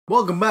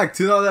Welcome back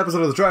to another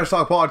episode of the Trash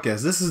Talk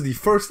Podcast. This is the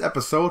first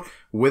episode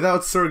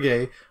without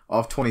Sergey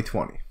of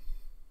 2020.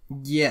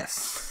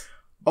 Yes.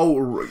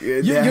 Oh,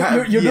 you're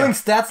doing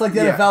stats like the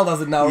NFL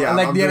does it now, and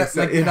like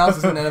the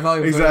announcers in the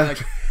NFL.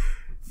 Exactly.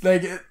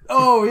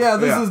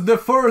 This is the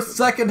first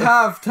second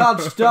half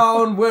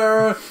touchdown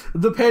where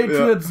the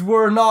Patriots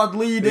were not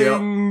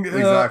leading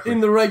in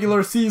the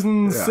regular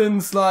season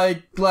since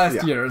like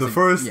last year. The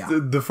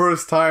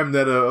first time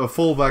that a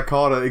fullback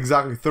caught an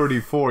exactly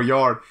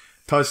 34-yard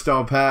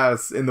touchdown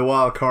pass in the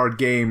wild card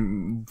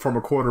game from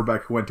a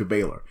quarterback who went to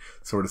Baylor,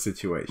 sort of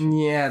situation.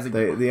 Yeah, the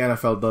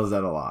NFL does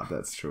that a lot.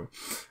 That's true.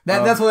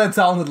 That's what it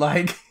sounded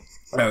like.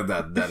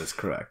 That is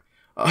correct.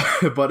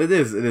 But it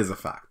is a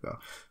fact though.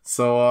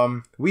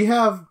 So we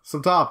have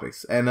some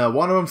topics, and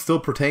one of them still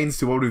pertains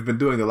to what we've been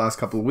doing the last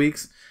couple of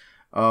weeks,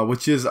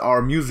 which is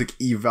our music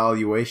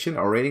evaluation,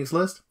 our ratings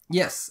list.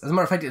 Yes, as a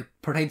matter of fact, it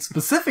pertains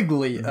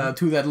specifically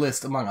to that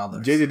list, among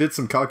others. JJ did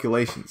some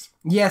calculations.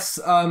 Yes,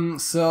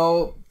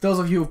 so those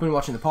of you who've been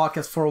watching the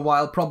podcast for a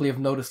while probably have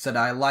noticed that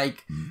I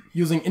like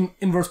using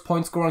inverse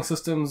point scoring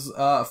systems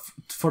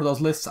for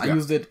those lists. I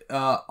used it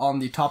on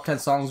the top 10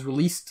 songs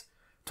released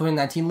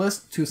 2019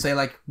 list to say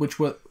like which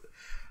were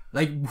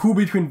like who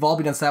between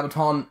Volbeat and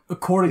Sabaton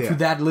according to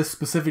that list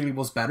specifically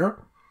was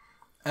better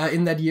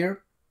in that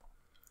year.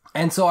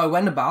 And so I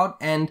went about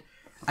and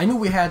I knew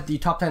we had the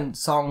top 10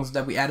 songs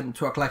that we added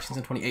to our collections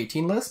in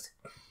 2018 list.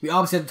 We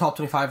obviously had the top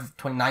 25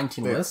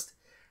 2019 list.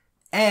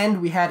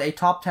 And we had a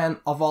top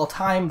 10 of all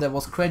time that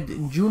was created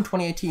in June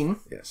 2018.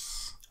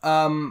 Yes.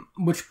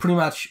 Which pretty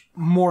much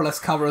more or less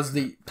covers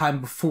the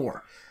time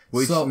before.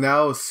 Which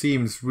now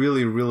seems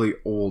really, really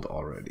old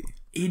already.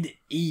 It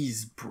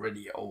is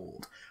pretty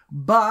old.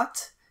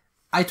 But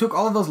I took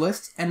all of those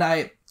lists and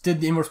I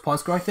did the inverse point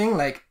scoring thing,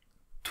 like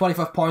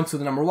 25 points for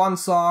the number 1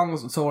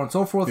 songs and so on and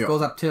so forth. It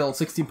goes up till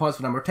 16 points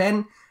for number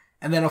 10.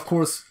 And then, of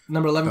course,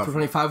 number 11 for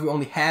 25 we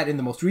only had in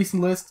the most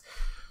recent list.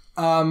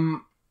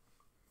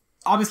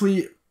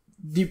 Obviously,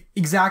 the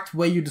exact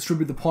way you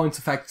distribute the points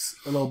affects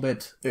a little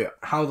bit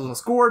how those are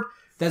scored.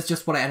 That's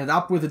just what I ended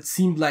up with. It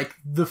seemed like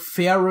the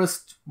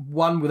fairest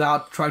one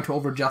without trying to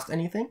overadjust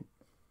anything.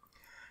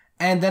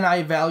 And then I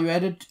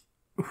evaluated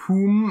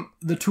whom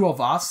the two of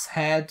us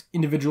had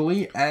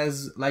individually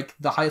as like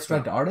the highest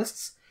ranked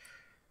artists.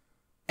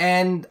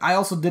 And I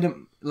also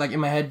didn't, like in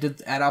my head,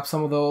 did add up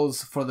some of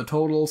those for the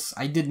totals.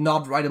 I did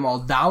not write them all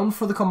down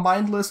for the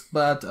combined list,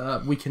 but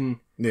we can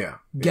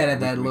get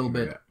at that a little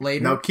bit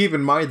later. Now keep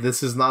in mind,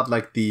 this is not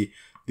like the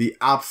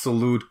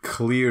absolute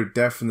clear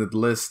definite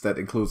list that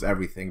includes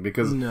everything,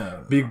 because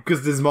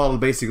this model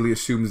basically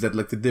assumes that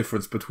like the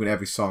difference between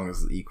every song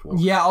is equal.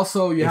 Yeah,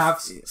 also you have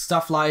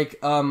stuff like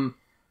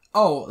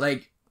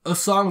like a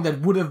song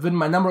that would have been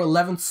my number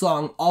 11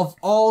 song of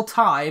all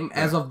time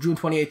as of June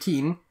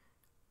 2018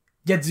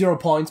 gets 0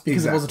 points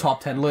because it was a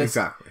top 10 list.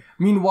 Exactly.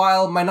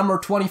 Meanwhile, my number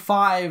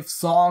 25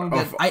 song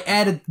that I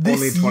added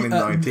this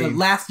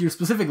last year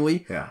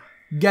specifically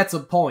gets a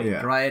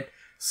point, right?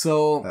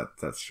 So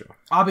that's true.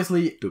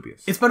 Obviously,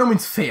 dubious. It's by no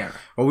means fair.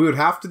 What we would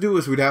have to do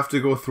is we'd have to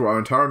go through our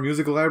entire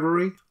music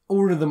library,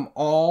 order them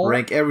all,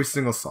 rank every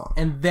single song,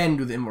 and then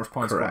do the inverse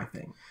point scoring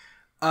thing.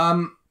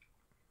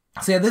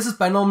 So yeah, this is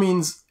by no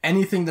means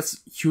anything that's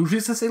hugely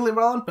statistically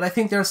relevant, but I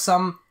think there's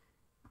some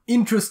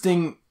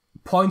interesting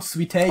points to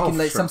be taken,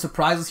 some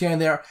surprises here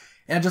and there,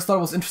 and I just thought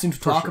it was interesting to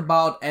talk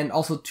about, and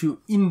also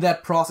to, in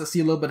that process, see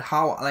a little bit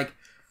how like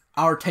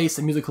our taste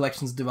in music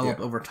collections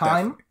developed over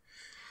time. Definitely.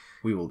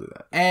 We will do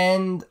that.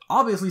 And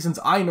obviously, since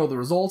I know the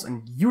results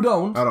and you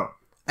don't,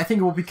 I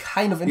think it will be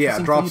kind of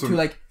interesting for you to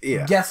like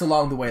guess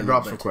along the way a little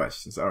bit. Drop some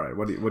questions. All right,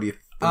 what are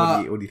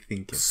you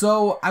thinking?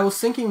 So I was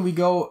thinking we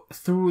go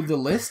through the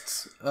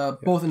lists,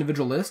 both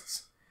individual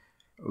lists,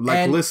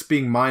 like lists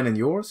being mine and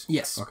yours.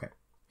 Yes. Okay.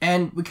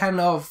 And you kind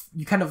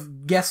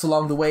of guess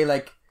along the way,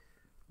 like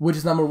which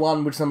is number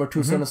 1, which is number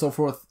 2, so on and so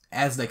forth,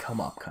 as they come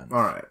up, kind of.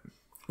 All right.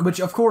 Which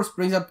of course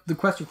brings up the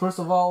question. First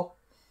of all,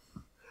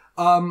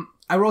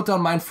 I wrote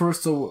down mine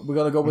first, so we're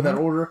gonna go with that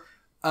order.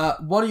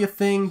 What do you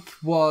think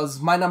was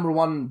my number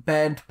 1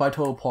 band by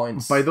total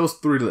points? By those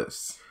 3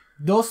 lists.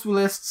 Those 3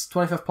 lists,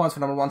 25 points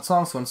for number 1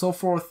 song, so on and so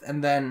forth,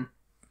 and then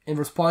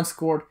inverse points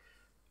scored.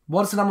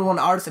 What is the number 1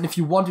 artist? And if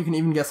you want, you can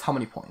even guess how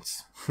many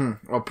points.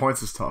 Well,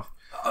 points is tough.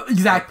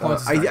 Exact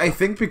points. I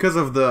think because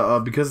of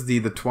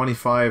the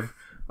 25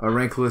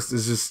 rank list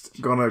is just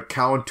gonna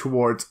count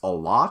towards a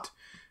lot.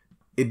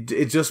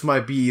 It just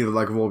might be either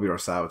like Volbeat or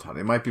Sabaton.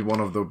 It might be one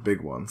of the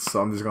big ones.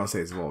 So I'm just gonna say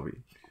it's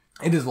Volbeat.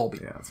 It is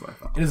Volbeat. Yeah, that's what I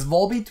thought. It is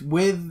Volbeat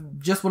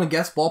with, just want to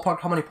guess ballpark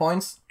how many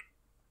points?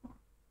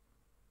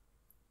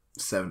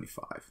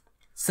 75.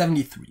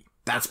 73.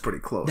 That's pretty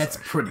close. That's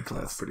pretty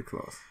close. That's pretty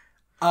close.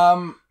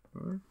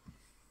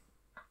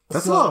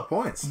 That's a lot of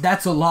points.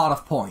 That's a lot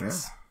of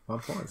points. Yeah, a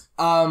lot of points.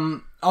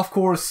 Of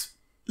course,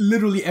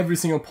 literally every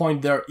single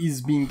point there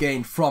is being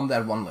gained from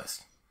that one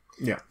list.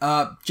 Yeah.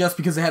 Just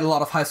because they had a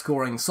lot of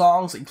high-scoring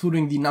songs,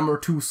 including the number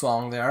 2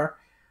 song there,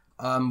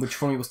 which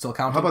for me was still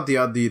counting. How about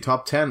the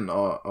top 10?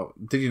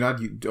 Did you not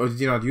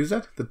use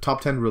that? The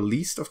top 10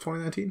 released of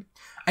 2019?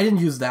 I didn't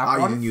use that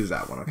one. You didn't use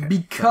that one, okay.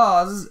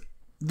 Because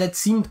that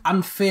seemed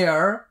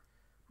unfair.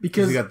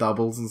 Because you got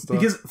doubles and stuff?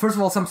 Because, first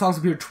of all, some songs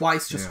appear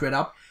twice, just straight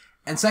up.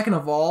 And second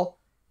of all,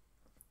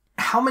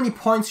 how many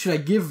points should I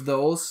give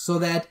those so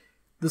that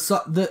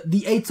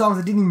the 8 songs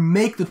that didn't even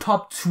make the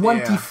top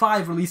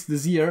 25 released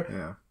this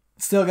year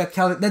still got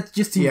counted? That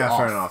just seemed off.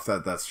 Fair enough.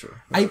 That's true.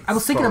 I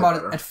was thinking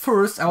about it at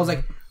first. I was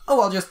like,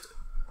 oh, I'll just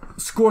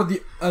score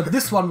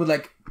this one with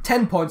like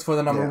 10 points for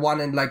the number 1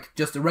 and like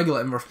just a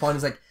regular inverse point.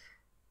 It's like,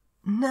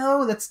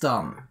 no, that's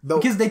dumb.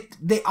 Because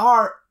they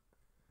are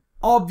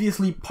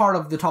obviously part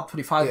of the top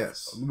 25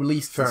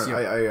 released this year.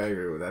 I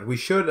agree with that. We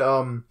should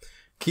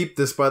keep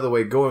this, by the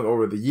way, going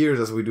over the years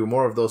as we do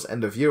more of those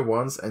end of year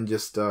ones and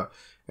just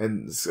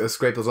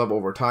scrape those up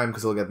over time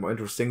because it'll get more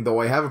interesting. Though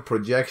I have a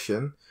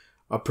prediction.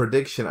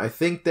 I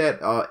think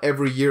that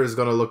every year is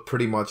going to look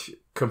pretty much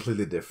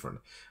completely different.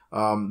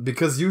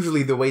 Because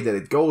usually the way that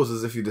it goes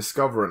is if you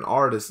discover an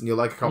artist and you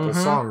like a couple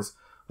songs,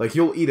 like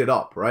you'll eat it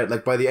up, right?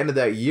 Like by the end of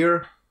that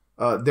year,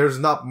 there's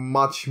not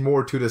much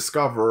more to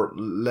discover,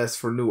 less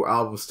for new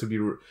albums to be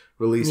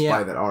released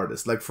by that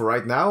artist. Like for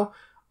right now,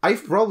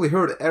 I've probably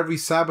heard every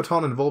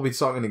Sabaton and Volbeat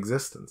song in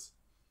existence.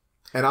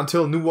 And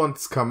until new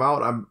ones come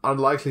out, I'm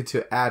unlikely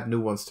to add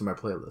new ones to my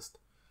playlist.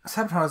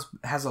 Sabaton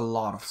has a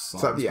lot of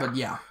songs,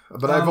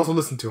 but I've also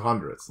listened to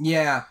hundreds.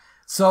 Yeah,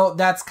 so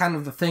that's kind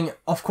of the thing.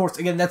 Of course,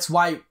 again, that's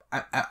why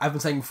I've been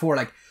saying before,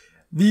 like,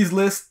 these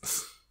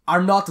lists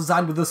are not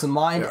designed with this in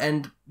mind,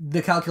 and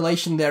the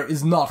calculation there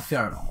is not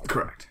fair at all.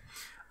 Correct.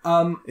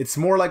 It's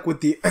more like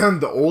with the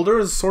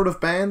older sort of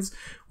bands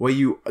where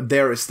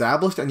they're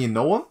established and you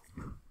know them,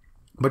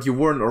 but you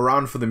weren't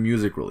around for the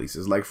music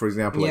releases. Like, for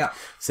example, like,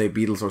 say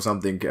Beatles or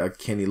something,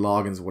 Kenny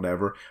Loggins,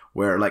 whatever,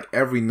 where like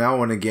every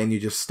now and again you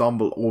just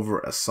stumble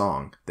over a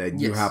song that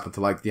you happen to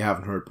like, you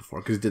haven't heard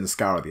before because it didn't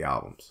scour the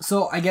albums.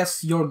 So I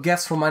guess your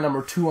guess for my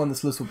number 2 on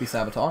this list would be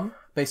Sabaton,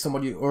 based on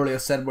what you earlier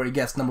said, where you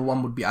guessed number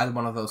 1 would be either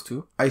one of those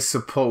two. I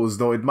suppose,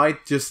 though it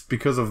might just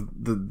because of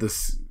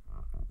this.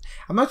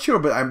 I'm not sure,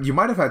 but you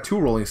might have had 2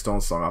 Rolling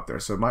Stones song up there,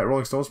 so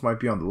Rolling Stones might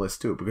be on the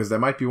list too, because there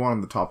might be one on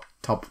the top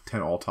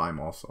 10 all time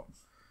also.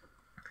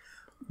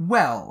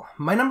 Well,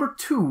 my number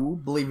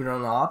 2, believe it or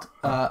not,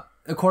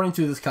 according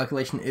to this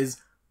calculation,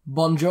 is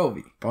Bon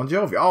Jovi. Bon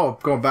Jovi. Oh,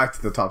 going back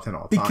to the top 10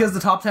 all time. Because the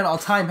top 10 all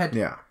time had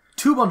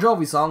 2 Bon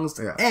Jovi songs,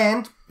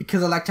 and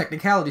because I like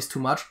technicalities too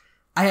much,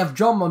 I have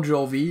John Bon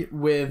Jovi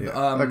with...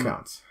 that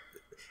counts.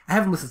 I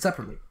have them listed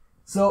separately.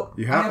 So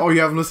you have you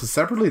have them listed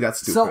separately?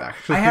 That's stupid,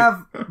 actually. I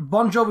have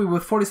Bon Jovi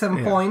with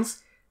 47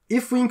 points.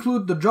 If we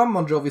include the John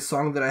Bon Jovi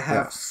song that I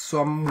have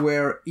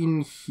somewhere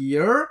in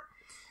here,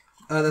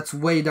 that's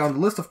way down the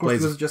list, of course,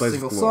 because it's just a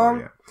single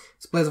song.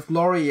 It's Blaze of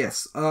Glory,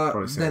 yes.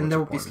 Then there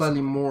would be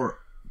slightly more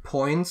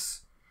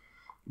points.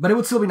 But it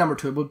would still be number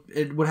 2.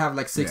 It would have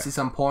like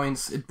 60-some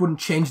points. It wouldn't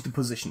change the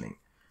positioning.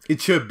 It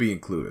should be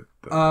included.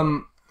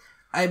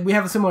 We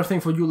have a similar thing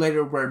for you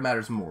later where it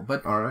matters more.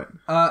 But all right.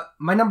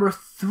 My number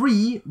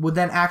 3 would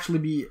then actually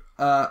be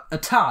a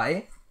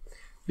tie,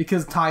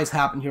 because ties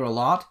happen here a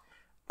lot.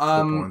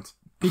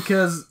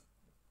 Because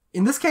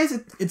in this case,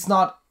 it's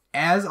not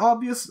as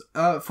obvious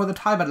for the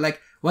tie, but like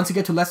once you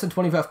get to less than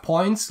 25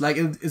 points, like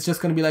it's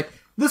just going to be like,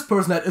 this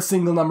person had a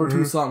single number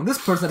 2 song,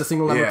 this person had a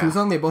single number 2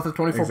 song, they both have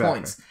 24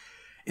 points.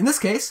 In this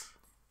case,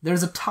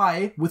 there's a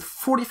tie with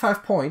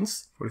 45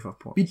 points.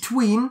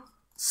 Between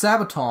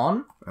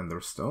Sabaton and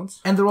the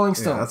Stones and the Rolling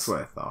Stones. Yeah, that's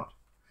what I thought.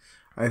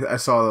 I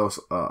saw those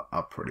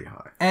up pretty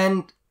high.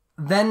 And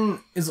then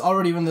is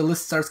already when the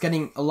list starts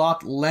getting a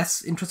lot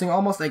less interesting.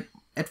 Almost like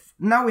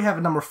now we have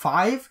a number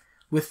 5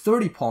 with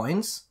 30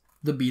 points.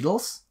 The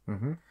Beatles,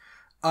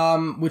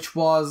 which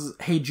was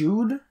Hey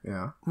Jude.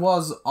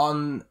 Was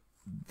on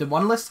the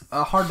one list.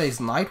 Hard Day's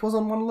Night was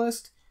on one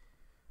list,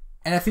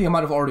 and I think it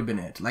might have already been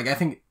it. Like I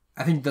think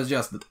that's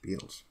just the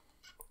Beatles.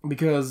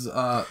 Because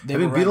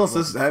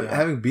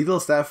having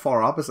Beatles that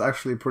far up is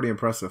actually pretty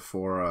impressive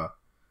for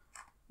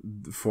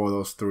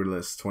those 3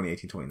 lists,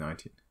 2018,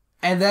 2019.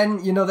 And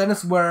then then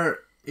it's where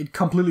it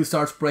completely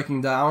starts breaking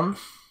down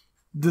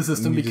the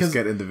system because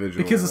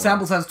the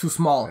sample size is too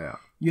small.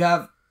 You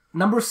have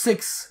number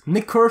 6,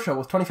 Nick Kershaw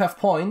with 25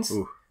 points.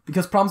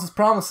 Because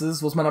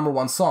Promises was my number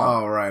 1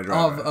 song. Oh, right.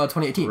 Of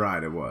 2018.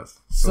 Right, it was.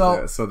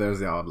 So there's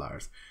the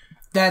outliers.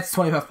 That's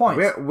 25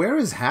 points. Where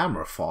is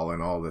Hammerfall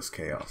in all this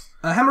chaos?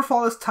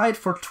 Hammerfall is tied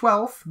for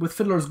 12th with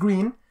Fiddler's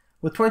Green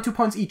with 22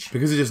 points each.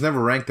 Because you just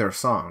never ranked their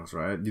songs,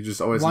 right? You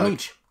just always 1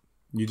 each.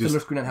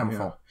 Fiddler's Green and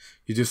Hammerfall.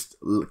 You just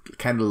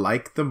kind of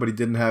liked them, but you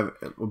didn't have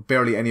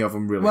barely any of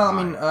them really high.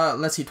 I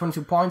mean, let's see,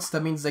 22 points.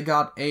 That means they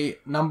got a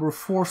number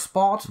 4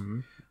 spot.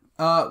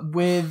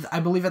 With, I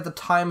believe at the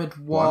time it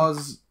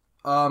was...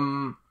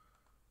 what?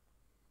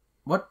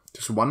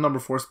 Just one number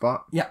 4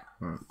 spot? Yeah.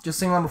 Just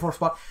single number 4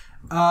 spot.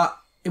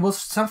 It was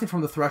something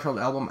from the Threshold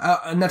album.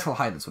 Natural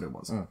High, that's what it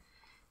was.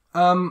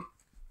 And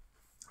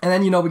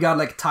then, we got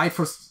like tied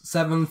for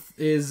 7th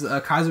is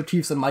Kaiser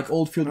Chiefs and Mike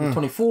Oldfield with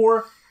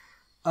 24.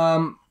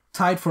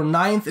 Tied for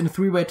 9th in a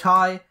 3-way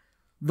tie,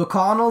 The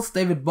Connells,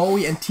 David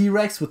Bowie, and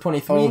T-Rex with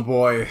 23. Oh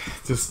boy,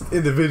 just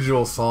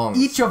individual songs.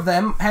 Each of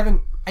them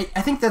having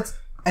I think it's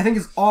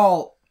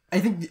all. I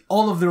think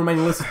all of the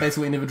remaining list is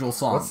basically individual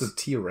songs. What's the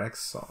T-Rex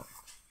song?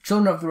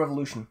 Children of the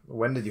Revolution.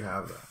 When did you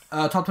have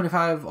that? Top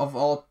 25 of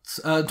all.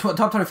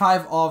 Top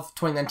 25 of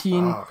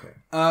 2019. Oh, okay.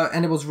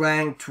 And it was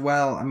ranked,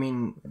 well, I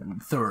mean,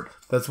 3rd.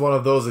 That's one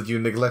of those that you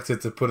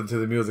neglected to put into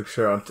the music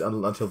share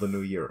until the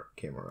new year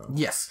came around.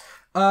 Yes.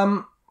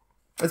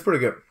 It's pretty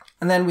good.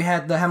 And then we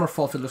had the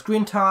Hammerfall Fiddler's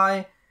Green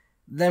Tie.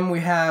 Then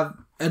we have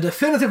a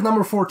definitive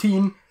number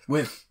 14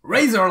 with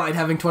Razorlight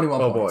having 21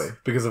 points. Oh boy,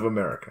 because of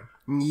America.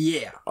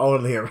 Yeah.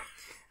 Only here.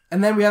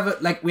 And then we have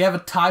a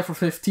tie for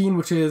 15,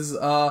 which is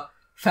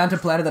Phantom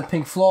Planet and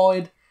Pink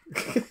Floyd.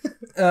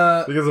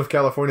 Because of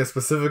California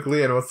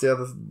specifically, and what's the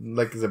other,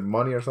 like, is it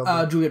Money or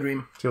something? Julia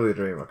Dream. Julia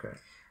Dream, okay.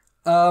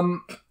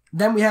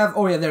 Then we have,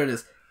 there it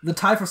is. The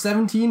tie for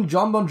 17,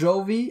 John Bon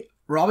Jovi,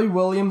 Robbie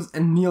Williams,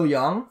 and Neil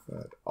Young.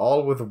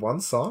 All with one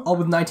song? All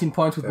with 19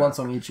 points with one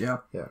song each, yeah.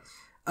 Yeah.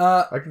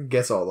 I can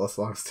guess all those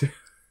songs too.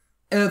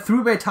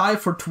 Three-way tie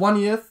for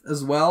 20th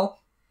as well.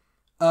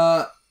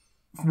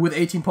 With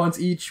 18 points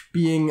each,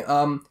 being,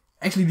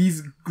 actually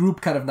these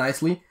group kind of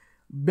nicely.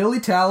 Billy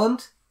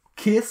Talent,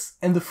 Kiss,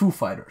 and the Foo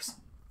Fighters.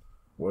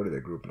 Where do they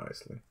group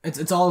nicely?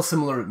 It's all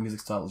similar music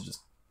styles, just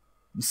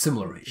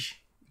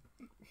similar-ish.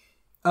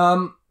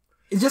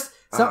 It's just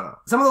some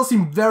of those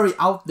seem very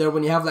out there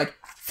when you have like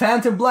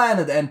Phantom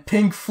Planet and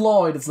Pink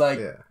Floyd. It's like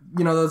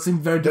those seem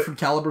very different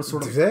calibers,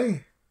 sort of. Do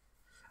they?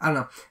 I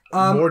don't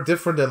know. More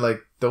different than like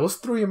those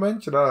three you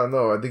mentioned. I don't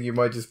know. I think you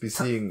might just be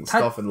seeing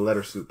stuff in the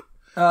letter soup.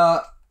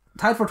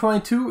 Tied for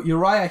 22,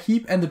 Uriah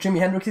Heep and the Jimi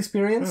Hendrix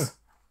Experience.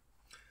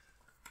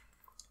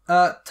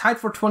 Tied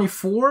for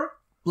 24,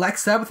 Black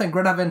Sabbath and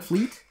Greta Van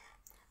Fleet.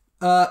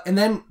 And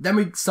then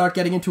we start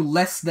getting into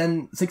less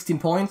than 16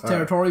 points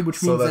territory,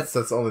 which means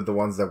that's only the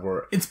ones that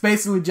were. It's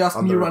basically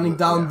just me running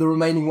down the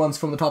remaining ones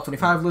from the top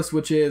 25 list,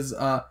 which is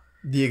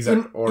the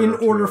exact order in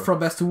order from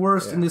best to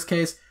worst. In this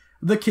case,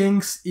 The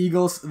Kinks,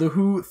 Eagles, The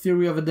Who,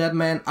 Theory of a Dead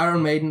Man,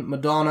 Iron Maiden,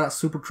 Madonna,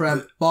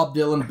 Supertramp, Bob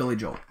Dylan, Billy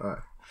Joel.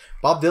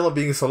 Bob Dylan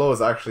being solo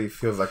actually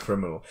feels like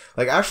criminal.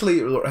 Like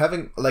actually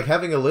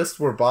having a list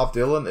where Bob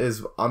Dylan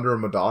is under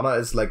Madonna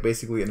is like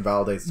basically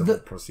invalidates the whole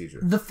procedure.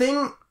 The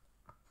thing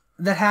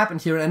that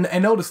happened here, and I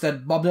noticed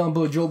that Bob Dylan and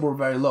Billy Joel were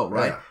very low,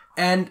 right? Yeah.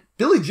 And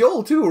Billy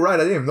Joel too, right?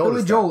 I didn't even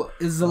notice. Billy Joel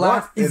is the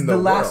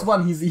last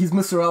one. He's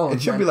Mr. Relevant.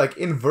 It should be like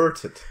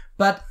inverted.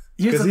 But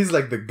because he's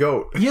like the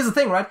GOAT. Here's the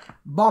thing, right?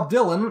 Bob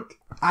Dylan,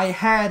 I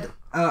had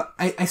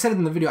I said it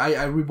in the video. I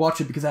rewatched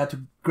it because I had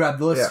to grab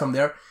the list from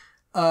there.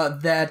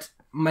 That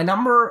my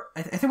number,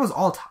 I think it was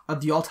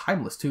the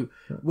all-time list too,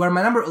 where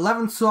my number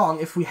 11 song,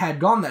 if we had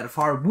gone that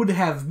far, would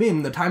have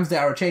been The Times They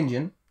Are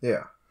A-Changin'.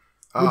 Yeah.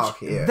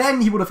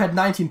 Then he would have had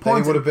 19 points.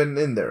 And he would have been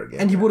in there again.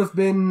 And he would have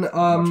been much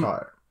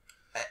higher.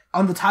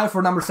 On the tie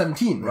for number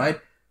 17, right?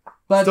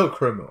 But still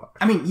criminal.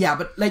 I mean, yeah,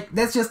 but like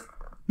that's just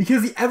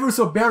because he ever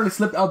so barely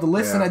slipped out the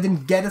list and I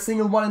didn't get a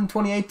single one in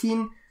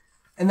 2018.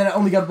 And then I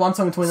only got one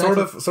song in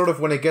 2019. Sort of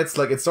when it gets,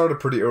 like, it started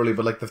pretty early,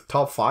 but, like, the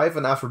top 5,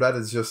 and after that,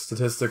 it's just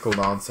statistical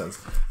nonsense.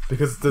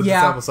 Because the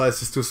sample size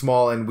is too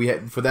small,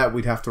 and for that,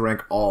 we'd have to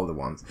rank all the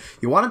ones.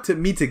 You wanted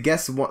me to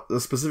guess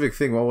the specific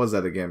thing. What was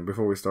that again?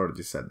 Before we started,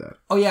 you said that.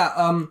 Oh, yeah,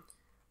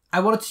 I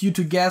wanted you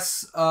to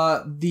guess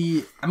I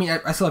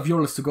still have your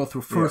list to go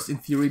through first, in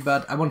theory,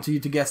 but I wanted you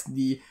to guess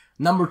the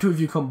number 2 if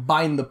you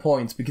combine the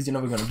points, because you know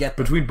we're going to get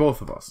them. Between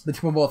both of us.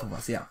 Between both of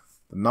us, yeah.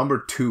 The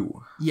number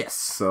 2. Yes.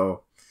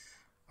 So...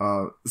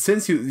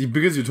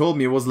 because you told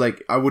me it was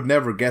like I would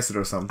never guess it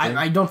or something.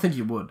 I don't think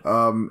you would.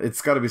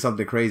 It's got to be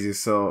something crazy.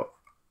 So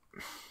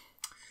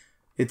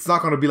it's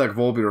not going to be like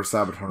Volbeat or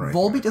Sabaton.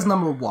 Volbeat is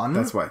number 1.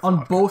 That's why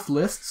on both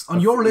lists.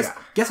 On your list,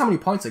 guess how many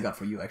points I got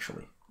for you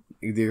actually?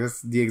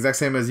 The exact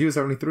same as you,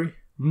 73.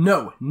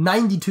 No,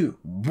 92.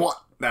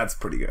 What? That's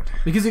pretty good.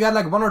 Because you got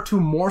like 1 or 2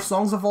 more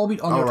songs of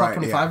Volbeat on your top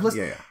 25 list.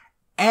 Yeah.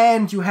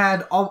 And you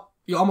had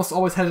you almost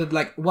always had it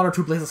like 1 or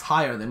 2 places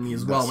higher than me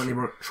as well when you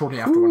were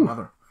shortly after one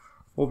another.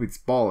 Volbeat's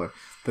baller.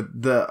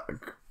 The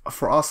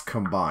for us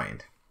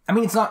combined. I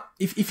mean, it's not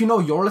if you know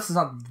your list, it's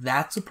not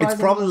that surprising.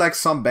 It's probably like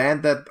some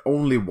band that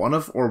only one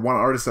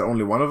artist that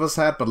only one of us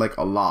had, but like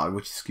a lot,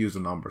 which skews the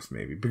numbers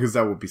maybe because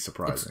that would be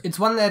surprising. It's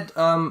one that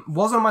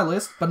was on my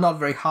list, but not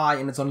very high,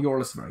 and it's on your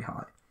list very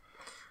high.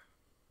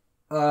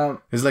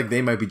 It's like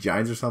They Might Be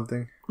Giants or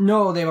something.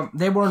 No,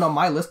 they weren't on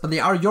my list, but they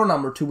are your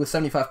number 2 with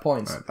 75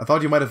 points. Right. I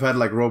thought you might have had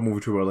like Road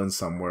Movie to Berlin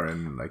somewhere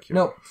in like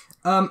your...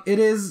 No, it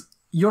is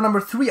your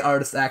number 3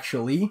 artist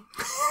actually.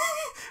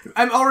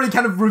 I'm already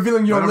kind of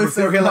revealing your list.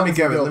 Okay, let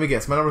me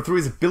guess. My number 3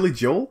 is Billy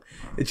Joel.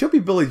 It should be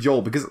Billy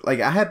Joel because like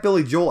I had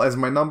Billy Joel as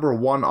my number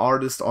 1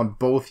 artist on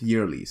both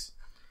yearlies.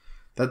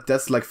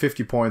 That's like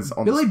 50 points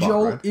on Billy the spot,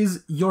 Joel right?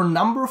 is your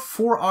number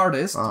 4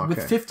 artist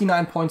with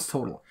 59 points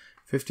total.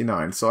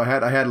 59. So I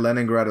had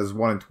Leningrad as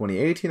 1 in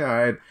 2018. I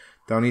had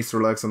Down East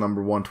Relax on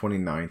number 1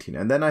 2019.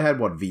 And then I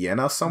had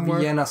Vienna somewhere?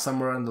 Vienna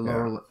somewhere in the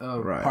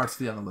lower parts of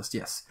the other list,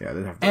 yes. Yeah, I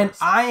did have those. And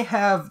I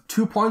have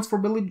 2 points for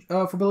Billy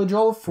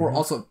Joel for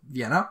also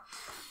Vienna.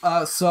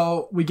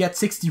 So we get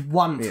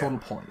 61 total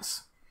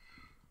points.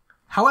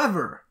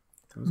 However,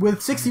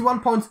 with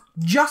 61 points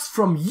just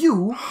from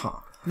you,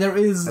 there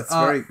is That's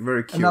very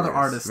curious. another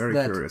artist. Very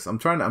curious. I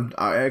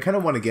kind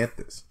of want to get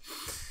this.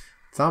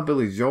 It's not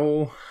Billy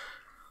Joel.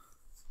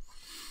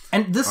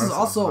 And this is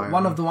also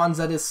one of the ones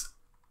that is,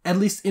 at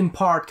least in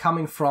part,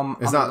 coming from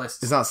other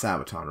lists. It's not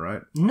Sabaton,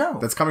 right? No.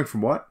 That's coming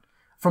from what?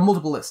 From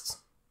multiple lists.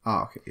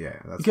 Oh, okay, yeah.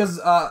 Because,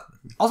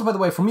 also, by the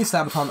way, for me,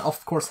 Sabaton,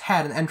 of course,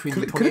 had an entry in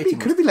the 2018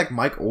 Could it be like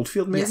Mike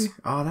Oldfield, maybe?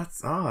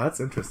 Yes. That's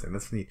interesting.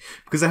 That's neat.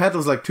 Because I had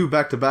those like 2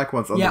 back-to-back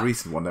ones on the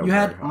recent one. That you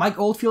had Mike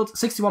Oldfield,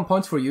 61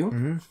 points for you.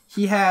 Mm-hmm.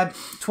 He had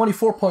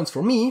 24 points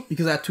for me,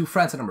 because I had 2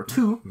 friends at number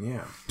 2.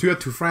 Yeah. You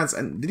had 2 friends.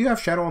 And did you have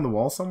Shadow on the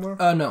Wall somewhere?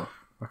 No.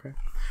 Okay.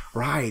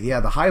 Right, yeah.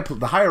 The higher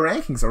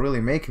rankings are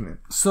really making it.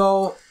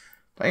 So...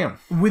 Damn.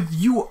 With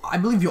you, I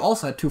believe you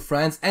also had 2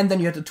 friends, and then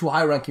you had the 2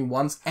 high-ranking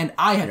ones, and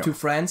I had 2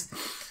 friends,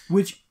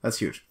 which... That's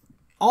huge.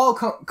 All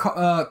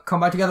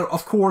combined together,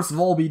 of course,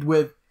 Volbeat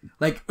with,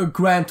 like, a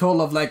grand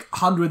total of, like,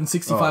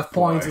 165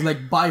 points, is,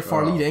 like, by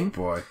far leading.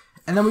 Boy.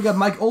 And then we got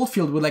Mike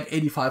Oldfield with, like,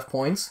 85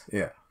 points.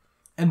 Yeah.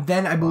 And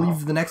then I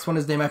believe the next one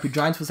is They Might Be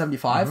Giants with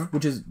 75,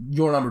 which is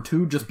your number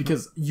 2, just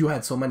because you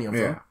had so many of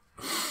them.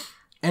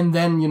 And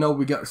then, you know,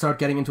 we start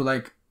getting into,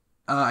 like,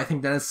 I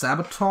think that is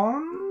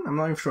Sabaton? I'm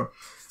not even sure.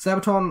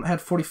 Sabaton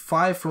had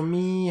 45 from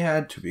me,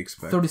 had to be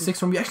expected. 36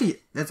 from you. Actually,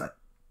 that's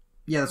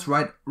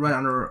right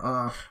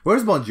under...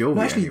 Where's Bon Jovi,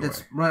 no, actually, anyway?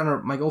 that's right under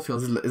Mike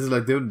Oldfield. Is it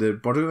like,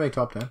 did Bon Jovi make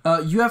top 10?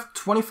 You have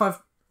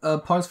 25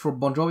 points for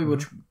Bon Jovi,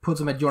 which puts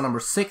him at your number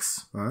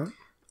 6.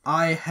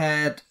 I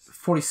had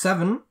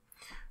 47,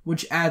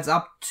 which adds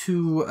up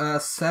to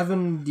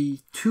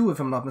 72, if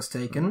I'm not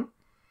mistaken.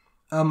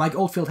 Mike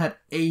Oldfield had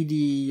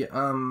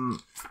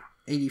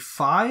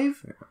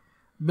 85. Yeah.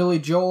 Billy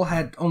Joel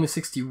had only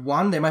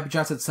 61. They Might Be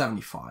Giants at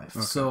 75. Okay.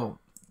 So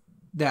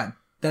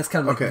that's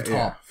kind of like the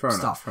top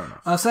stuff. Fair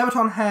enough.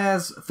 Sabaton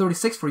has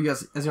 36 for you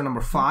as your number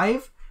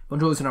 5. Bon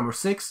Jovi's your number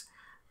 6.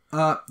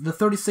 The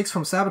 36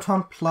 from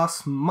Sabaton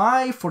plus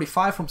my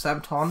 45 from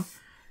Sabaton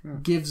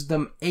gives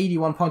them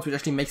 81 points, which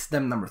actually makes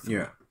them number 3.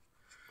 Yeah.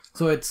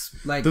 So it's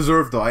like...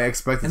 Deserved, though. I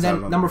expected and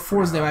then number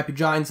 4 is They Might Be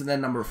Giants, and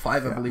then number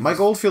 5, I believe. Mike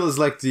Oldfield is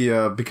like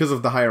the, because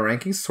of the higher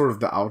rankings, sort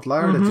of the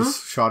outlier that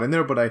just shot in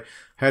there, but I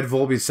had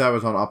Volbeat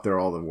Sabaton up there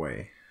all the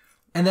way.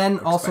 And then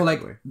also,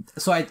 like...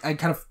 So I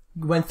kind of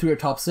went through your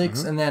top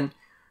 6, and then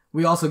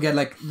we also get,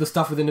 like, the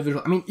stuff with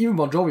individual... I mean, even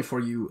Bon Jovi for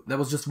you, that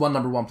was just one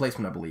number 1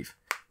 placement, I believe,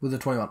 with the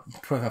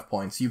 25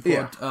 points. You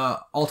put...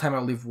 all-time, I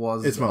believe,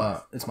 was... It's My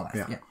Life. It's My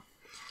Life,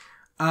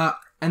 yeah.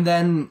 And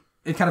then...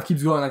 It kind of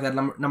keeps going like that.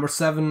 Number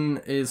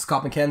 7 is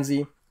Scott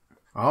McKenzie.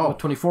 With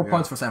 24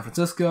 points for San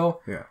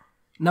Francisco. Yeah.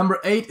 Number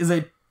 8 is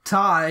a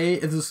tie.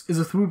 Is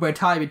a 3-way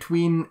tie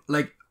between,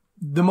 like,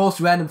 the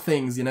most random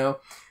things, you know?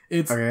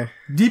 It's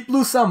Deep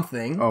Blue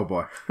Something. Oh,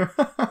 boy.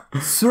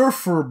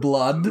 Surfer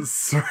Blood.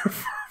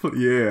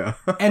 Yeah.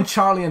 And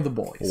Charlie and the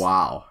Boys.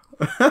 Wow.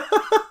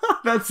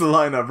 That's the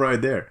lineup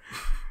right there.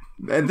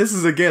 And this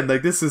is, again,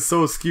 like, this is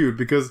so skewed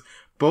because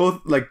both,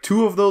 like,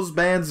 2 of those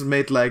bands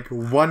made, like,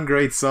 1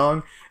 great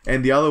song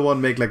and the other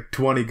one make, like,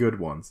 20 good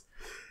ones.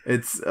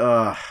 It's,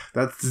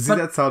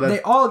 that's how that...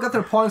 They all got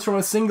their points from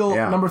a single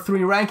number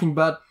 3 ranking,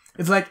 but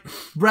it's like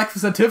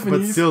Breakfast at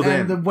Tiffany's but still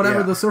and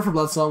whatever the Surfer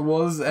Blood song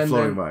was. And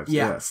Flowing Vibes,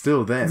 yeah.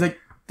 Still then. It's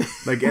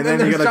like and then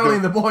you get,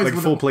 like, the Boys like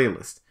full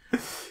playlist.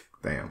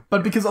 Damn.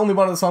 But because only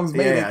one of the songs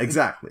made it. Yeah,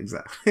 exactly.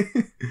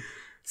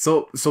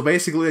 So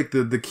basically, like,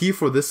 the key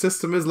for this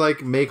system is,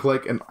 like, make,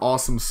 like, an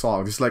awesome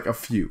song. Just, like, a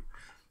few.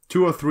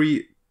 2 or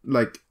 3,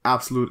 like,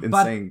 absolute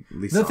insanely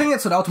songs. The thing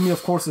that stood out to me,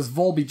 of course, is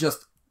Volbeat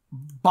just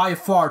by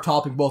far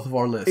topping both of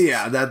our lists.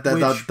 Yeah, that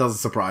doesn't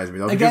surprise me,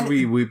 though. Again,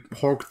 because we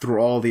horked through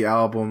all the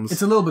albums.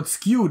 It's a little bit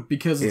skewed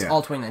because it's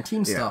all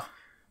 2019 stuff.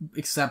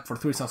 Except for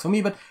 3 songs for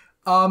me, but...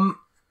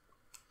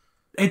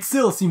 It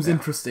still seems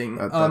interesting.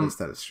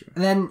 That is true.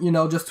 And then, you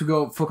know, just to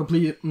go for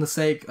completeness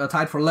sake,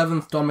 tied for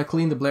 11th, Don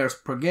McLean, The Blair's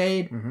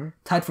Brigade.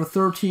 Tied for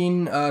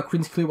 13,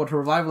 Creedence Clearwater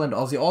Revival and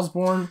Ozzy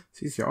Osbourne.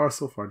 CCR is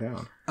so far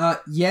down.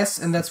 Yes,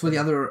 and that's where the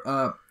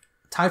other...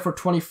 tied for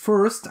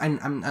 21st, I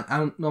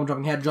know I'm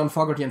jumping ahead, John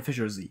Fogerty and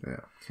Fisher Z. Yeah.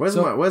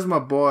 Where's my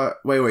boy...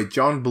 Wait,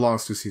 John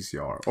belongs to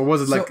CCR. Or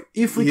was it, like,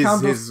 if we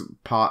count his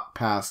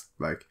past,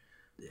 like...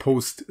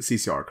 post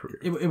CCR career.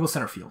 It was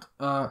center field.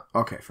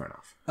 Okay, fair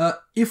enough.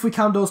 If we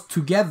count those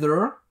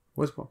together,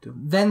 what's Bob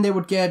Dylan? Then they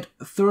would get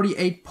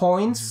 38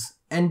 points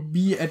and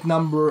be at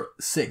number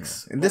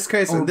 6. Yeah. In this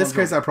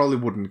case, I probably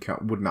would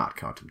not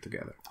count them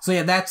together. So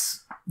yeah,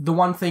 that's the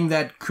one thing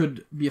that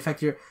could be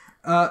affected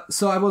here.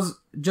 So I was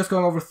just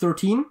going over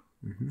 13.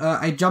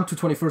 I jumped to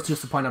 21st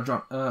just to point out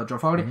John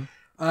Fogerty.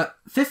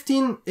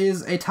 15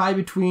 is a tie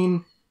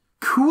between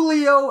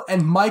Coolio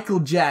and Michael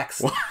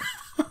Jackson.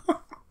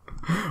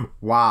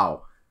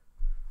 Wow.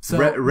 So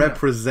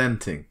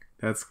representing.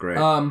 That's great.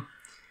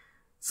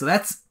 So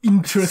that's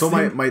interesting.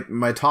 So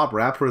my top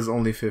rapper is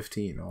only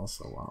 15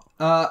 also.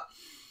 Wow.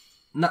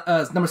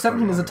 Number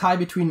 17 is a tie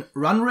between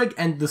Runrig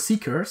and The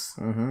Seekers.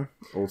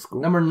 Old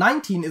school. Number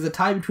 19 is a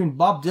tie between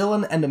Bob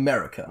Dylan and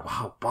America.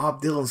 Wow,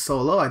 Bob Dylan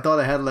so low. I thought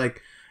I had,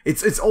 like,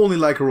 It's only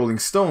like a Rolling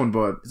Stone,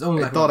 but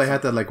only I thought I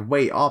had that like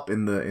way up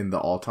in the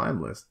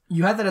all-time list.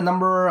 You had that at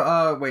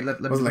number, wait,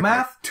 let me do the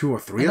math. Like 2 or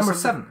 3 or number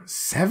something?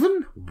 7.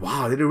 7?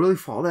 Wow, did it really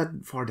fall that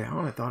far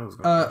down? I thought it was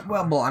going to be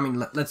well, I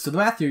mean, let's do the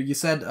math here. You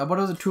said, what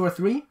was it, 2 or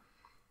 3?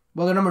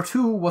 Well, your number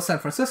 2 was San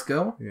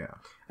Francisco. Yeah.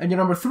 And your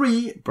number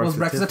 3 was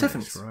Breakfast at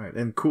Tiffany's. Right.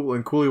 And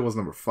Cooley was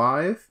number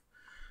 5.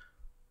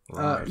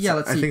 Right. Yeah,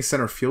 let's see. I think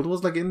Center Field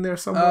was like in there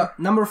somewhere.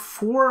 Number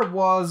 4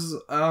 was,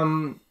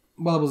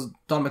 well, it was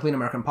Don McLean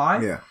American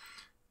Pie.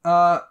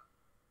 Yeah.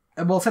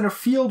 Well, Center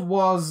Field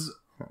was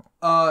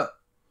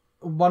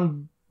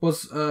one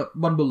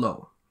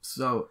below.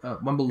 So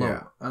one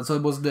below. Yeah. So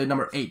it was the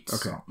number 8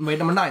 Okay. song. Wait,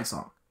 number 9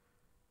 song.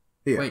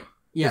 Yeah. Wait.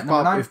 Yeah, if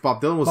number 9. If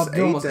Bob Dylan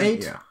was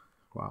 8, yeah.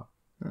 Wow.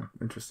 Yeah,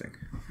 interesting.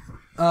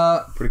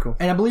 Pretty cool.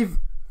 And I believe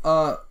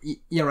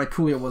yeah, right,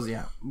 Coolio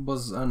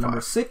was number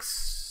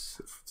 6.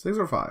 6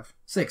 or 5?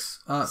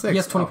 6. 6. He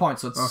has 20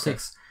 points, so it's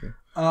 6.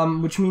 Yeah.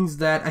 Which means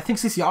that I think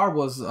CCR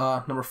was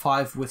number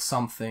 5 with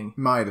something.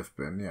 Might have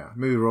been, yeah.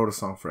 Maybe wrote a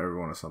song for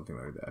everyone or something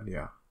like that,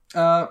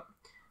 yeah.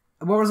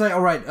 What was I? All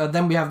right.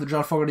 Then we have the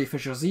John Fogerty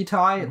Fisher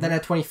Z-Tie. Mm-hmm. Then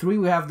at 23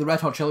 we have the Red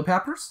Hot Chili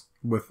Peppers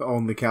with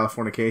only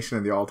Californication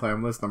in the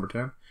all-time list, number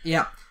 10.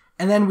 Yeah,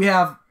 and then we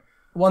have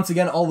once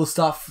again all the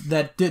stuff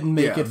that didn't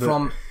make it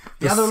from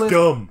the other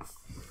scum.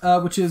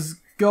 List, which is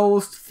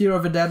Ghost, Theory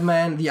of a Dead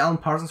Man, The Alan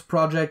Parsons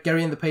Project,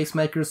 Gary and the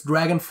Pacemakers,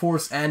 Dragon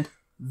Force, and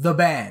The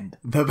Band.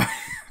 The Band.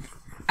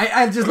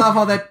 I just love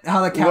how that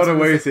caps. What a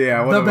way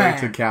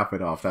to cap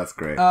it off. That's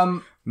great.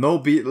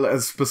 No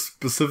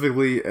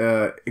specifically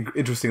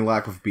interesting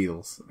lack of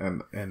Beatles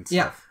and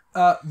stuff.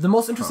 Yeah. The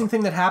most interesting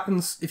thing that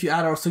happens if you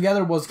add ours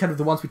together was kind of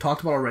the ones we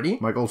talked about already.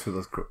 Mike Oldfield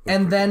is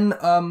and then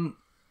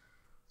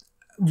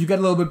you get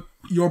a little bit.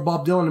 Your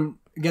Bob Dylan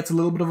gets a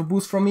little bit of a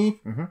boost from me,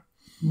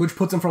 which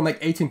puts him from like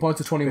 18 points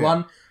to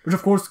 21, which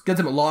of course gets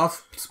him a lot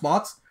of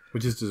spots,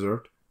 which is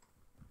deserved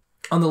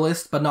on the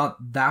list, but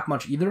not that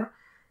much either.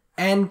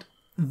 And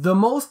the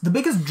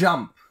biggest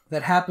jump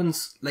that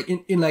happens like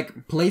in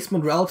like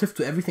placement relative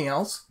to everything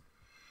else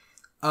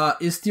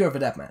is Theory of a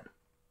Dead Man.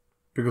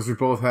 Because we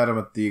both had them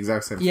at the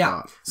exact same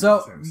spot.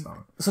 So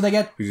they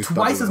get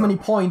twice as many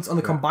points on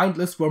the combined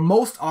list, where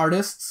most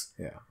artists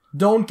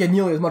don't get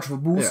nearly as much of a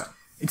boost,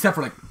 except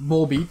for like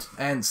Volbeat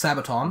and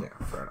Sabaton.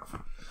 Yeah, fair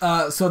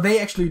enough. So they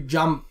actually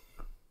jump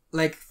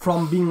like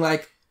from being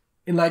like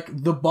in like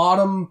the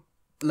bottom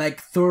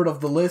like third of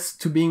the list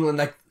to being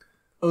like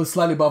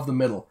slightly above the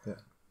middle. Yeah.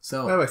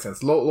 So that makes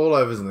sense. Low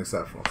Life is an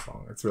exceptional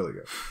song. It's really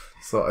good.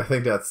 So I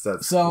think that's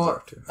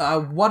so.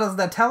 What does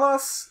that tell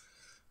us?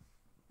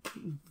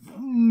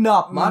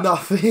 Not much.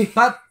 Nothing.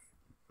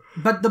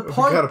 But the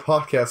point. We got a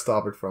podcast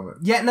topic from it.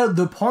 Yeah, no.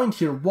 The point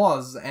here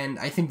was, and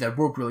I think that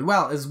worked really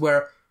well, is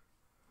where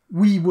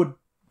we would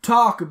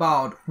talk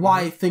about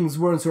why things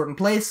were in certain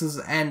places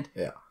and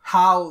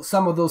how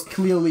some of those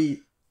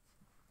clearly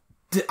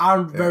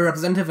aren't very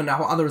representative and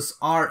how others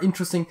are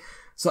interesting.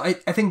 So I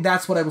think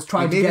that's what I was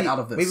trying to get out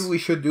of this. Maybe we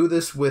should do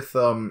this with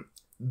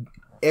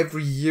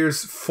every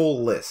year's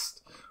full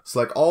list. So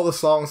like all the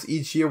songs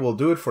each year, we'll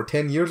do it for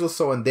 10 years or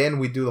so, and then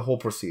we do the whole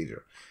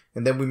procedure.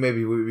 And then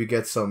we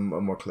get some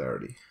more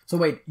clarity. So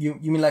wait, you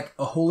mean like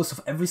a whole list of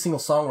every single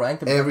song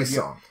ranked? Every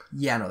song.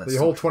 Yeah, no, that's the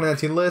whole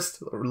 2019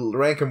 list,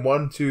 rank them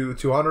 1 to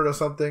 200 or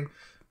something,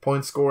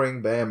 point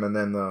scoring, bam, and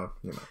then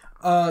you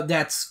know.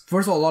 That's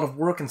first of all a lot of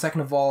work, and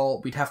second of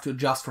all, we'd have to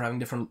adjust for having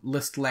different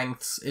list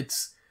lengths.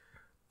 It's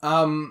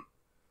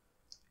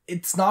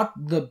not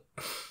the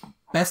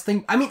best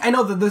thing. I mean, I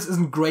know that this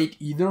isn't great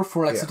either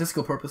for like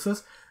statistical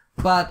purposes,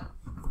 but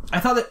I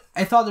thought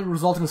it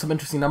resulted in some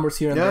interesting numbers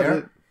here and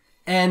there.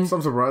 And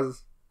some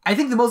surprises. I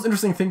think the most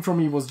interesting thing for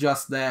me was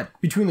just that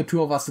between the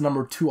two of us, the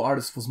number 2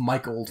 artist was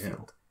Mike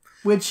Oldfield.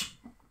 Which,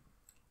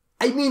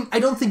 I mean, I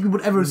don't think we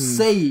would ever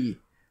say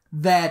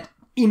that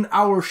in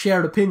our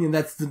shared opinion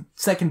that's the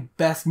second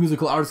best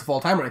musical artist of all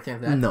time or anything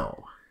like that.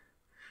 No.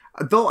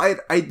 Though I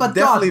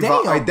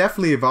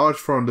definitely vouch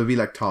for him to be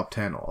like top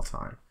 10 all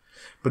time.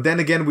 But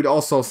then again, we'd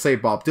also say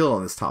Bob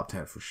Dylan is top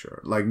 10 for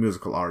sure, like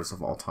musical artist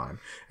of all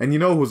time. And you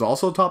know who's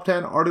also top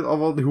 10 artist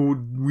of all, who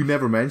we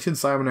never mentioned?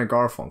 Simon and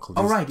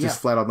Garfunkel. Just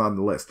flat out not on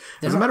the list.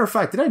 As a matter of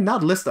fact, did I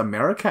not list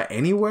America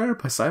Anywhere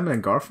by Simon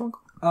and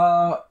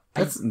Garfunkel?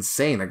 That's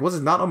insane. Like, was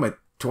it not on my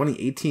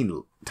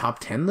 2018 top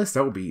 10 list?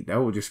 That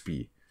would just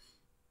be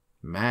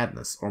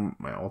madness, or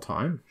my all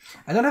time.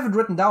 I don't have it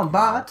written down,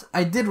 but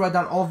I did write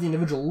down all of the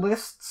individual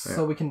lists,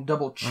 so we can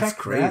double check. That's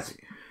crazy.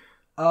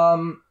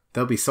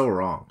 They'll be so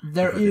wrong.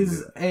 There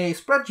is a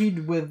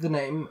spreadsheet with the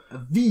name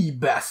The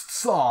Best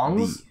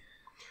Songs,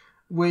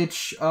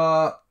 which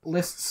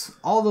lists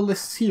all the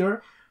lists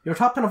here. Your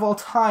top 10 of all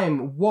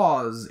time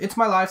was It's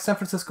My Life, San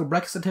Francisco,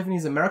 Breakfast at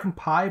Tiffany's, American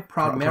Pie,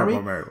 Proud Mary,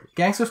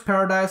 Gangster's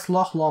Paradise,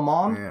 Loch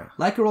Lomond,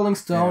 Like a Rolling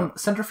Stone,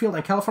 Centerfield,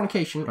 and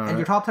Californication. And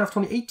your top 10 of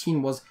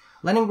 2018 was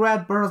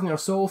Leningrad, Bird in Your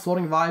Soul,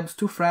 Floating Vibes,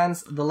 Two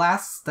Friends, The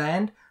Last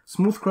Stand,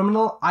 Smooth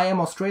Criminal, I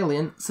Am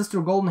Australian, Sister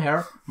Golden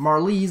Hair,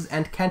 Marlies,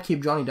 and Can't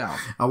Keep Johnny Down.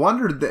 I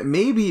wondered that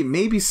maybe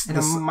And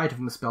I might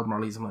have misspelled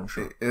Marlies, I'm not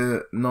sure.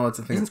 No, I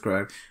think it's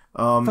correct.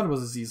 I thought it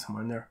was a Z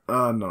somewhere in there.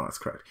 No, that's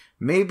correct.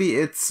 Maybe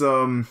it's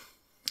that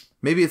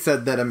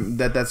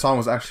song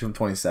was actually from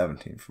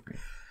 2017 for me.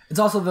 It's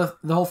also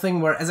the whole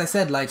thing where, as I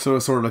said, like... So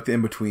it's sort of like the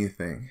in-between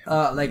thing.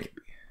 Like,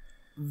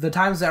 the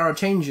times that are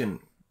changing.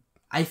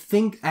 I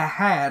think I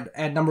had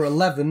at number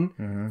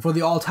 11 for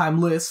the all-time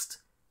list,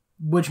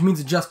 which means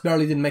it just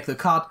barely didn't make the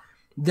cut,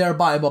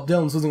 thereby Bob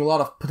Dylan's losing a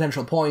lot of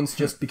potential points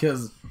just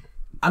because,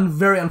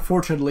 very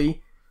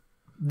unfortunately,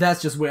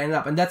 that's just where it ended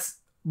up. And that's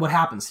what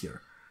happens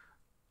here.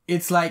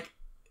 It's like,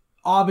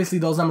 obviously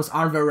those numbers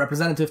aren't very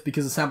representative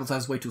because the sample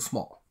size is way too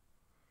small.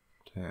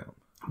 Damn.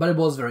 But it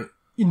was very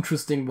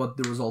interesting what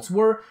the results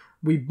were.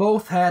 We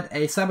both had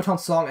a Sabaton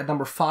song at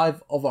number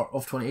 5 of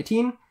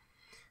 2018.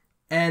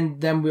 And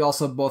then we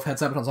also both had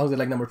Sabaton songs at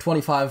like number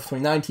 25 of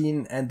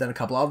 2019, and then a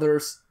couple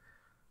others.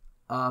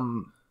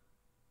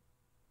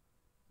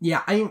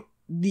 Yeah, I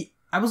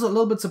was a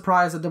little bit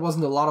surprised that there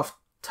wasn't a lot of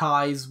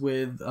ties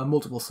with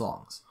multiple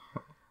songs.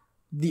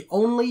 The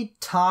only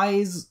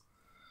ties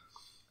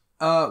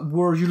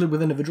were usually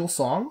with individual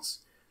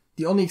songs.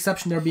 The only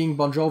exception there being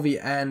Bon Jovi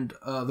and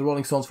the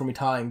Rolling Stones for me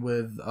tying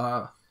with,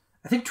 I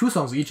think 2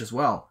 songs each as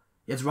well.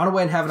 It's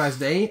Runaway and Have a Nice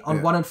Day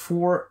on 1 and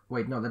 4.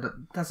 Wait, no,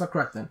 that's not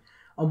correct then.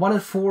 On 1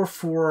 and 4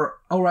 for...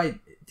 Oh, right.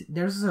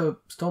 There's a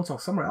Stone song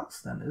somewhere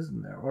else then,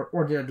 isn't there?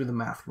 Or did I do the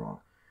math wrong?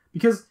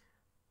 Because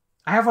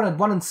I have one at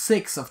 1 and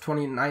 6 of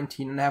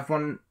 2019, and I have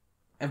one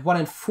at 1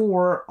 and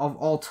 4 of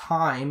all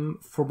time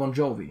for Bon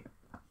Jovi.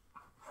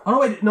 Oh, no,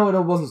 wait. No, it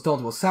wasn't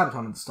Stones. It was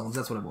Sabaton and the Stones.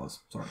 That's what it was.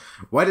 Sorry.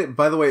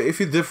 By the way, if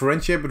you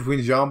differentiate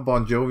between John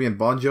Bon Jovi and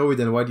Bon Jovi,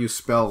 then why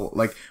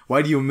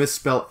do you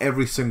misspell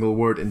every single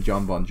word in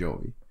John Bon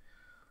Jovi?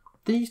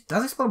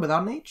 Does he spell it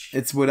without an H?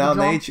 It's without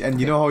an H, and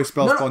you know how he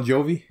spells Bon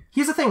Jovi?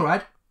 Here's the thing,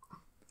 right?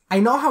 I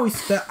know how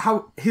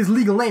his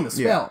legal name is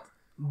spelled,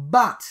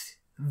 but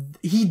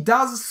he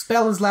does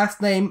spell his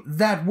last name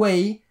that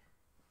way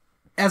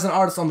as an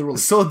artist on the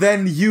release. So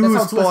then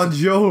use Bon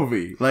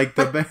Jovi, like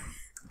the band.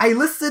 I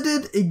listed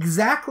it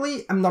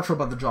exactly. I'm not sure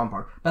about the John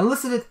part, but I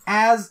listed it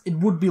as it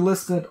would be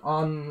listed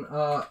on.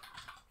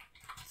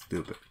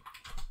 Stupid.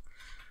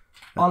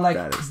 On like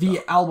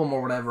the album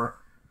or whatever.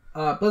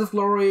 Blood of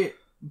Glory.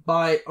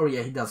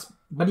 He does.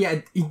 But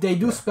yeah, they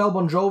do spell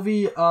Bon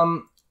Jovi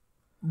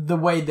the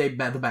way the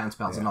band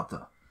spells it, not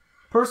the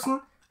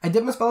person. I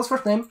did misspell his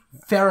first name.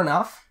 Fair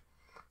enough.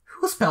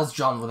 Who spells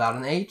John without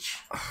an H?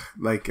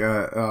 Like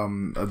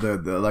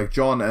like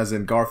John as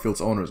in Garfield's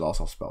owner is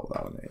also spelled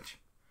without an H.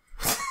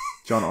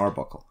 John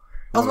Arbuckle.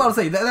 I was about to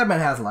say that man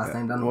has a last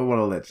name, doesn't he? What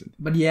a legend.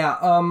 But yeah,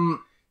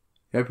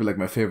 That'd be like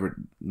my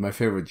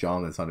favorite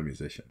John that's not a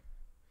musician.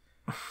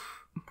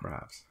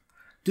 Perhaps.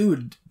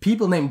 Dude,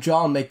 people named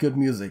John make good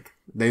music.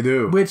 They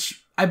do.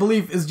 Which I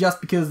believe is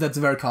just because that's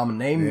a very common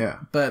name. Yeah.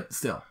 But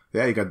still.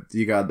 Yeah,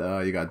 you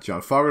got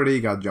John Fogerty,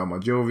 you got John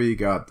Bon Jovi, you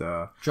got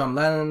John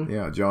Lennon.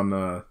 Yeah,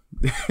 John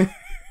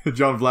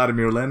John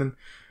Vladimir Lennon.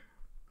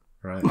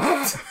 Right.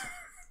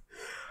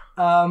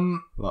 A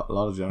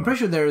lot of John. I'm pretty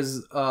sure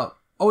there's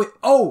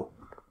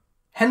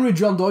Henry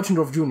John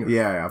Deutschendorf Jr.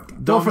 Yeah.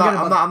 Don't forget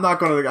I'm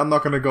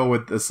not gonna go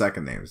with the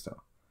second names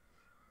though.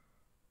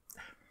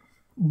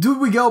 Do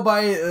we go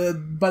by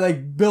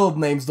like build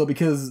names though?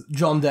 Because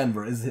John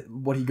Denver is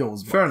what he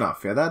goes by. Fair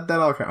enough. Yeah, that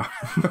I'll count.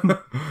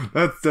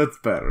 that's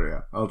better.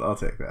 Yeah, I'll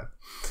take that.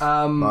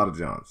 A lot of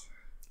Johns.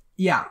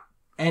 Yeah,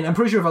 and I'm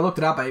pretty sure if I looked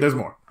it up, there's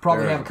more.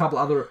 Probably have a couple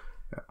other.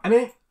 Yeah. I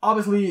mean,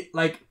 obviously,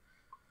 like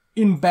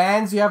in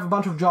bands, you have a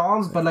bunch of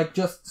Johns, but like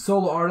just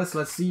solo artists.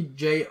 Let's see,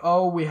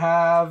 J.O. We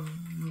have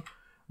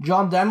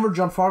John Denver,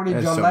 John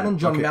Fogerty, John Lennon,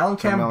 John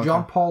Mellencamp,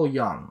 John Paul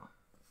Young.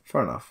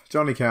 Fair enough.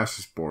 Johnny Cash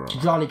is boring.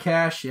 Johnny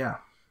Cash, yeah.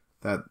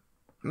 Okay.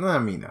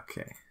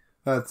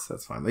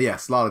 That's fine. But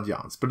yes, a lot of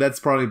Johns. But that's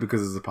probably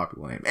because it's a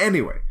popular name.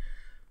 Anyway,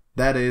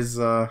 that is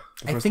the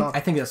first topic. I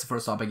think that's the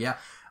first topic, yeah.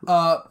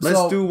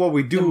 Let's do what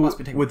we do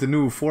with the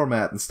new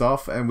format and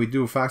stuff, and we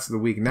do Facts of the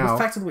Week now.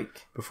 Facts of the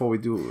Week. Before we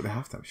do the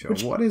halftime show.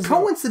 Which what is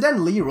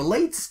coincidentally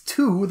relates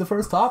to the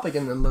first topic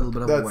in a little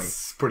bit of a way.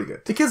 That's pretty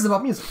good. Because it's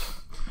about music.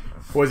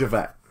 What's your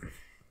fact?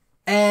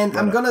 And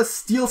I'm going to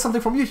steal something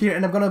from you here,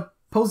 and I'm going to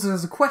pose it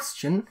as a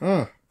question.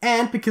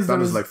 And because that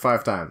was like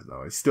 5 times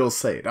though. I still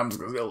say it. I'm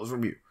just gonna steal this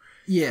from you.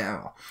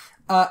 Yeah.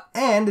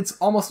 And it's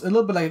almost a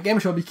little bit like a game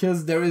show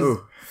because there is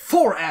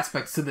 4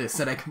 aspects to this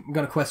that I'm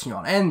gonna question you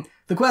on. And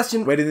the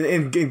question... Wait,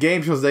 in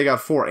game shows they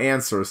got 4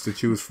 answers to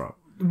choose from.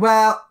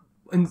 Well,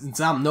 in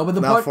some, no, but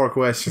the not 4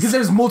 questions. Because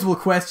there's multiple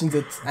questions.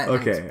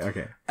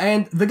 Okay.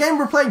 And the game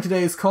we're playing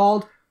today is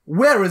called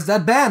Where Is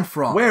That Band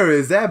From? Where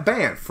is that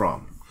band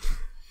from?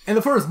 And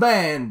the first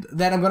band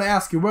that I'm gonna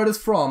ask you where it is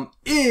from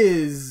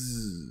is...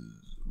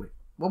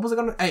 What was I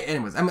gonna...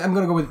 Anyways, I'm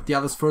gonna go with the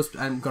others first.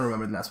 I'm gonna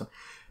remember the last one.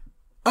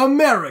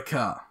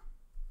 America.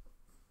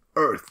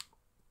 Earth.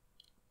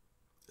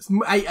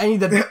 I need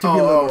that to be a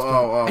little more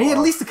specific. I need at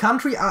least a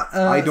country.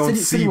 I don't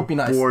city see would be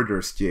nice.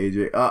 borders,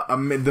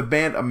 JJ. The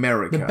band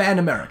America. The band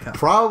America.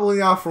 Probably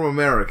not from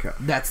America.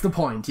 That's the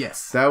point.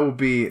 Yes. That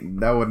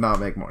would not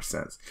make more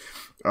sense.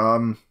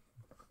 I'm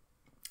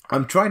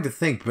trying to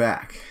think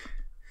back.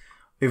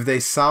 If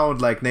they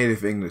sound like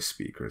native English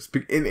speakers.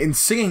 In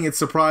singing, it's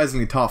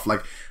surprisingly tough.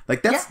 Like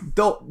that's...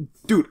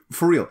 Dude,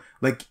 for real.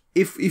 Like,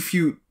 if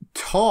you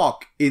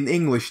talk in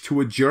English to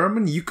a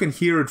German, you can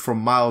hear it from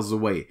miles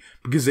away.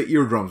 Because the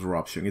eardrums are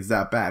rupturing. It's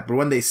that bad. But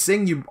when they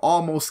sing, you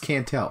almost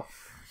can't tell.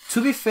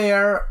 To be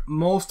fair,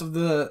 most of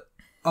the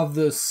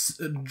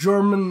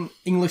German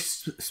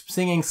English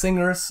singing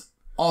singers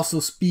also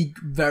speak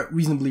very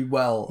reasonably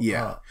well.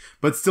 Yeah.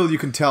 But still, you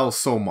can tell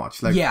so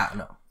much. Like, yeah,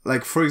 no.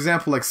 Like, for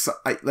example, like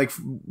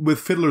with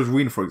Fiddler's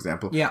Green, for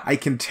example, yeah. I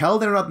can tell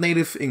they're not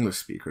native English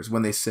speakers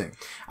when they sing.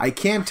 I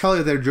can't tell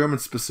you they're German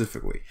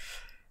specifically.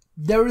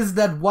 There is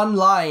that one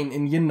line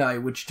in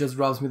Yindai which just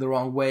rubs me the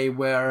wrong way,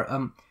 where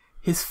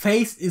his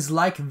face is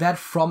like that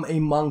from a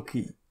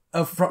monkey.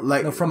 From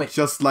a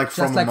monkey.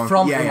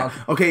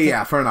 Okay,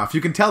 yeah, fair enough.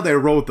 You can tell they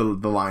wrote the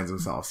lines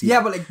themselves.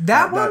 Yeah, but like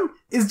that one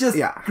is just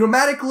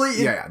grammatically.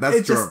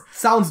 It just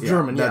sounds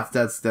German.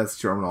 That's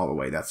German all the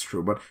way. That's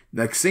true. But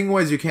like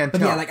sing-wise, you can't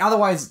tell. Yeah, like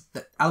otherwise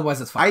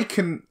that's fine. I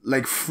can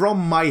from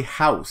my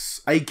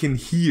house, I can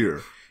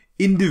hear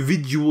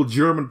individual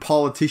German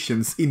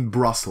politicians in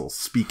Brussels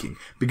speaking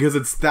because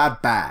it's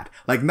that bad.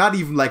 Like not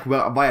even like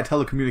via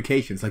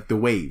telecommunications, like the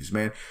waves,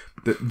 man.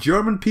 The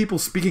German people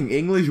speaking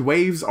English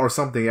waves are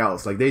something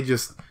else. Like they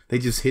just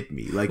hit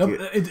me. Like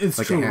it's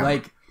like true.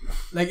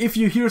 Like if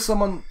you hear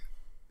someone,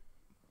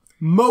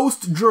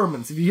 most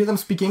Germans, if you hear them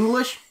speak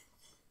English,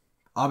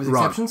 obvious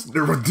exceptions,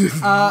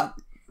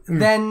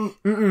 then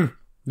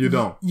you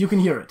don't. You can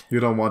hear it. You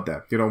don't want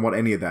that. You don't want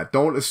any of that.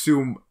 Don't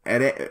assume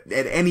at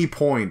any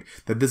point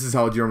that this is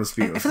how German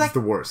speak. It's the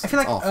worst. I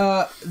feel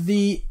like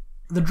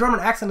the German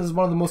accent is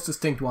one of the most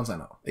distinct ones I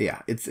know.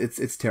 Yeah,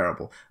 it's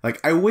terrible. Like,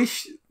 I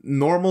wish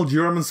normal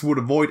Germans would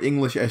avoid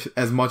English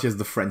as much as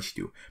the French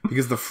do.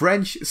 Because the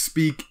French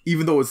speak,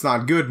 even though it's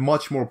not good,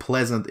 much more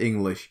pleasant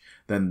English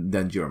than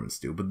Germans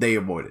do. But they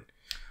avoid it.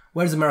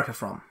 Where's America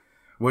from?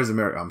 Where's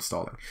America? I'm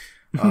stalling.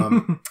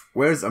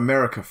 Where's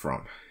America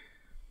from?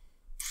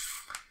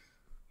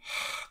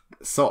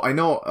 So, I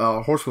know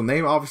Horseful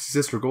name,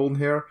 obviously Sister Golden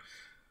Hair.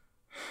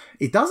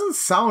 It doesn't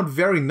sound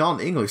very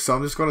non-English, so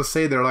I'm just going to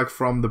say they're like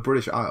from the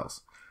British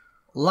Isles.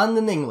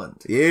 London,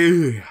 England.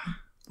 Yeah.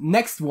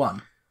 Next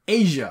one.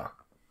 Asia.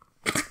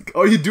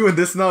 Oh, you doing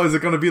this now? Is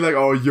it going to be like,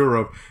 oh,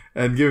 Europe?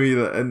 And give me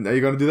the... And are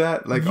you going to do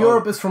that? Like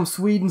Europe is from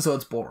Sweden, so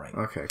it's boring.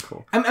 Okay,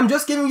 cool. I'm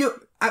just giving you...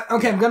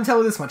 I'm going to tell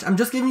you this much. I'm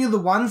just giving you the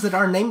ones that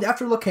are named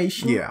after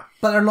location,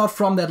 but are not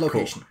from that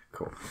location.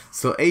 Cool.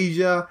 So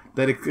Asia,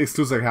 that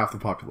excludes like half the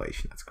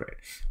population. That's great.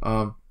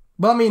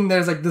 Well, I mean,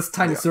 there's like this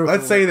tiny circle.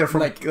 Let's say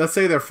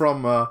they're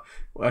from. Well,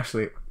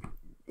 actually,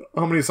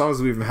 how many songs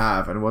do we even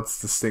have, and what's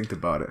distinct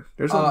about it?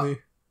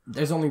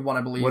 There's only one,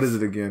 I believe. What is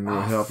it again?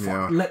 Help me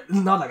out.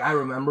 Not like I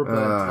remember,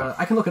 but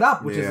I can look it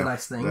up, which is a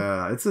nice thing.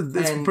 It's a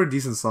pretty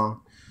decent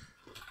song.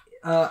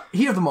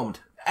 Heat of the Moment.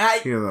 I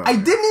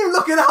didn't even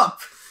look it up.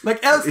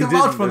 Like, else come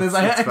out for this.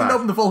 I haven't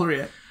opened the folder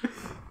yet.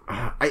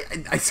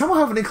 I somehow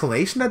have an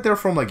inclination that they're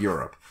from like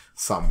Europe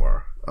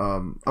somewhere.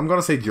 I'm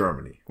gonna say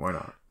Germany. Why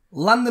not?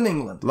 London,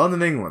 England.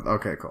 London, England.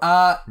 Okay, cool.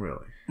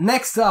 Really?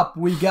 Next up,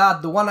 we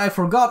got the one I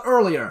forgot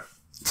earlier.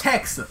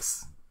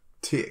 Texas.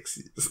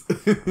 Texas.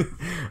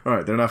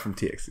 Alright, they're not from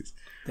Texas.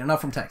 They're not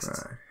from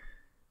Texas. Right.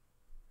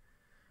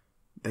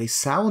 They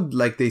sound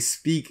like they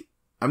speak...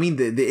 I mean,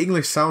 the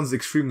English sounds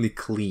extremely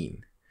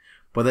clean.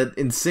 But that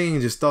in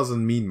singing just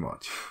doesn't mean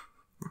much.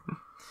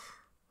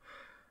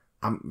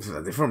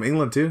 They're from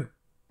England too?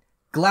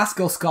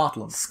 Glasgow,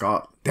 Scotland.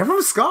 They're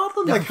from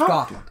Scotland? They're from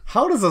Scotland.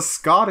 How does a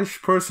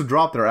Scottish person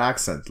drop their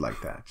accent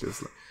like that?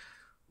 Just like,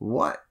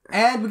 what?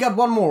 And we got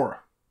one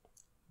more.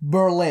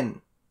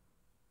 Berlin.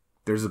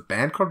 There's a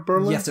band called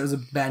Berlin? Yes, there's a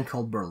band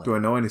called Berlin. Do I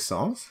know any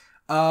songs?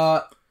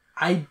 I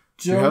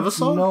don't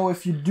know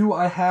if you do.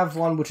 I have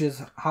one, which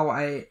is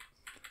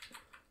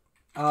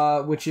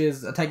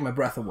Take My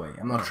Breath Away.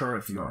 I'm not sure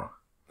if you know.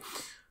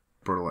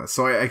 Berlin.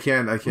 So I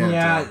can't.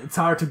 Yeah, it's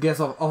hard to guess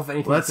off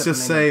anything. Let's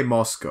just say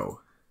Moscow.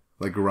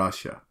 Like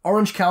Russia.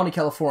 Orange County,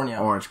 California.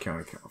 Orange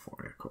County,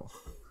 California. Cool.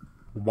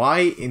 Why,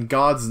 in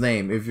God's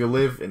name, if you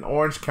live in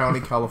Orange County,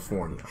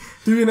 California,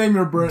 do you name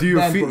your band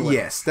Berlin?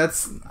 Yes,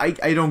 that's...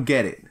 I don't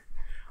get it.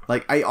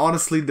 Like, I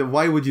honestly...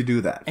 Why would you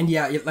do that? And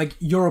yeah, like,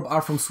 Europe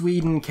are from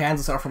Sweden,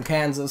 Kansas are from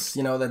Kansas,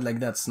 you know,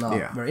 that's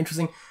not very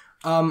interesting.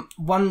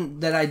 One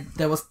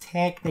that was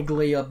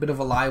technically a bit of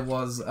a lie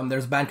was,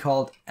 there's a band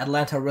called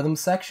Atlanta Rhythm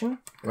Section.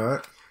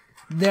 What?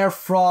 They're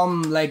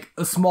from, like,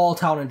 a small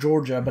town in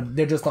Georgia, but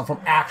they're just not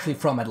actually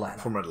from Atlanta.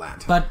 From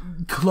Atlanta. But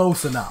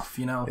close enough,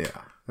 you know?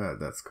 Yeah,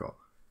 that's cool.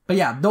 But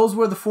yeah, those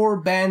were the 4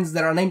 bands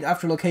that are named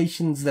after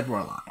locations that were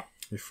a lie.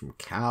 You're from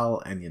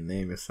Cal, and your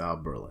name is Sal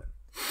Berlin.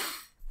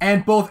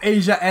 And both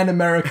Asia and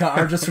America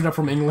are just straight up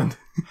from England.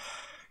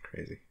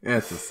 Crazy. Yeah,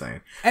 it's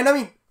insane. And I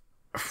mean...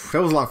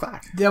 That was a long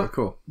fact.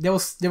 Cool. There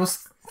was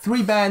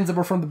 3 bands that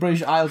were from the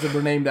British Isles that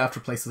were named after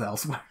places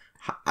elsewhere.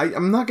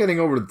 I'm not getting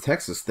over the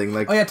Texas thing.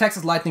 Like, oh yeah,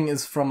 Texas Lightning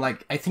is from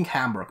like I think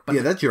Hamburg. But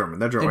yeah, that's German.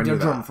 They're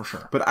German for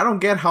sure. But I don't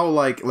get how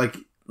like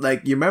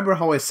you remember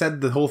how I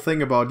said the whole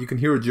thing about you can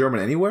hear a German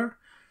anywhere?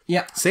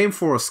 Yeah. Same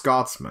for a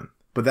Scotsman,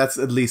 but that's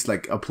at least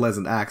like a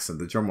pleasant accent.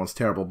 The German one's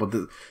terrible, but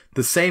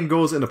the same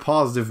goes in a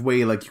positive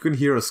way. Like you can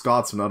hear a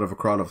Scotsman out of a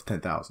crowd of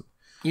 10,000.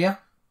 Yeah.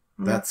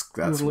 That's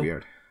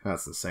weird.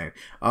 That's insane.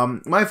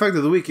 My fact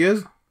of the week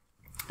is.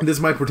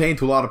 This might pertain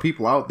to a lot of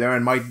people out there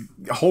and might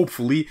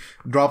hopefully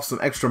drop some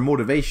extra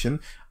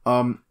motivation.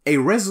 A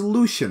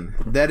resolution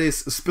that is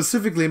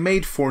specifically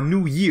made for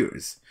New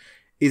Year's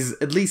is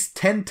at least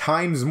 10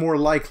 times more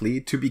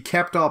likely to be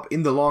kept up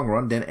in the long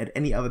run than at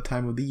any other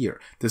time of the year.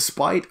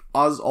 Despite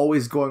us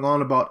always going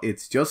on about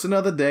it's just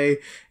another day,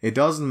 it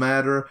doesn't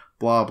matter,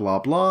 blah, blah,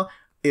 blah.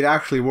 It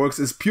actually works.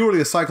 It's purely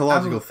a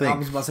psychological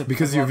thing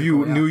because you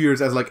view New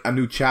Year's as like a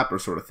new chapter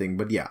sort of thing.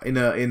 But yeah, in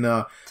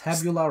a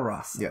tabula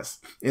rasa. Yes,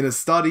 in a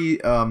study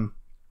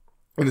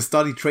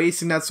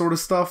tracing that sort of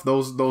stuff,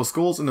 those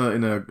goals in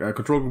a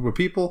control group of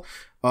people,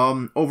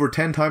 over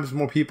 10 times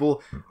more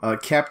people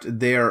kept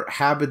their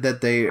habit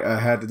that they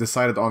had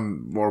decided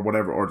on or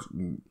whatever, or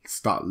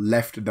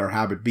left their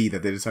habit be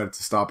that they decided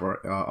to stop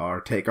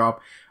or take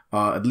up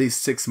at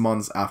least 6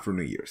 months after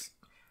New Year's.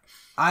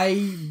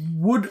 I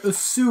would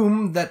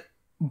assume that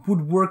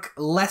would work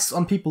less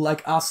on people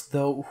like us,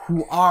 though,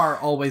 who are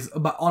always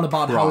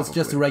about how it's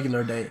just a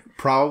regular day.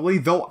 Probably,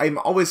 though I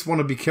always want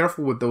to be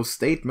careful with those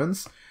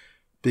statements,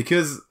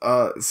 because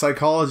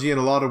psychology in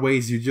a lot of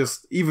ways, you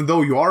just, even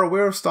though you are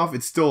aware of stuff,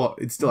 it still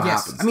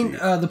happens. I mean,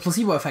 the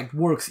placebo effect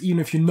works even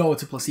if you know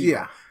it's a placebo.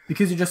 Yeah.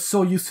 Because you're just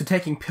so used to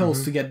taking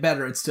pills to get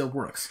better, it still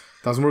works.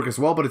 Doesn't work as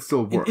well, but it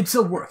still works. It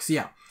still works,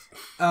 yeah.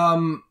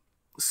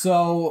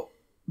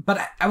 But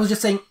I was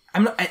just saying,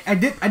 I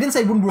didn't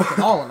say it wouldn't work at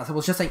all on us. I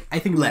was just saying I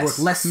think it would work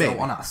less so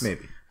on us.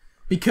 Maybe.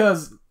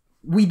 Because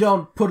we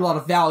don't put a lot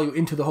of value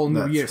into the whole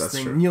New Year's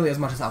thing nearly as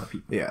much as other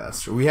people. Yeah,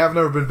 that's true. We have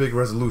never been big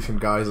resolution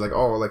guys. Like,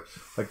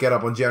 get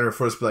up on January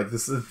 1st, be like,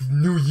 this is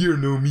new year,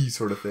 new me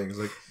sort of things.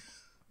 Like,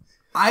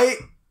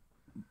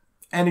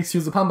 and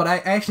excuse the pun, but I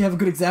actually have a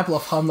good example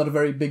of how I'm not a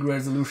very big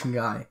resolution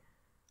guy.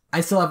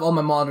 I still have all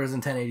my monitors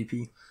in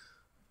 1080p.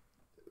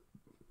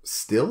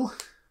 Still?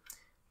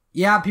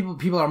 Yeah,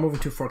 people are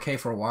moving to 4K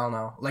for a while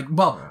now.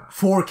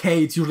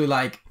 4K, it's usually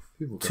like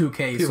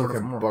 2K people sort of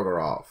can more.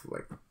 Bugger off.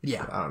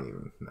 Yeah. I don't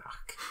even know.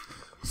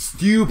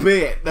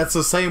 Stupid! That's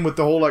the same with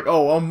the whole,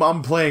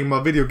 I'm playing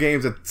my video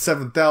games at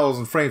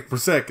 7,000 frames per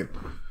second.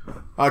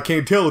 I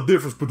can't tell the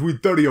difference between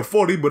 30 or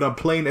 40, but I'm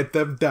playing at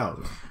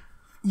 7,000.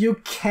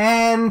 You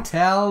can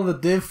tell the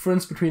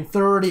difference between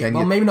 30,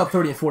 maybe not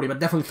 30 and 40, but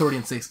definitely 30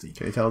 and 60.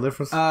 Can you tell the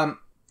difference? I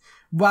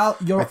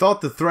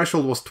thought the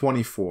threshold was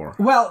 24.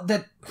 Well,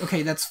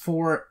 that's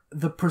for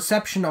the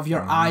perception of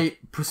your eye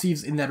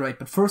perceives in that rate.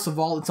 But first of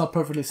all, it's not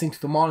perfectly synced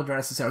to the monitor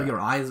necessarily. Your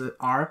eyes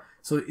are,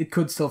 so it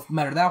could still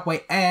matter that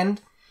way.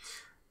 And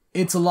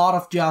it's a lot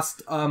of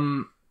just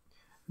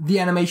the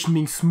animation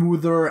being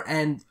smoother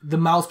and the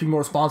mouse being more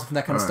responsive and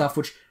that kind of stuff,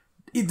 which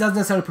it doesn't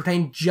necessarily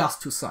pertain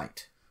just to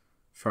sight.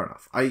 Fair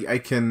enough. I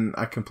can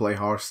play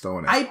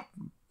Hearthstone at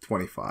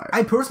 25.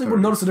 I personally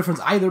wouldn't notice the difference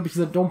either because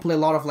I don't play a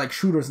lot of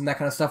shooters and that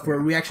kind of stuff where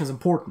reaction is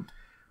important.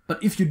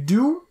 But if you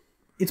do,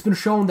 it's been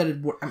shown that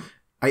it works.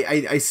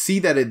 I see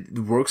that it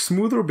works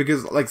smoother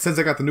because since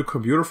I got the new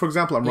computer, for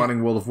example, I'm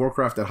running World of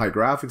Warcraft at high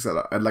graphics at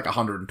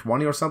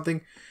 120 or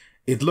something.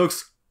 It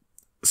looks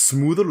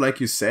smoother, like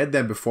you said,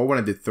 than before when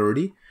I did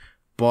 30.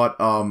 But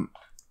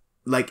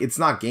it's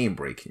not game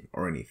breaking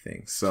or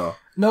anything. So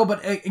no,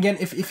 but again,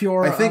 if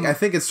you're, I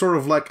think it's sort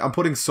of I'm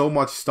putting so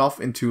much stuff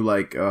into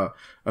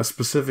a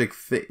specific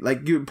thing.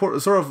 You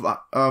put sort of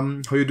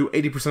how you do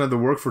 80% of the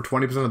work for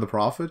 20% of the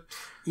profit.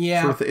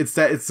 Yeah, sort of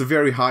it's a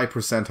very high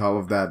percentile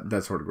of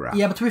that sort of graph.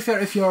 Yeah, but to be fair,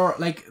 if you're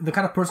the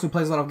kind of person who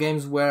plays a lot of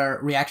games where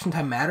reaction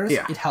time matters,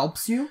 it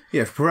helps you.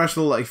 Yeah, if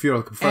you're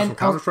a professional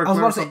Counter-Strike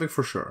player or something,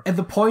 for sure. At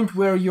the point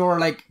where you're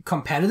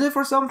competitive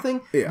or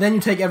something, then you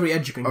take every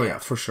edge you can get. Oh yeah,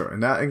 for sure. In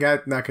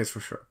that case, for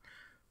sure.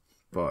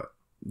 But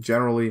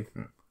generally,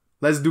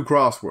 let's do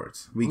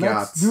crosswords.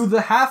 Let's do the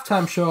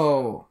halftime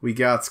show. We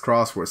got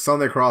crosswords.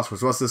 Sunday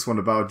crosswords. What's this one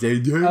about,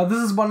 JJ?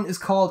 This one is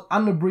called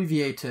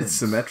Unabbreviated. It's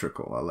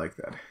symmetrical. I like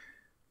that.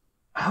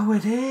 Oh,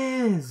 it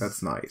is.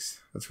 That's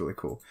nice. That's really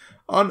cool.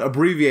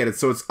 Unabbreviated.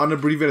 So it's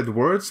unabbreviated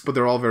words, but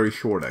they're all very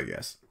short, I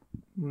guess.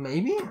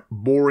 Maybe?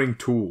 Boring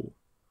tool.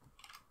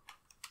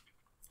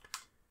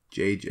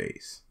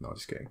 JJ's. No,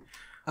 just kidding.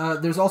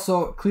 There's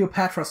also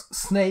Cleopatra's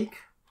snake,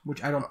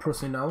 which I don't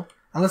personally know.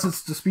 Unless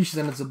it's the species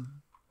and it's a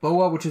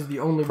boa, which is the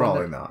only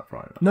probably one.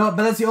 Probably not. No,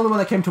 but that's the only one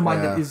that came to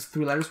mind that is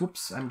 3 letters.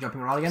 Whoops, I'm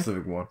jumping around again.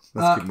 Specific one.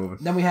 Let's keep moving.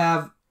 Then we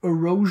have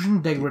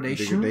erosion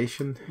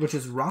degradation. Which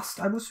is rust,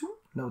 I would assume?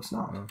 No, it's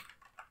not. No.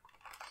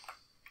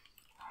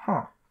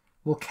 Huh.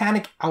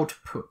 Volcanic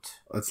output.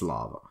 That's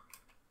lava.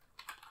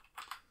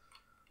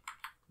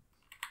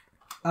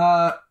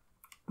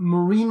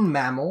 Marine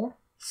mammal.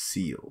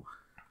 Seal.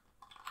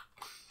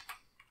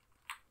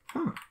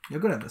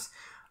 You're good at this.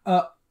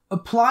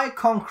 Apply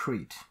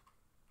concrete.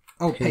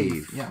 Oh,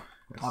 pave. Yeah,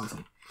 yes.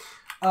 obviously.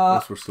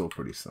 Those were still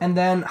pretty simple. And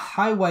then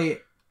highway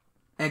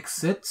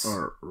exits.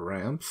 Or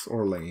ramps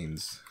or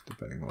lanes,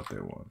 depending on what they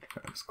want.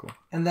 That's cool.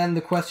 And then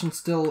the question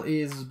still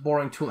is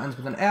boring tool ends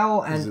with an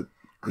L. And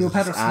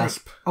Cleopatra snake.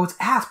 Asp? Oh, it's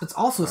asp. It's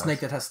also a snake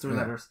that has 3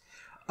 letters.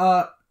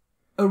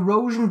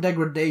 Erosion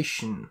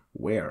degradation.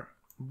 Where?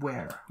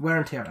 Wear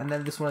and tear. And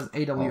then this one is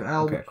AWL.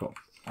 Oh, okay, cool.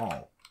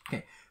 All.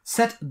 Okay.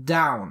 Set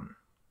down.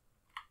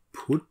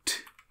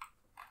 Put.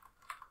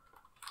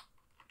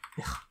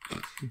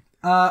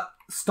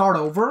 Start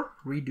over.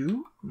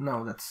 Redo.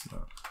 No, that's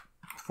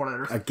 4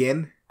 letters.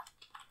 Again?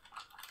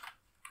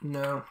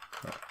 No.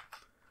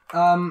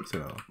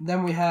 So,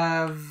 Then we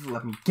have,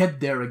 let me get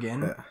there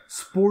again. Yeah.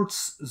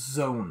 Sports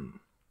zone.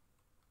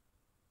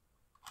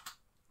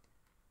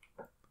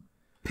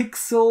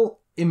 Pixel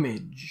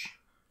image.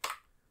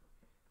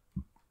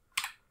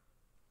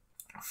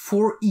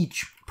 For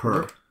each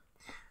per.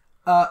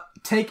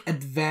 Take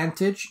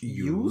advantage.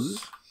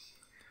 Use.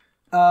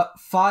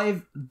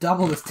 5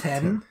 double is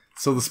 10.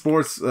 So the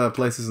sports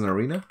place is an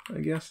arena, I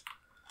guess?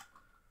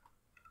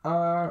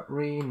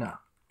 Arena.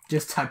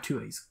 Just type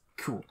 2 A's.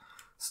 Cool.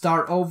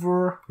 Start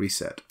over.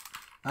 Reset.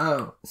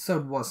 Oh, so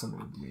it wasn't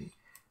with me.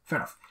 Fair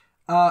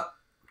enough.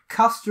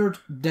 Custard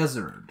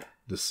desert.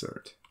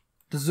 Dessert.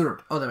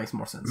 Dessert. Oh, that makes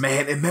more sense.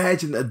 Man,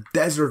 imagine a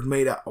desert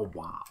made out. Oh,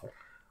 wow.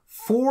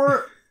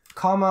 4,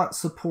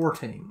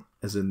 supporting.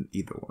 As in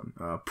either one.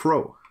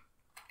 Pro.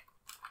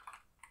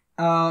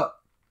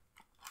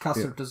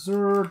 Custard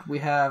dessert. We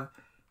have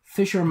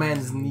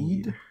fisherman's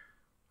need.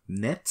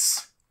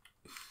 Nets.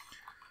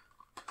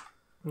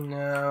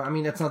 No, I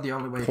mean that's not the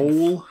only way.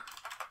 Pole.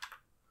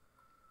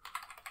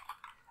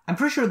 I'm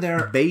pretty sure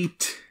they're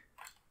bait.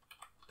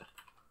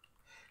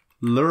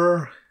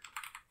 Lure.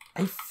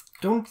 I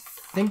don't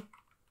think.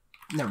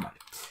 Never mind.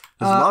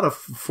 There's a lot of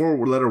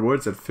 4-letter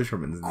words that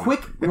fisherman's need.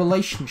 Quick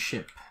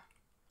relationship.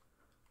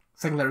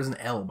 Second letter is an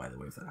L, by the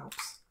way, if that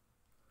helps.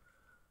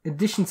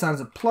 Addition sounds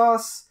a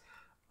plus.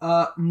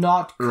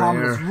 Not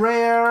common is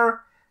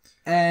rare.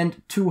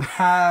 And 2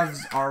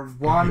 halves are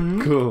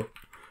 1. Cool.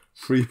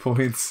 3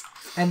 points.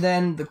 And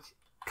then the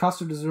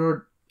custard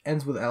dessert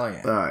ends with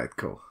LAN. Alright,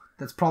 cool.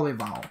 That's probably a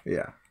vowel.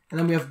 Yeah. And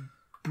then we have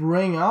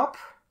bring up.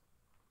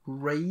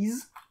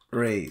 Raise.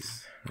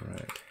 Raise.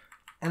 Right.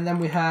 And then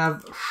we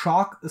have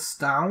shock,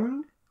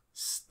 astound.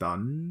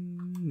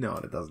 Stun? No,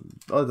 it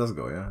doesn't. Oh, it does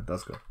go, yeah. It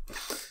does go.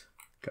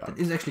 Got it.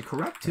 That is actually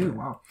correct, too.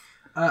 Yeah.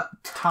 Wow.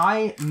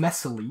 Tie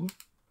messily.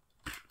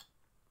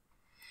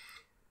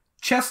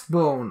 Chest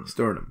bone.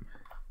 Sternum.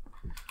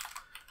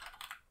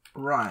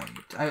 Right.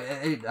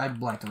 I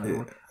blanked on that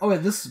one. Oh, yeah,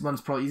 this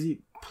one's probably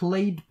easy.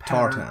 Plate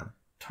pattern.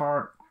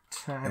 Tartan.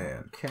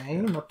 Yeah. Okay,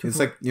 not too It's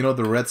like, you know,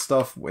 the red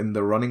stuff in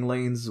the running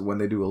lanes when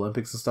they do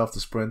Olympics and stuff,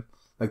 the sprint?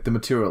 Like the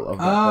material of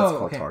that. That's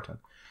called tartan.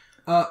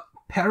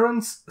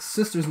 Parents,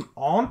 sisters, and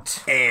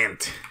aunt.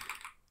 Aunt.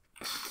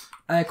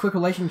 Quick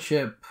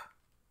relationship.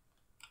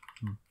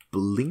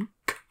 Blink?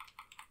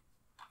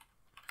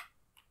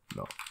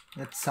 No.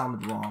 That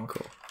sounded wrong.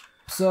 Cool.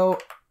 So,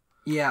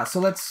 yeah, so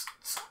let's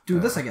do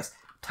this, I guess.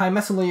 Tie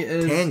messily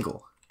is...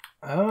 Tangle.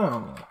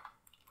 Oh.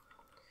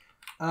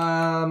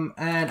 And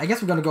I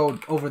guess we're gonna go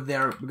over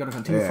there. We're gonna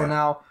continue for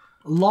now.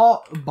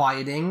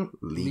 Law-abiding.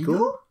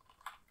 Legal?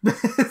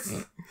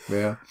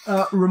 Yeah.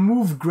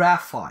 Remove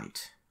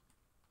graphite.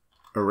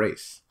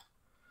 Erase.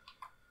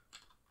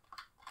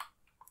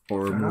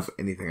 Or Fair remove enough.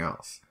 anything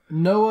else.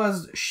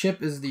 Noah's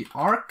ship is the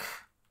Ark.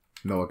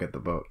 Noah get the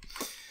boat.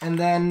 And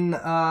then,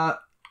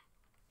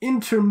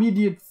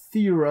 intermediate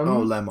theorem.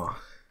 Oh, lemma.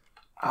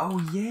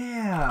 Oh,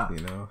 yeah.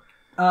 You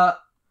know?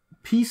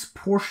 Peace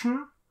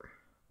portion.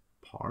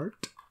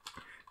 Part?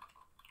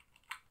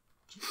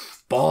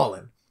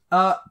 Ballin'.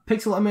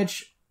 Pixel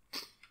image.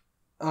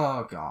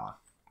 Oh, God.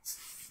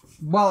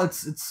 Well,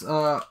 it's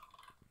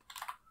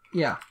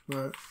yeah.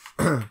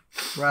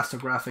 Raster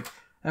graphic.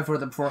 I've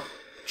heard that before.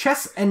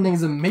 Chess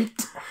endings a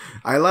mate.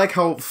 I like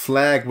how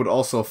flag would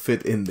also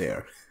fit in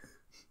there.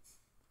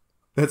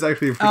 That's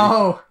actually pretty...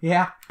 Oh,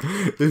 yeah.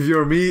 If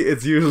you're me,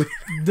 it's usually...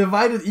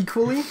 Divided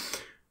equally.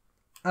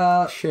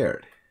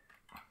 Shared.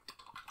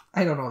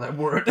 I don't know that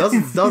word.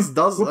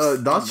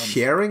 Does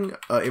sharing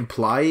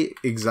imply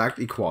exact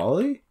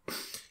equality?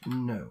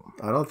 No.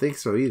 I don't think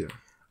so either.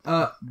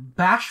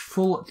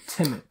 Bashful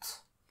timid.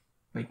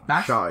 Wait,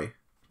 Shy.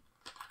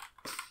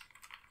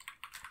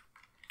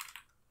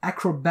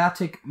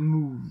 Acrobatic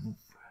move.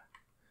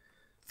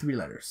 3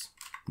 letters.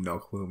 No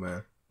clue,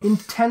 man.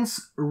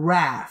 Intense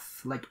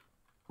wrath. Like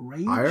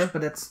rage? Ire?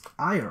 But that's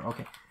ire.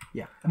 Okay.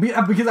 Yeah.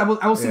 Because I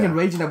was thinking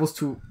rage and I was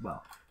too...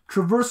 Well.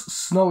 Traverse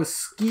snow is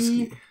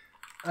ski.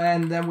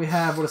 And then we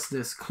have... What is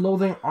this?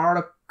 Clothing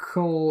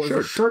article is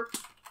a shirt.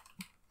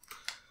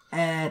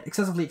 And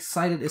excessively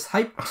excited is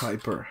hype.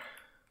 Hyper.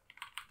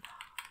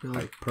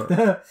 Really?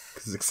 Hyper.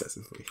 Because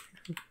excessively.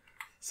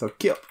 So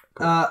kill.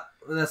 Cool.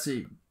 Let's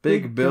see.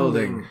 Big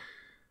building.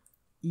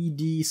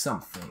 ED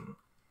something.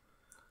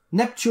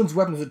 Neptune's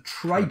weapon is a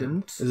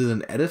trident. Is it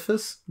an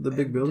edifice? The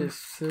big building?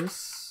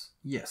 Edifice.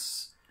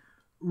 Yes.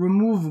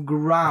 remove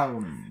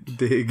ground.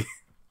 Dig.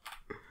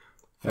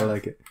 I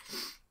like it.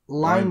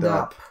 Lined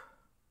up.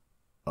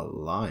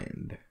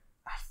 Aligned.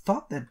 I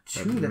thought that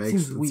too. That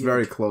seems weird. It's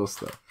very close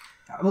though.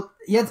 Well,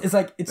 yeah, it's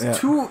like it's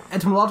too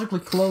etymologically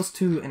close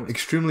to. Anyways.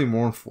 Extremely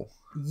mournful.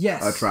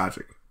 Yes.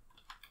 Tragic.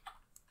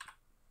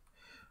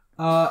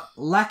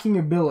 Lacking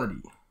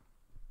ability.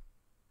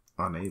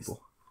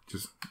 Unable.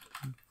 Just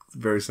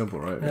very simple,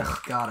 right?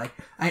 Oh God,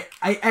 I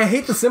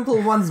hate the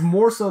simple ones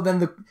more so than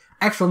the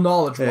actual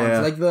knowledge ones. Yeah.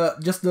 Like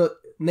the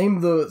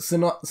name the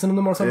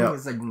synonym or something. Yeah.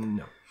 It's like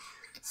no.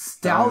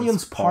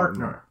 Stallion's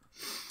partner.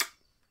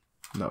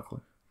 No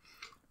clue.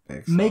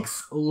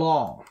 Makes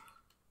law.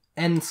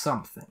 End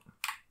something.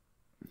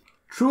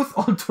 Truth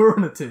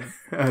alternative.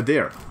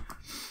 Deer.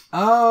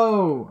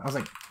 Oh, I was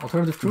like,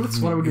 alternative truths?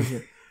 What are we doing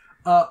here?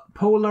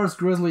 Polar's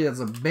grizzly as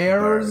a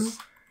bears.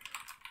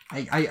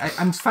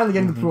 I'm finally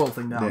getting the plural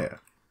thing now. Yeah.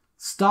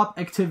 Stop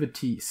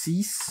activity.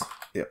 Cease.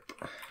 Yep.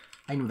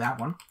 I knew that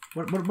one.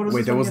 What is Wait,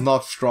 this that one was again?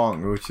 not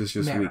strong, which is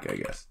just Mara. weak, I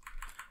guess.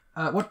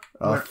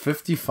 What?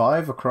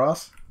 55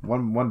 across.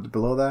 One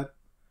below that.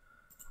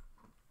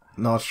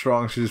 Not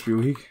strong, should just be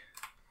weak.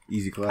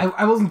 Easy clap.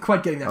 I wasn't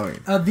quite getting that.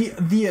 Okay.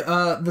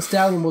 The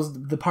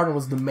stallion the partner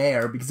was the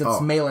mare because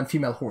it's male and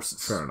female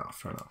horses. Fair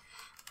enough.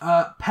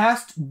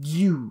 Past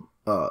due.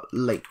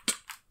 Late.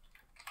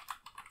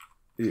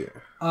 Yeah.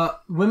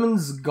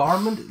 Women's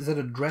garment, is that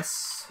a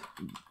dress?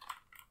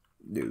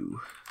 No.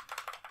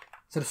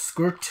 Is that a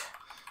skirt?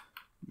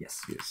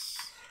 Yes. Yes.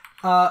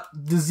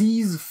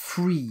 Disease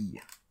free.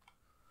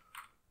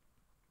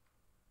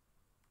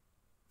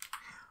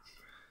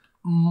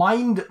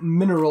 Mind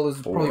mineral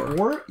is probably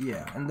ore.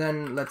 Yeah, and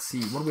then let's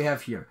see what do we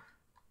have here.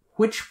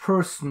 Which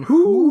person?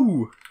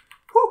 Who?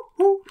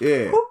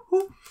 Yeah.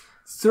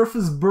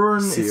 Surface burn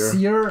is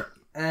sear.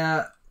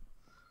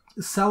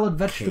 Salad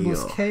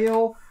vegetables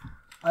kale.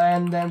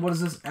 And then what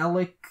is this?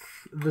 Alec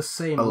the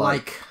same.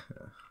 Like.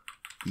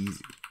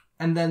 Easy.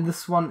 And then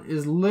this one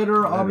is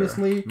litter,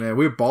 obviously. Man,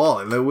 we're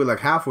balling. We're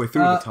like halfway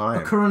through the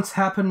time. Occurrence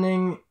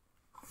happening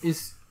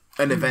is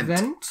an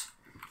event.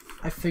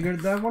 I figured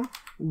that one.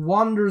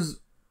 Wanders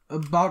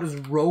about as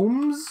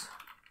roams.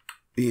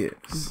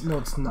 Yes. No,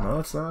 it's not. No,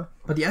 it's not.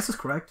 But the S is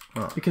correct.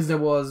 Because there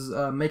was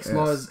makes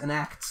laws and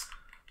acts.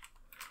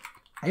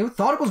 I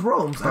thought it was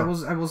roams. I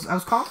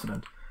was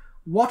confident.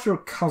 Water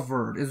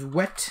covered is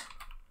wet.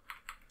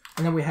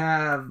 And then we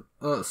have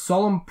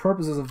solemn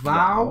purpose as a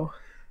vow.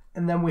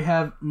 And then we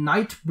have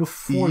night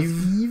before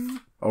eve.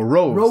 Oh,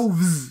 roves.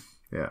 Roves.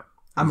 Yeah.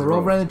 I'm a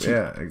rover and a cheat.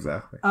 Yeah,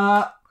 exactly.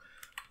 And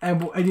I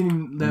didn't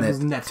even... That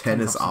was net.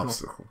 Tennis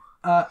obstacle.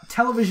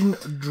 Television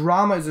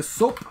drama is a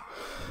soap.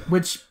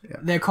 Which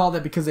they call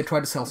that because they try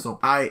to sell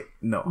soap. I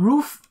know.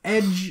 Roof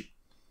edge...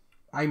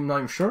 I'm not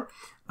even sure.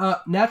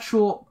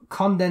 Natural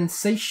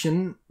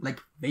condensation, like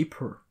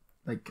vapor.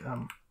 Like,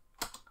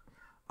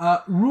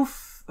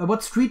 roof...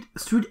 what street?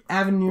 Street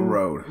avenue...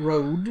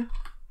 Road.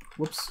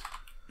 Whoops.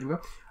 There we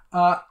go.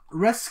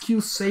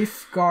 Rescue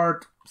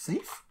safeguard...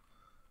 Safe?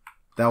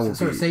 That will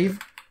be... save.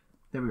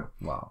 There we go.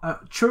 Wow.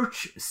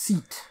 Church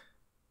seat.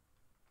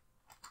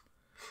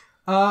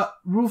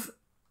 Roof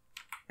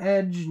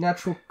edge,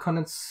 natural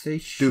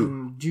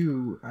condensation.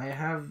 Dew. I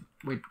have...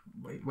 Wait.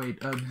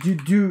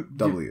 Dew.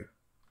 W.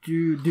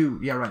 Dew.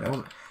 Yeah,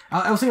 right.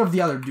 I was thinking of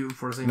the other dew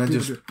for a second.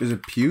 Is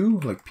it pew?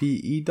 Like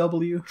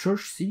P-E-W?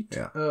 Church seat?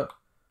 Yeah.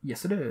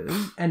 Yes, it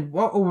is. And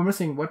we're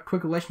missing what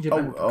quick relationship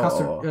and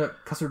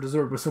custard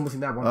dessert. We're still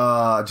missing that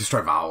one. Just try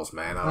vowels,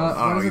 man. I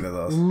don't know either of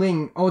those.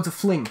 Fling. Oh, it's a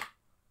fling.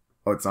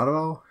 Oh, it's not a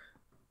vowel?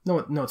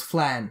 No, it's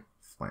flan.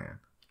 Flan.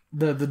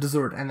 The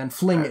dessert, and then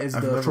fling is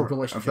the short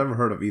relationship. I've never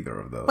heard of either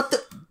of those. What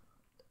the?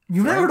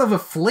 You've never heard of a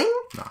fling?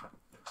 No.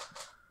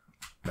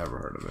 Never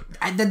heard of it.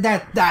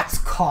 That's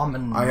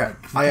common.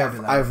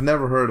 I've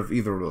never heard of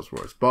either of those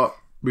words, but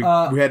we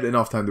had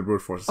enough time to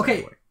brute force. Okay.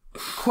 Anyway.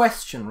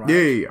 Question, right?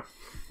 Yeah.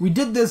 We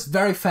did this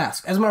very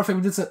fast. As a matter of fact,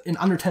 we did this in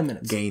under 10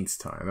 minutes. Gains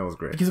time. That was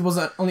great. Because it was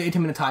only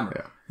 18-minute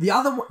timer.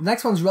 Yeah. The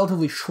next one's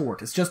relatively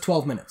short. It's just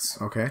 12 minutes.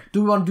 Okay.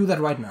 Do we want to do that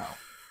right now?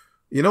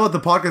 You know what?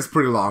 The podcast is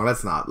pretty long.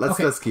 Let's not.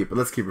 Let's keep it.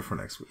 Let's keep it for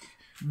next week.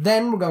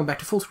 Then we're going back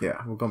to full screen.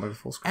 Yeah, we're going back to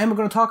full screen. And we're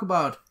going to talk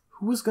about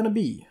who is going to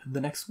be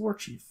the next war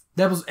chief.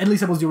 That was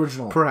the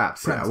original.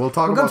 Perhaps. premise. Yeah. We're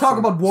going to talk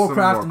about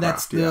Warcraft, and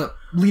that's the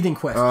leading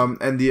question.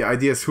 And the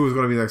idea is who's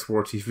going to be the next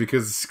war chief,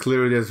 because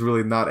clearly there's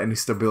really not any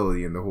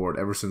stability in the Horde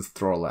ever since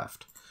Thror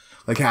left.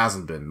 Like,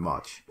 hasn't been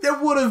much. There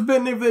would have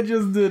been if they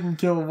just didn't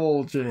kill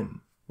Vol'jin.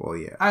 Well,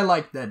 yeah. I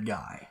like that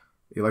guy.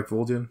 You like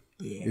Vol'jin?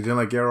 Yeah. You didn't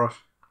like Garrosh?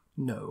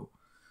 No.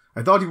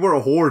 I thought you were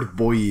a Horde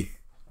boy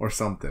or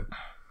something.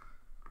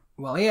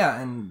 Well, yeah,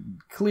 and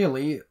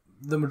clearly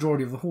the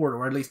majority of the Horde,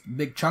 or at least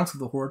big chunks of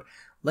the Horde,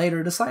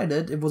 later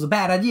decided it was a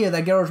bad idea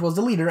that Garrosh was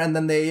the leader, and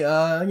then they,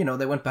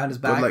 they went behind his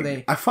back. But,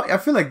 like, I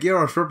feel like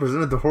Garrosh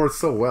represented the Horde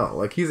so well.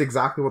 Like, he's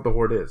exactly what the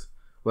Horde is.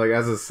 Like,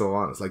 as is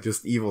Sylvanas, like,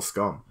 just evil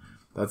scum.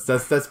 That's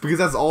because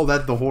that's all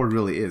that the Horde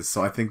really is.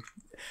 So I think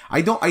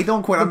I don't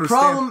quite understand. The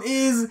problem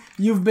is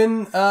you've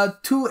been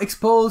too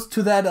exposed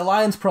to that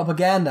alliance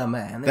propaganda,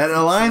 man. That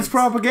alliance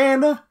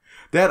propaganda?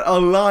 That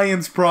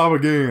alliance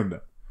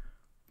propaganda.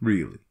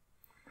 Really?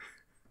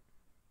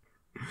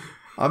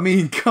 I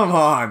mean, come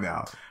on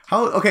now.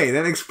 Okay,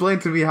 then explain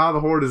to me how the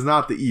Horde is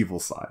not the evil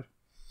side.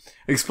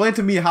 Explain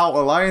to me how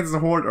Alliance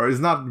and Horde is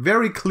not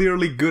very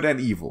clearly good and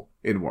evil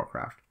in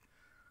Warcraft.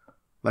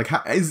 Like,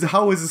 how is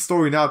the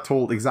story not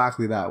told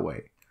exactly that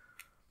way?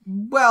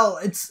 Well,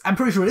 I'm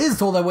pretty sure it is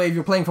told that way if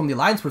you're playing from the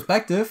Alliance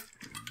perspective.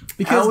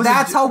 Because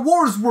that's how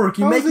wars work.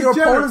 You make your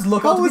opponents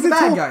look out to be the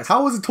bad guys.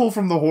 How is it told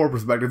from the Horde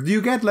perspective? Do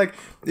you get, like,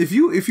 if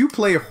you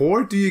play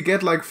Horde, do you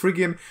get, like,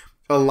 freaking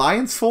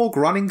Alliance folk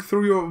running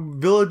through your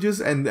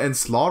villages and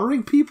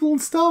slaughtering people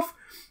and stuff?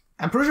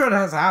 I'm pretty sure that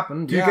has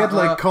happened. Do you get,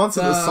 like,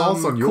 constant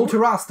assaults on your...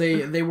 Kulturas,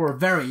 they were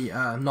very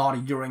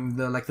naughty during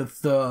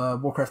the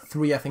Warcraft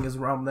 3, I think, is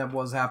around that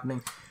was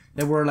happening.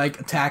 They were, like,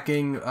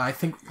 attacking, I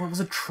think, what was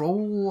it,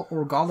 Troll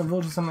or Goblin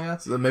Village or something like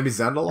that? So maybe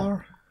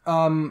Zandalar?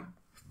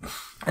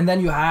 And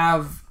then you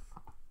have,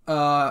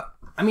 I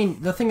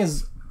mean, the thing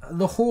is,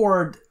 the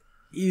Horde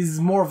is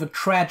more of a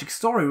tragic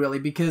story, really,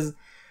 because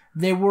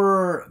they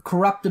were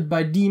corrupted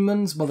by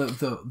demons. Well,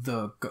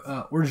 the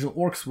original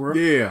orcs were.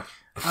 Yeah.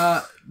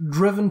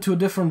 Driven to a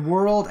different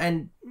world,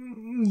 and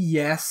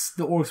yes,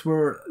 the orcs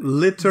were...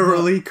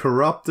 Literally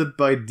corrupted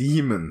by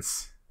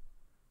demons.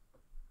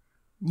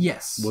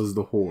 Yes. Was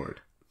the Horde.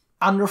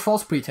 Under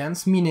false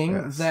pretense,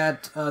 meaning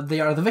that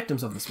they are the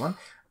victims of this one.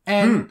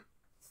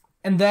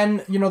 And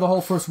then, you know, the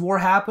whole first war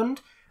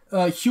happened.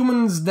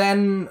 Humans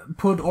then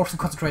put orcs in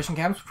concentration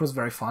camps, which was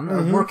very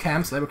fun. Work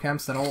camps, labor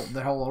camps, that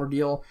whole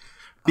ordeal.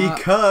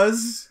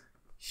 Because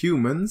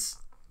humans,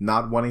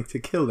 not wanting to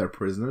kill their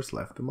prisoners,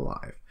 left them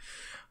alive.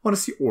 I want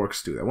to see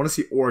orcs do that. I want to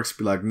see orcs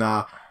be like,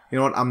 nah, you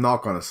know what, I'm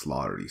not going to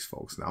slaughter these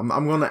folks now.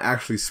 I'm going to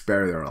actually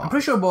spare their lives. I'm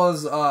pretty sure it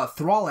was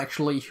Thrall,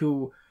 actually,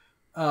 who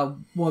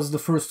was the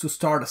first to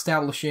start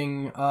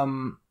establishing...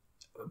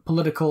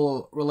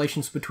 political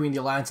relations between the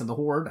Alliance and the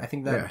Horde. I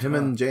think that... Yeah, him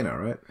and Jaina,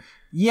 right?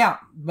 Yeah,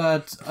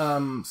 but,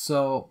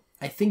 so,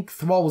 I think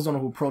Thrall was the one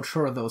who approached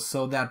her, though,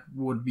 so that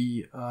would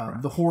be,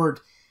 the Horde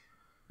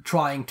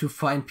trying to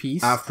find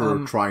peace. After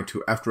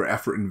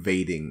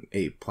invading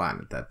a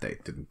planet that they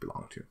didn't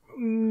belong to.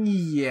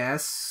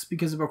 Yes,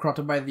 because they were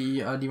corrupted by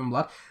the demon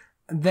blood.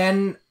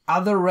 Then,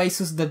 other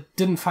races that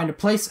didn't find a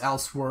place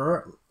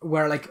elsewhere,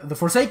 where, like, the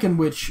Forsaken,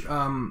 which,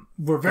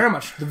 were very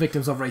much the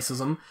victims of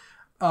racism,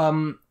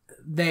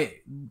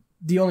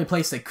 the only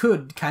place they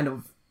could kind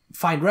of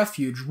find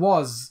refuge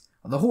was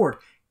the Horde.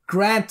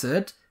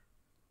 Granted,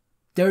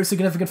 there are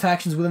significant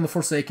factions within the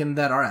Forsaken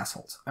that are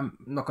assholes. I'm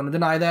not going to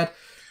deny that.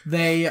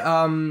 They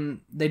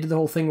did the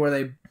whole thing where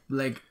they,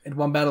 like, in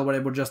one battle where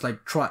they were just, like,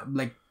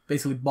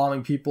 basically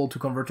bombing people to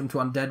convert them to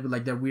undead with,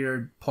 like, their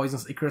weird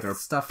poisonous ichor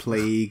stuff.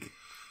 Plague.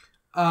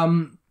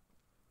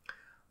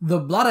 The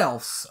Blood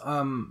Elves,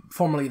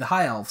 formerly the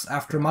High Elves,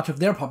 after much of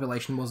their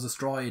population was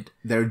destroyed,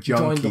 they're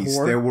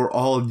junkies. They were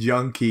all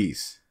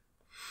junkies.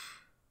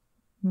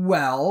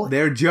 Well...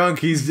 They're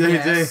junkies,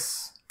 JJ.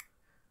 Yes.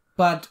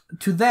 But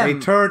to them... They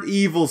turned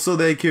evil so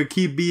they could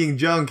keep being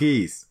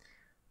junkies.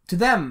 To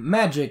them,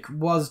 magic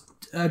was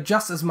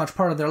just as much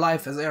part of their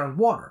life as air and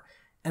water.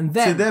 And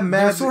then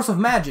their source of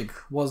magic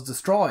was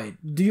destroyed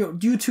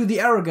due to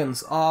the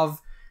arrogance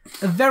of...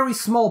 a very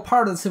small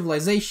part of the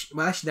civilization.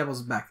 Well, actually, that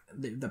was back.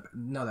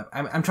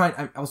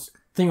 I was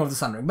thinking of the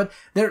Sundering, but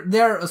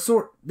their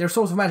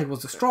source of magic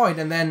was destroyed,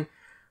 and then,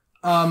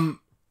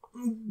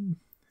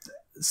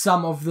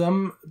 some of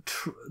them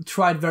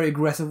tried very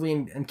aggressively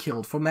and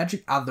killed for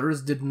magic.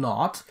 Others did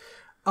not,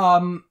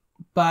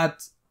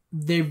 but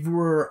they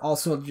were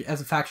also,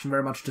 as a faction,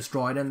 very much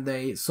destroyed, and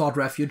they sought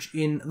refuge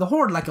in the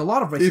Horde, like a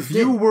lot of races did.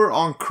 If you were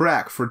on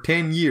crack for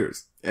 10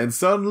 years and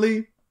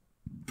suddenly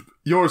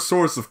your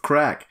source of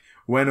crack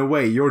went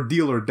away, your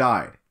dealer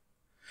died,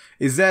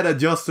 is that a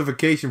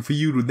justification for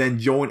you to then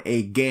join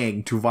a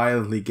gang to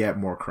violently get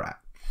more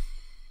crack?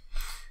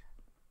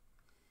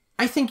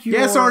 I think you're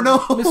yes or no?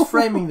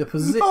 misframing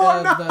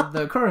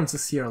the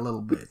occurrences here a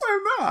little bit.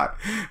 I'm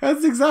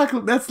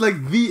not. That's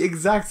like the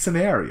exact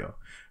scenario.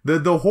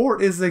 The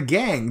Horde is a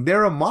gang.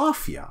 They're a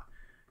mafia.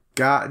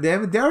 God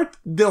damn it.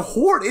 The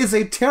Horde is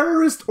a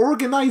terrorist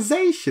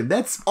organization.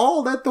 That's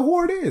all that the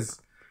Horde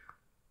is.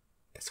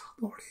 That's all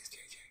the Horde is, JJ.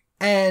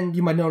 And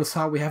you might notice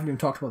how we haven't even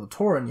talked about the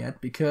Tauren yet,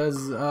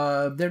 because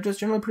they're just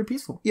generally pretty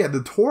peaceful. Yeah,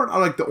 the Tauren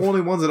are like the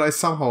only ones that I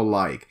somehow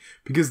like,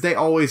 because they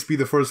always be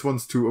the first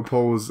ones to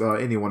oppose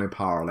anyone in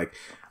power. Like,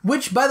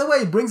 which, by the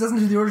way, brings us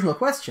into the original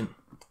question.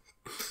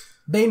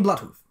 Bane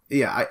Bloodhoof.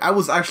 Yeah, I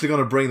was actually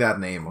gonna bring that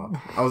name up.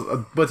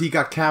 But he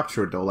got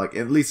captured though. Like,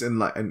 at least in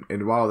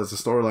WoW, there's a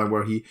storyline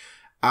where he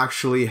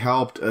actually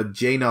helped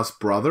Jaina's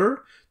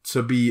brother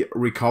to be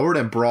recovered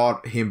and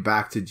brought him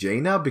back to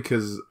Jaina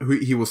because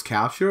he was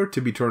captured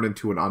to be turned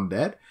into an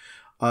undead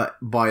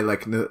by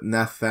like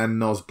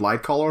Nathanos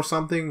Blightcaller or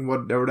something,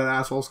 whatever that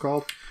asshole's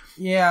called.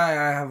 Yeah,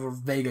 I have a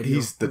vague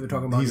idea what we're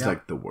talking about. He's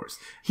like the worst.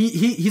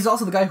 He's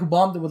also the guy who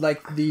bombed it with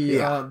like the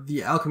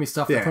alchemy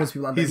stuff that turns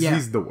people undead.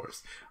 He's the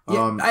worst.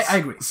 Yeah, I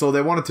agree. So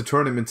they wanted to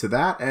turn him into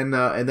that, and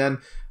then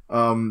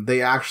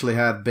they actually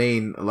had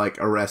Bane like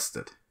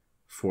arrested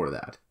for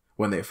that.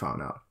 when they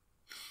found out.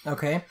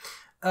 Okay.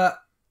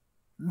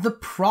 The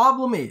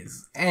problem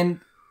is, and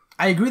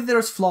I agree that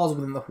there's flaws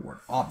within the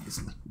Horde,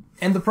 obviously.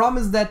 And the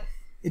problem is that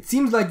it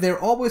seems like they're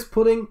always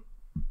putting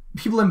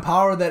people in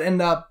power that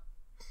end up...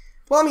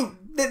 Well, I mean,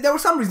 there were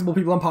some reasonable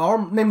people in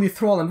power, namely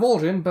Thrall and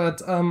Vol'jin, but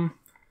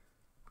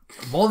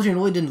Vol'jin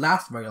really didn't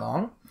last very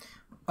long.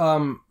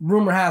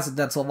 Rumor has it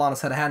that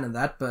Sylvanas had a hand in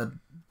that, but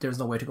there's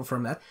no way to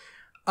confirm that.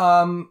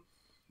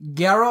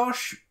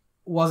 Garrosh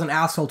was an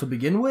asshole to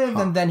begin with,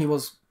 and then he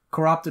was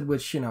corrupted,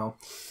 which,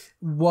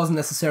 wasn't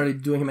necessarily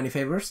doing him any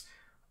favors.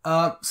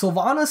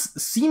 Sylvanas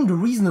seemed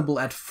reasonable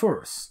at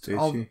first. Did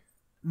she?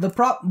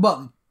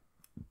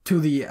 To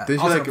the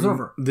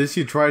observer. Did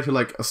she try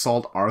to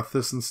assault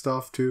Arthas and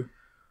stuff too?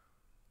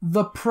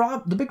 The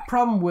big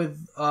problem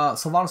with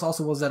Sylvanas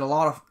also was that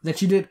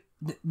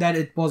that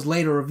it was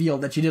later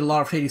revealed that she did a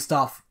lot of shady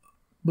stuff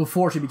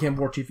before she became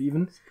war chief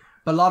even,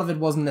 but a lot of it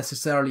wasn't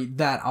necessarily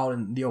that out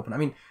in the open. I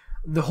mean,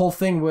 the whole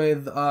thing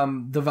with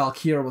the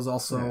Valkyr was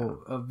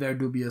also very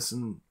dubious,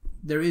 and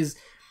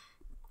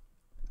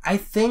I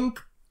think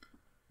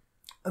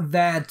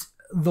that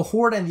the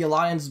Horde and the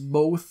Alliance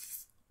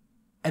both,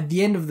 at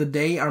the end of the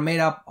day, are made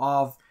up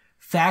of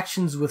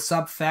factions with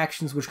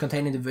sub-factions which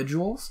contain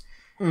individuals.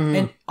 Mm-hmm.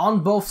 And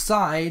on both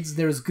sides,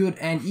 there's good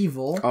and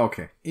evil.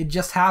 Okay. It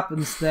just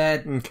happens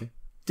that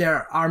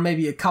there are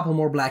maybe a couple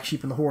more black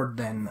sheep in the Horde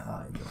than in the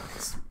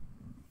Alliance.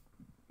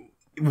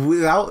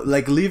 Without,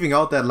 leaving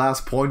out that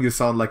last point, you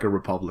sound like a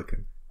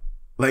Republican.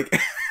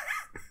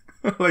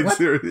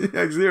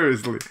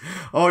 Seriously.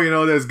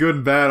 Oh, there's good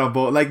and bad on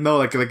both. Like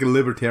a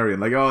libertarian.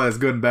 There's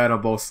good and bad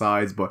on both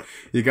sides, but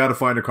you gotta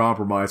find a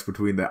compromise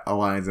between the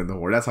Alliance and the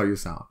Horde. That's how you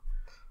sound.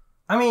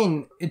 I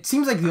mean, it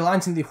seems like the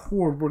Alliance and the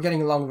Horde were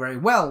getting along very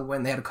well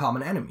when they had a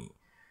common enemy.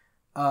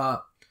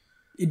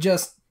 It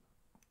just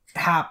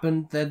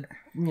happened that,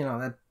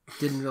 that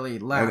didn't really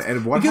last.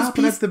 And what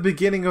happened at the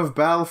beginning of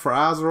Battle for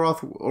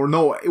Azeroth? Or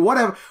no,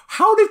 whatever.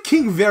 How did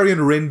King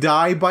Varian Rin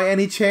die by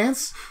any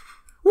chance?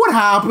 What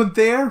happened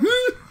there?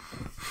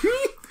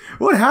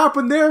 What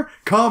happened there?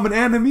 Common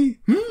enemy?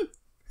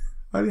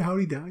 How did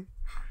he die?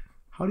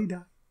 How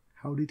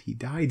did he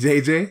die,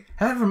 JJ?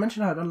 Have I ever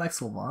mentioned how I don't like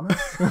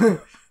Sylvanas?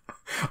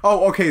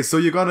 Oh, okay. So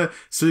you're gonna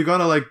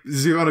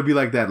be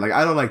like that.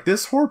 I don't like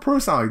this Horde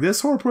person. I like this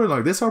Horde person. I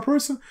like this Horde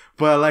person.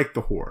 But I like the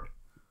Horde.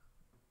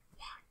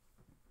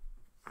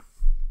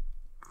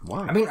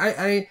 Why? I mean,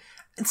 I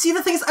see.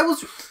 The thing is, I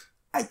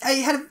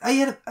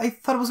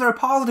thought it was very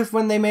positive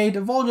when they made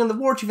Vol'jin the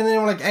war chief, and then they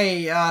were like,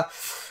 "Hey,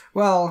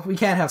 well, we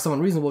can't have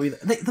someone reasonable either."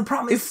 The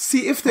problem is,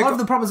 a lot of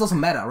the problem is also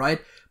meta, right?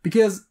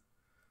 Because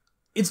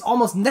it's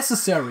almost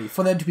necessary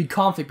for there to be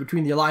conflict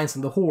between the Alliance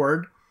and the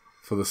Horde.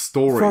 For the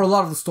story. For a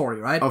lot of the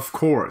story, right? Of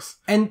course.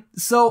 And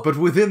so... But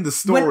within the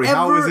story,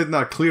 how is it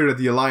not clear that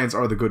the Alliance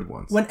are the good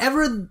ones?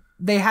 Whenever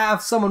they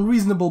have someone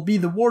reasonable be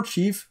the war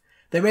chief,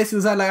 they basically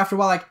decide, after a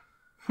while,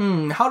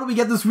 how do we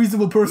get this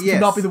reasonable person to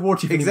not be the war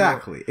chief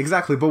anymore?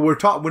 Exactly. But we're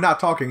not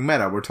talking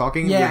meta. We're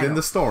talking within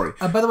the story.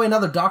 By the way,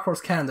 another Dark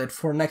Horse candidate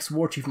for next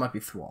war chief might be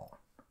Thrall.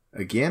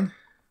 Again?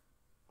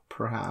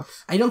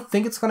 Perhaps. I don't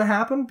think it's going to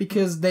happen,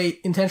 because they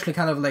intentionally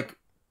kind of,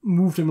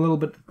 moved him a little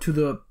bit to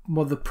the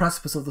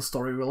precipice of the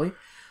story, really.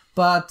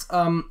 But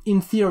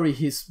in theory,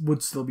 he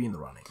would still be in the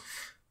running.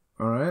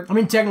 All right. I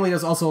mean, technically,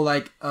 there's also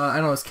is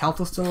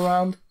Kalthus still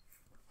around?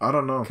 I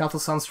don't know.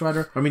 Kalthus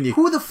Sunstrider. I mean,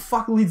 who the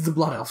fuck leads the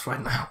Blood Elves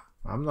right now?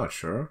 I'm not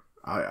sure.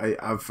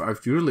 I've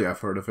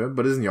heard of him,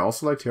 but isn't he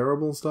also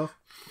terrible and stuff?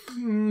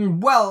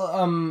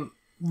 Well,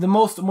 the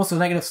most of the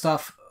negative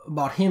stuff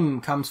about him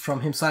comes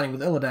from him siding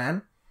with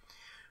Illidan,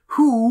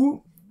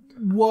 who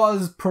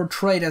was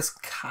portrayed as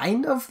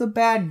kind of the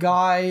bad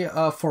guy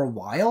for a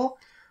while,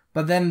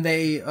 but then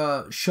they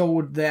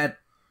showed that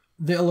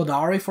the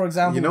Illidari, for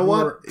example, You know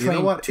what?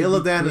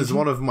 Illidan is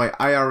one of my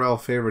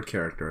IRL favorite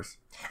characters.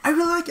 I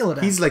really like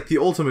Illidan. He's the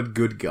ultimate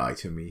good guy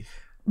to me.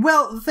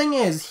 Well, the thing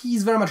is,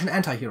 he's very much an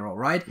anti-hero,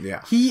 right?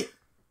 Yeah.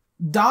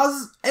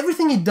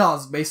 Everything he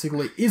does,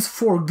 basically, is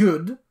for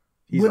good,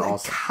 He's with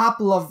awesome. a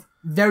couple of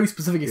very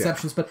specific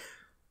exceptions, but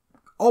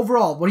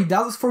overall, what he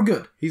does is for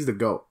good. He's the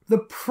GOAT. The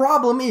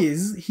problem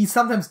is, he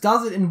sometimes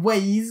does it in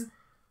ways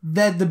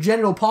that the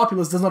general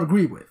populace does not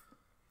agree with.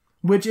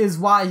 Which is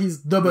why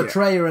he's the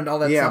betrayer and all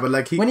that stuff. Yeah, but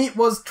when he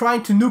was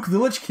trying to nuke the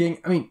Lich King,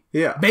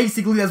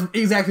 basically that's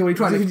exactly what he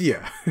tried to do.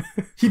 Yeah.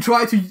 He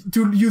tried to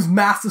use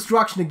mass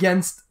destruction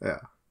against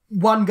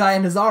one guy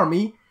and his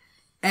army,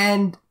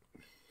 and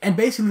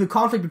basically the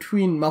conflict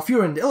between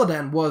Malfurion and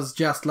Illidan was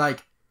just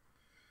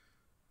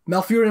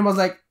Malfurion was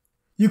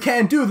you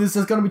can't do this,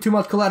 there's gonna be too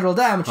much collateral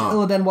damage.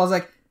 Illidan was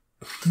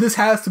this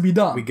has to be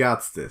done. We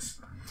got this.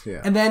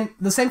 Yeah. And then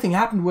the same thing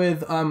happened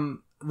with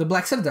the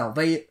Black Citadel.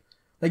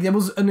 There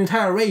was an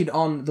entire raid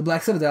on the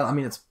Black Citadel. I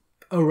mean, it's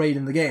a raid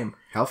in the game.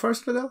 Hellfire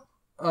Citadel?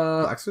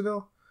 Black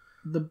Citadel?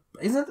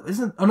 Isn't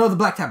it? Oh no, the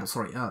Black Temple.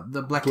 Sorry,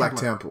 the Black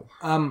Temple.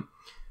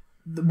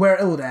 Where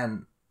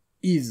Illidan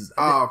is.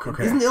 Oh,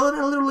 okay. Isn't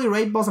Illidan a literally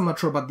raid boss? I'm not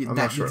sure about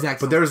that exact.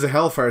 But there's the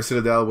Hellfire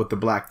Citadel with the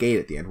Black Gate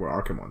at the end, where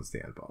Archimon's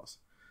the end boss.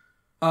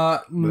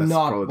 Not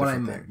what I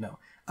meant. No.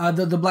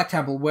 The Black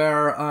Temple,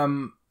 where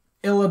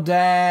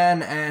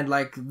Illidan and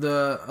like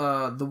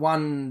the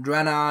one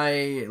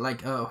Draenei,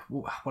 like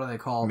what are they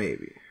called?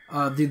 Maybe.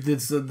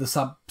 The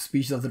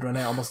subspecies of the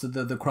Draenei, almost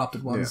the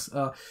corrupted ones.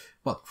 Yeah.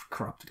 Well,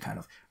 corrupted kind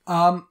of.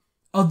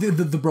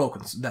 The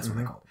Brokens. That's what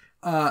they're called.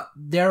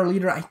 Their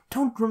leader, I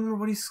don't remember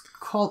what he's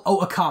called. Oh,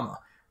 Akama,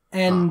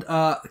 and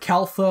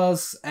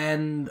Kalthus,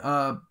 and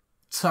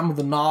some of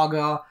the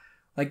Naga,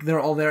 like they're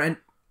all there. And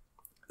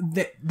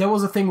there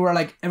was a thing where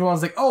like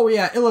everyone's like, oh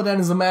yeah, Illidan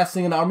is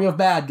amassing an army of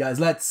bad guys.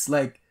 Let's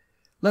fight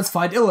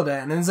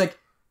Illidan. And it's like,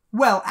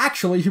 well,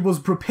 actually, he was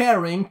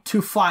preparing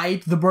to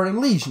fight the Burning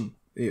Legion.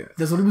 Yeah,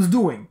 that's what he was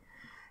doing.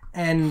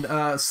 And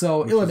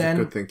so which Illidan is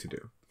a good thing to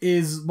do.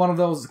 Is one of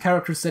those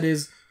characters that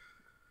is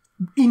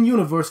in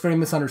universe very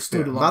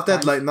misunderstood a lot.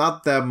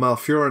 Not that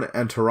Malfurion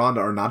and Tyrande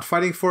are not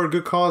fighting for a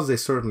good cause. They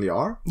certainly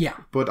are. Yeah,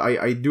 but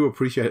I do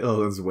appreciate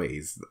Illidan's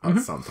ways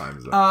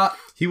sometimes.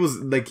 He was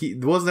like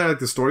wasn't there like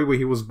the story where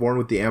he was born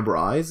with the amber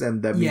eyes,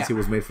 and that means he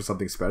was made for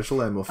something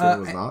special, and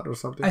Malfurion was not, or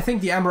something. I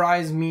think the amber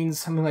eyes means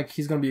something like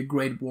he's going to be a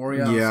great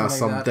warrior. Yeah, or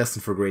something like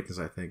destined for greatness,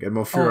 I think. And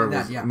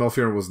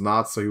Malfurion was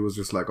not, so he was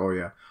just like, oh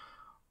yeah,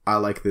 I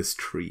like this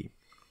tree.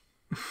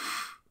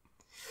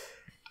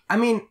 I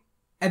mean,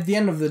 at the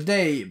end of the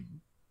day,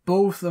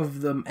 both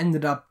of them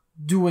ended up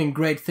doing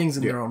great things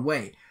in their own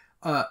way.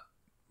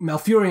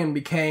 Malfurion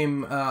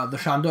became the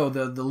Shandou,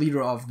 the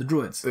leader of the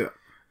Druids. Yeah.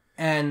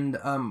 And,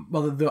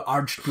 the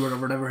Archdruid or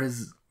whatever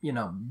his,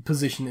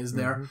 position is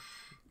there.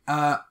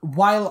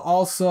 While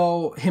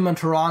also him and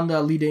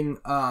Tyrande leading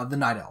the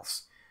Night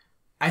Elves.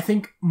 I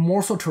think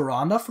more so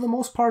Tyrande for the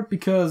most part,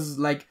 because,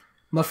 like,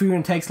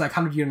 Malfurion takes, like,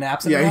 100-year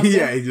naps. I've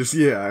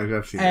seen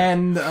that.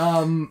 And,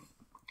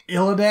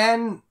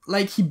 Illidan,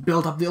 like, he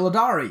built up the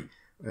Illidari.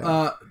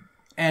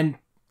 And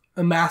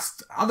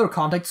amassed other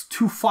contacts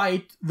to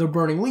fight the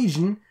Burning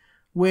Legion,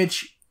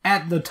 which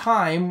at the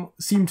time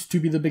seemed to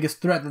be the biggest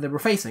threat that they were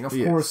facing. Of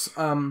course,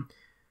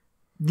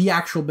 the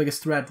actual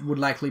biggest threat would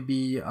likely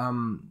be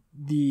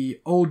the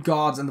Old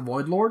Gods and the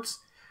Void Lords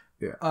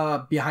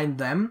behind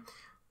them,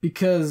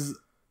 because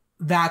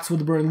that's what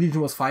the Burning Legion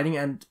was fighting.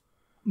 And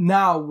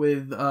now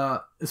with,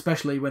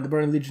 especially when the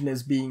Burning Legion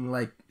is being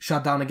like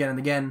shut down again and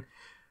again,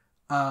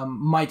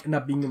 might end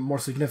up being a more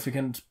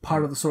significant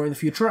part of the story in the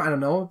future. I don't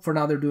know. For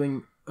now, they're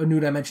doing a new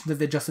dimension that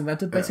they just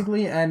invented,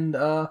 basically, and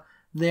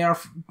they are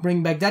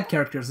bringing back dead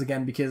characters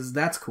again, because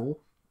that's cool.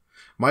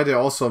 Might I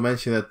also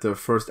mention that the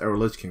first ever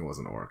Lich King was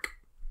an orc?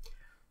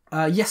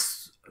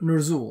 Yes,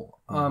 Ner'zhul.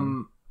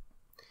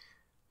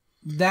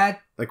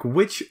 That... Like,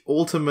 which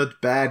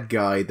ultimate bad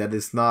guy that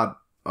is not,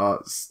 I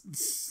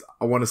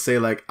want to say,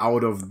 like,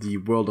 out of the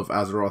world of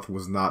Azeroth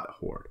was not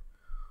Horde?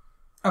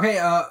 Okay,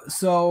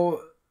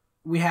 so...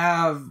 We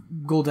have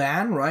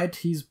Gul'dan, right?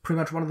 He's pretty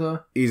much one of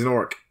the... He's an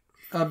orc.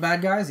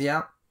 Bad guys,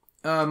 yeah.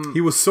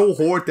 He was so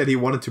Horde that he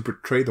wanted to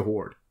betray the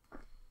Horde.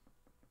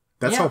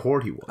 That's how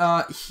Horde he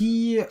was.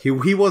 He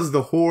was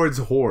the Horde's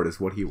Horde, is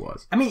what he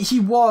was. I mean, he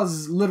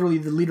was literally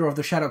the leader of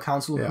the Shadow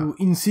Council who,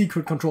 in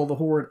secret, controlled the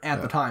Horde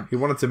at the time. He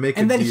wanted to make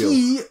a deal. And then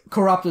he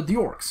corrupted the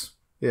orcs.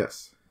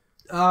 Yes.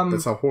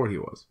 That's how Horde he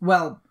was.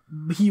 Well,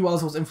 he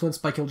also was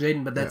influenced by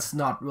Kil'jaeden, but that's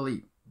not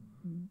really...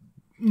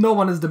 No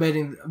one is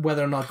debating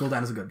whether or not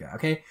Gul'dan is a good guy,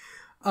 okay?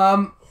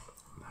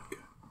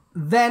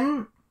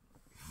 Then,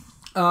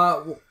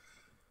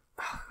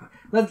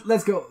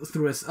 let's go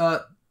through this.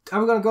 Are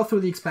we going to go through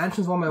the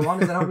expansions one by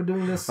one? Is that how we're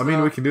doing this? I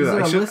mean, we can do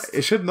that.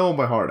 It should know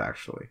by heart,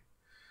 actually.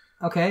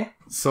 Okay.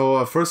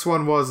 So, first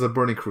one was the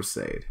Burning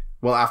Crusade.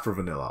 Well, after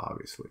Vanilla,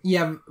 obviously.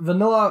 Yeah,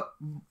 Vanilla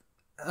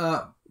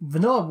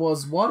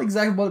was what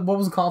exactly? What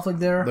was the conflict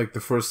there? Like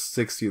the first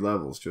 60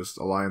 levels, just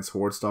Alliance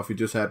Horde stuff. You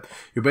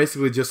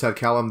basically just had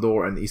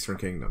Kalimdor and Eastern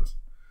Kingdoms.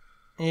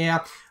 Yeah.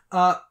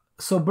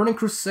 So Burning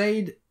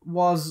Crusade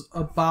was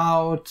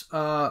about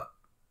undead.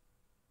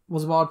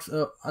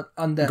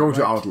 Going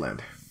to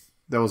Outland.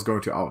 That was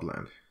going to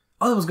Outland.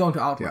 Oh, that was going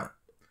to Outland. Yeah.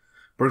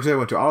 Burning Crusade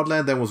went to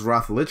Outland. Then was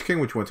Wrath of the Lich King,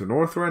 which went to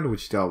Northrend,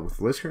 which dealt with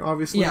the Lich King,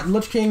 obviously. Yeah,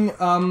 Lich King.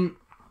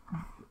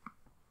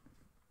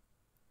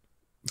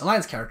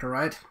 Alliance character,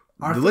 right?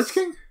 Arthas? The Lich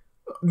King?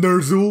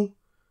 Ner'zhul.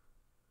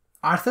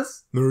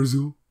 Arthas?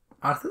 Ner'zhul.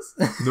 Arthas?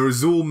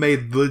 Ner'zhul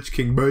made the Lich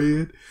King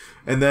bad.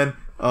 And then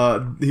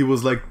he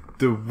was like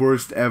the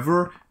worst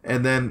ever.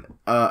 And then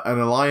an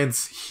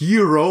Alliance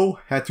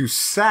hero had to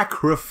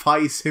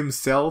sacrifice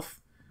himself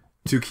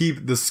to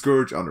keep the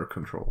Scourge under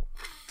control.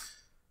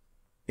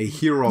 A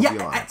hero of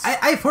the Alliance.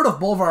 I've heard of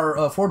Bolvar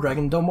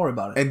Fordragon, don't worry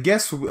about it. And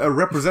guess a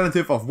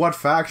representative of what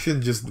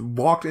faction just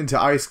walked into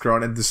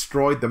Icecrown and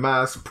destroyed the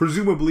mass,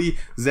 presumably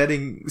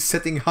setting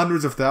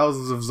hundreds of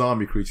thousands of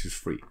zombie creatures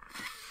free.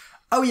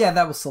 Oh yeah,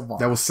 that was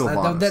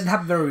Sylvanas. That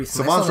happened very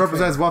recently. Sylvanas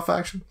represents what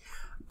faction?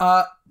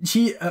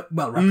 She,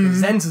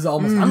 represents is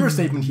almost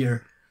understatement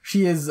here.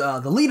 She is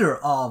the leader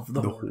of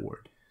the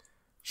Horde.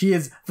 She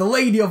is the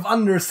Lady of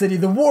Undercity,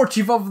 the War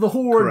Chief of the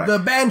Horde, correct. The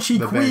Banshee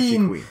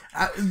Queen.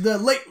 The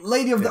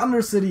Lady of the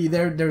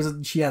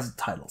Undercity. She has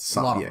titles.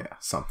 Something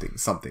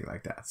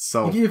like that.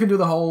 So you can do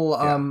the whole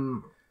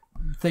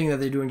thing that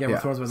they do in Game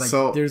of Thrones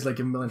where there's like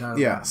a million times.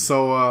 Yeah,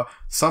 so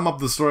sum up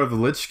the story of the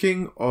Lich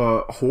King.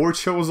 Horde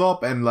shows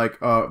up and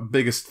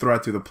biggest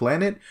threat to the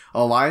planet.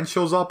 Alliance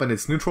shows up and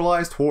it's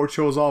neutralized. Horde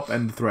shows up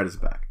and the threat is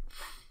back.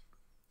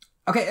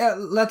 Okay,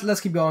 let's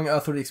keep going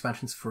through the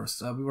expansions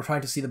first. We were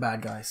trying to see the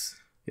bad guys.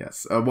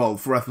 Yes. Well,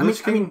 Breath of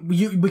Lich King.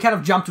 We kind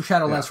of jumped to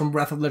Shadowlands from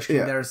Breath of Lich King.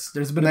 Yeah. There's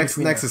a bit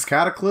next is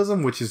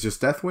Cataclysm, which is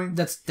just Deathwing.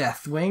 That's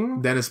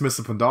Deathwing. Then it's Mist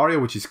of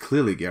Pandaria, which is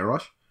clearly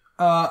Garrosh.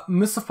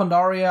 Mist of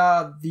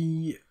Pandaria,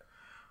 the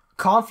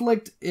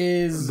conflict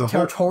is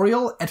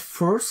territorial at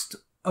first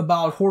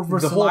about Horde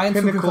versus Alliance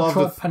who can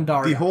control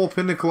Pandaria. The whole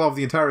pinnacle of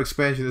the entire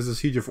expansion is the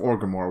Siege of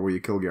Orgrimmar, where you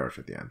kill Garrosh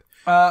at the end.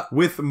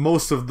 With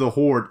most of the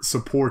Horde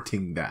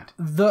supporting that.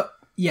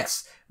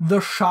 The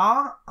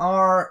Shah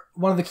are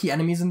one of the key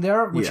enemies in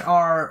there, which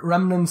are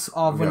remnants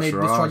of when they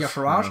destroyed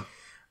Yasharaj.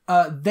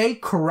 Yeah. They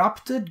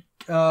corrupted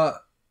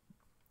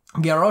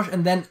Garrosh,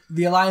 and then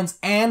the Alliance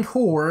and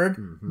Horde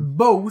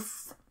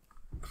both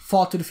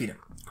fought to defeat him.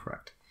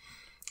 Correct.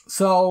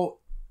 So,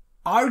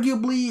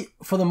 arguably,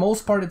 for the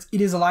most part,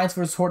 it is Alliance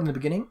versus Horde in the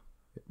beginning,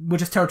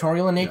 which is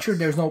territorial in nature. Yes.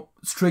 There's no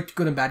strict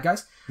good and bad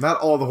guys. Not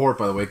all the Horde,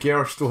 by the way.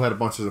 Garrosh still had a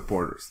bunch of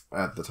supporters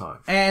at the time.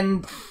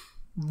 And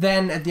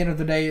then, at the end of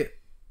the day,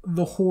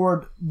 the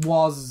Horde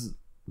was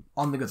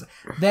on the good side.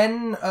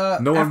 Then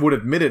no one would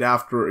admit it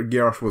after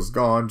Garrosh was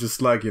gone,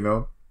 just like,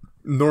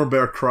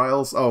 Nuremberg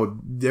trials. Oh,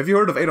 have you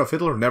heard of Adolf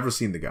Hitler? Never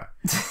seen the guy.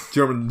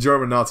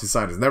 German Nazi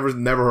scientist.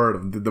 Never heard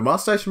of him. The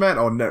mustache man?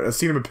 Oh, never. I've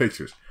seen him in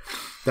pictures.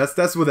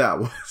 That's what that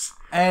was.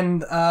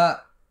 And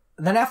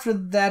then after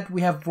that, we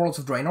have Worlds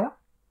of Draenor.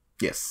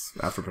 Yes,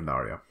 after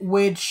Pandaria.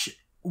 Which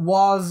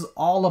was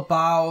all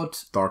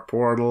about Dark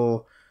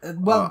Portal,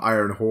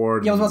 Iron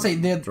Horde. Yeah, I was about to say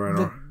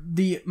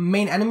the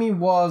main enemy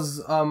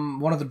was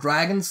one of the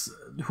dragons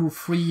who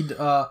freed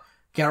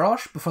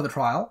Garrosh before the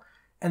trial,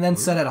 and then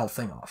set that whole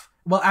thing off.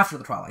 Well, after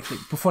the trial, actually,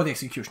 before the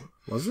execution.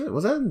 Was that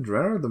in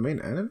Draenor the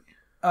main enemy?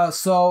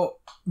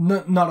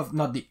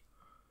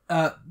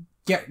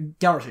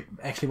 Garrosh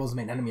actually was the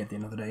main enemy at the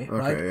end of the day,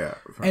 right? Okay, yeah.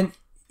 And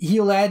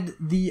he led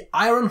the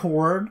Iron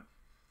Horde,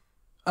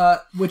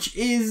 which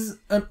is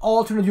an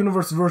alternate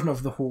universe version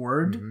of the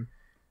Horde,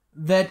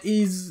 that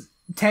is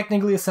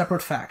technically a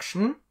separate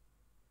faction,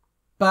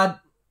 but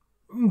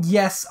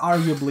yes,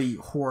 arguably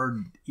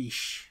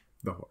Horde-ish.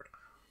 The Horde.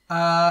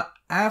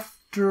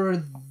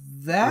 After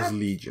that,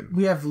 Legion.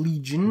 We have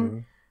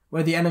Legion,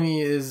 where the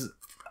enemy is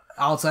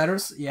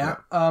outsiders. Yeah.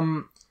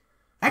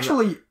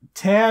 Actually,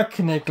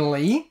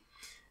 technically,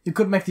 you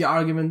could make the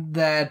argument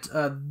that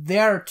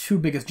their two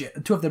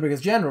of their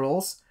biggest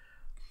generals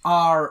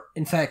are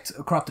in fact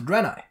corrupted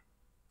Draenei.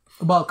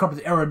 Well,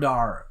 corrupted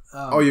Eredar.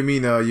 You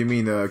mean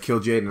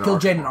Kil'jaeden and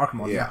Kil'jaeden and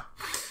Archimonde. Yeah.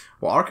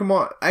 Well,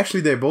 Archimonde,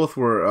 actually, they both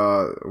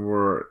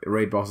were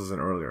raid bosses in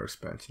earlier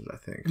expansions, I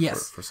think.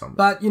 Yes. For some.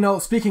 But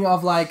speaking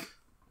of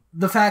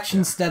the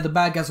factions that the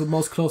bad guys would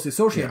most closely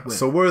associate with.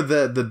 So were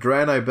the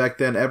Draenei back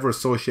then ever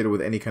associated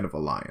with any kind of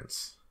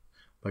alliance?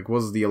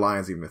 Was the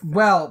alliance even a thing?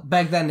 Well,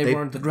 back then they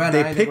weren't the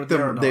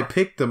Draenei. They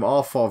picked them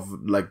off of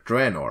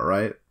Draenor,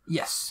 right?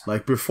 Yes.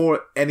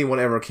 Before anyone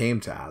ever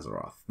came to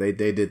Azeroth, they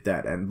did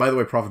that. And by the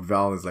way, Prophet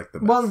Valen is the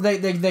best. Well,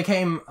 they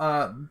came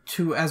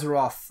to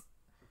Azeroth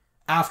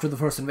after the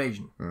first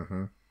invasion,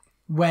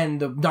 when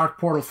the Dark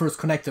Portal first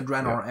connected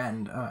Draenor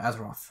and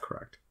Azeroth.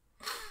 Correct.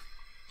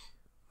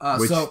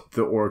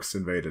 The orcs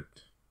invaded,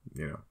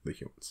 the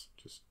humans.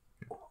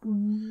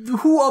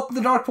 Who opened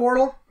the Dark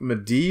Portal?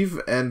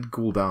 Medivh and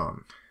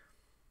Gul'dan.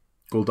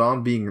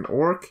 Gul'dan being an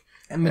orc.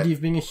 And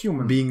Medivh being a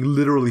human. Being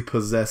literally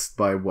possessed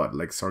by what?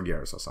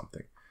 Sargeras or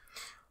something.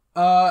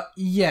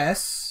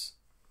 Yes.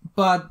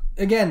 But,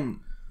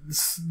 again,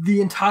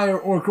 the entire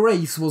orc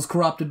race was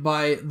corrupted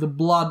by the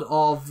blood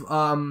of,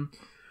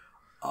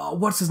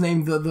 what's his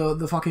name?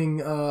 The fucking,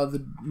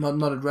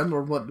 not a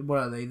Dreadlord, what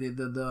are they?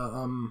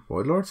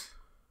 Void Lords?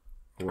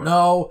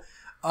 No,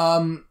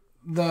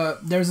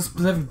 there's a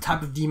specific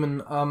type of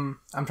demon I'm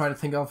trying to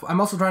think of. I'm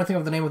also trying to think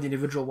of the name of the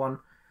individual one.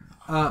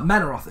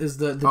 Manoroth is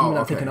the demon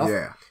I'm thinking of.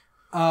 Yeah.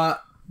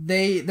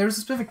 There's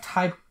a specific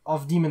type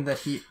of demon that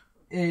he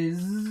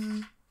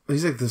is.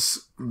 He's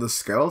the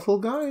skeletal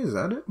guy, is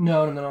that it?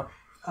 No.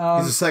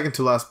 He's the second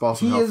to last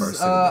boss in Hellfire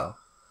Citadel.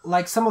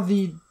 Like some of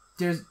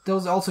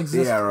those also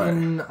exist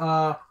in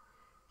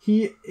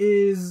he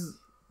is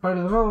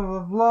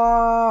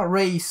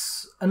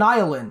race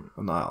Annihilin.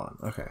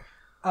 Okay.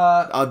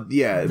 But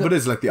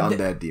it's like the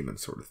undead demon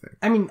sort of thing.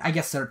 I mean, I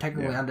guess they're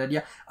technically undead.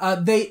 Yeah.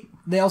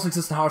 They also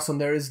exist in Hearthstone.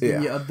 There is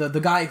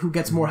the guy who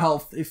gets more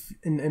health if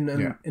in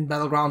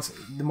Battlegrounds.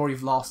 The more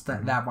you've lost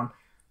that one.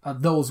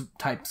 Those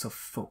types of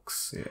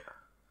folks. Yeah.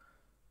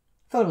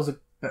 I thought it was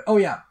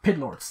Pit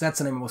Lords. That's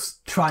the name I was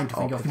trying to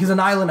think of, because an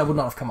island I would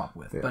not have come up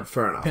with. Yeah, but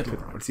fair enough. Pit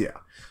Lords. Yeah.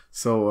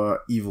 So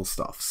evil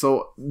stuff.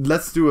 So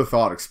let's do a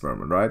thought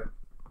experiment, right?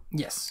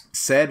 Yes.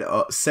 Say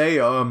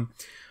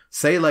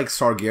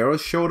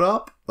Sargeras showed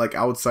up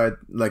outside,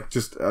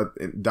 just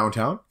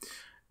downtown,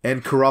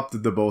 and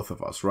corrupted the both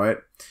of us, right?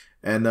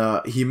 And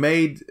he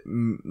made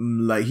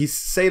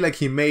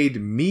he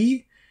made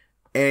me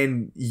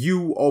and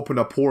you open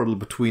a portal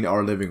between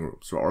our living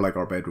rooms or like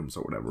our bedrooms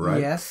or whatever,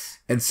 right? Yes.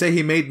 And say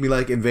he made me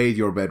like invade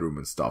your bedroom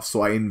and stuff.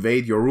 So I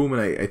invade your room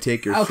and I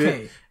take your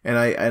shit and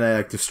I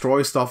like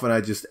destroy stuff and I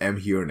just am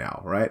here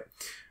now, right?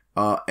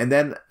 And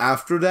then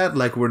after that,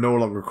 like we're no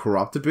longer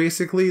corrupted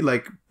basically,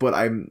 like but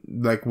I'm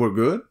like we're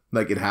good,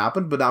 like it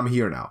happened, but I'm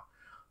here now.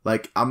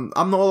 Like I'm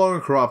no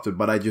longer corrupted,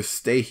 but I just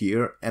stay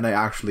here and I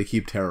actually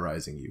keep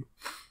terrorizing you.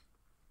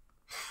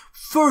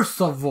 First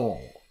of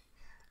all,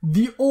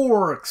 the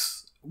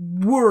orcs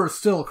were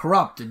still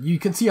corrupted. You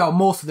can see how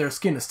most of their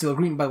skin is still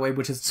green, by the way,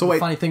 which is the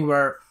funny thing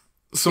where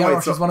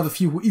Garrosh is one of the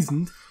few who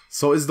isn't.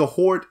 So is the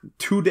Horde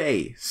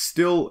today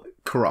still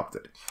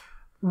corrupted?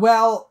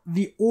 Well,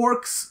 the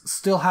orcs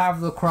still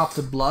have the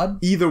corrupted blood.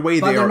 Either way,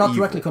 they're not evil.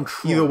 directly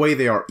controlled. Either way,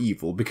 they are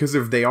evil. Because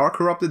if they are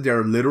corrupted,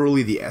 they're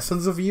literally the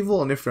essence of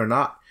evil. And if they're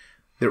not,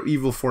 they're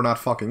evil for not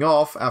fucking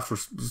off after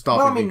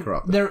stopping being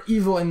corrupted. They're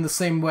evil in the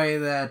same way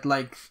that,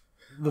 like,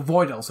 the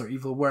Void Elves are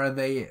evil, where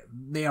they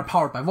are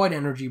powered by void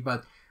energy,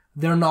 but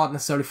they're not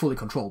necessarily fully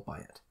controlled by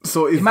it.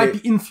 So it might be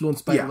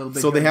influenced by it a little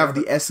bit. So they have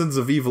the essence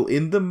of evil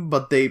in them,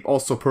 but they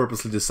also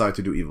purposely decide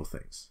to do evil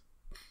things.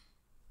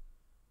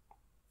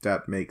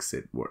 That makes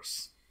it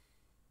worse.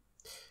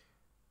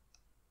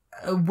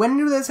 When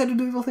do they decide to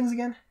do evil things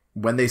again?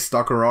 When they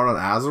stuck around on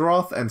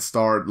Azeroth and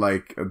start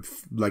like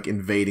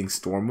invading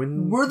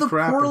Stormwind. Were the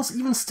portals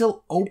even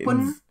still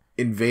open?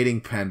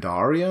 Invading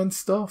Pandaria and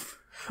stuff.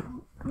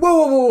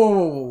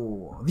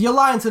 Whoa. The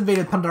Alliance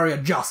invaded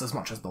Pandaria just as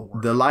much as the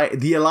Horde.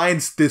 The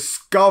Alliance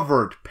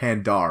discovered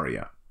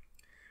Pandaria.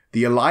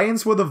 The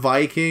Alliance were the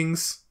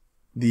Vikings.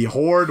 The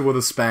Horde were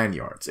the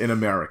Spaniards in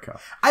America.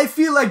 I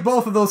feel like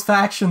both of those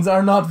factions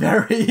are not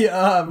very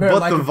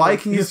but the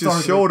Vikings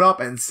just showed up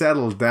and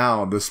settled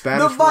down. The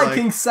Spanish. The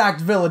Vikings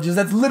sacked villages.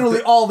 That's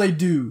literally all they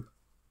do.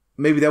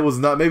 Maybe that was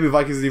not. Maybe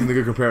Vikings isn't even a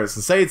good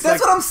comparison. That's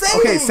what I'm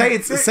saying. Okay,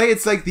 say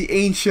it's like the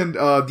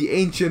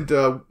ancient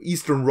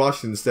Eastern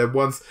Russians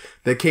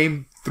that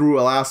came through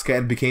Alaska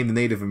and became the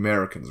Native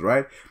Americans,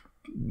 right?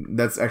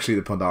 That's actually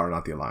the Pandara,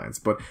 not the Alliance.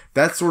 But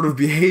that sort of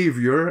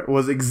behavior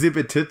was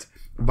exhibited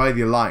by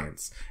the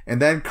Alliance,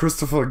 and then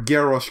Christopher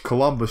Garrosh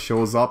Columbus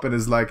shows up and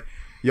is like,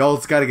 "Y'all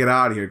just gotta get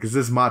out of here because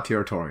this is my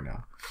territory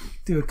now."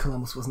 Dude,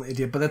 Columbus was an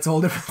idiot, but that's a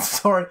whole different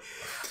story.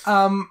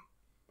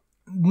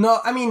 No,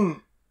 I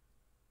mean.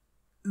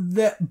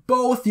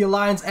 Both the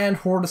Alliance and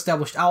Horde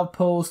established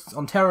outposts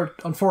on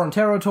foreign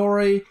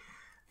territory,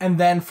 and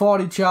then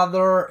fought each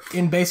other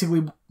in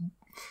basically.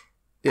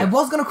 Yeah. I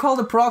was gonna call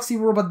it proxy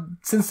war, but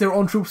since their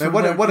own troops. And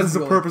what is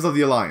the purpose of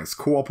the Alliance?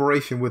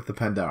 Cooperation with the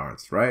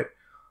Pandarans, right?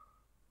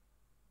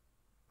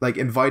 Like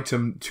invite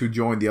them to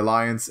join the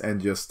Alliance and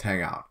just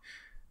hang out.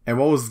 And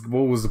what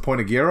was the point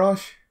of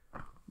Garrosh?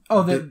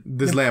 Oh,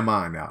 this land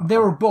mine now. They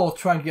were both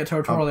trying to get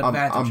territorial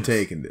advantages. I'm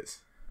taking this.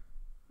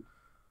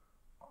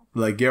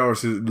 Like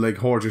Garrosh, like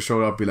Horde just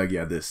showed up, be like,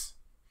 yeah,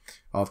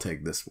 I'll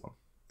take this one.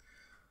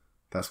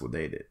 That's what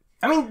they did.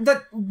 I mean,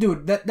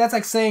 that's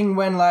like saying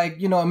when, like,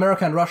 you know,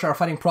 America and Russia are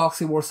fighting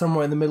proxy war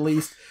somewhere in the Middle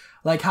East,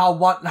 like how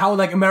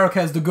like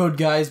America is the good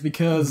guys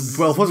because.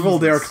 Well, first of all,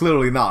 they are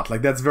clearly not.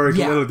 Like that's very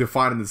clearly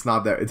defined, and it's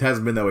not that. It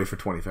hasn't been that way for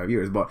 25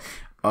 years, but.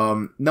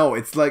 No,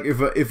 it's like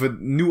if a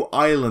new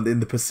island in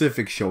the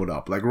Pacific showed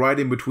up, like right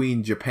in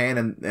between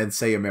Japan and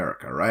say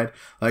America, right?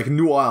 Like a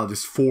new island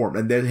just formed,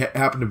 and then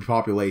happened to be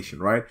population,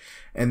 right?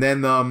 And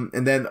then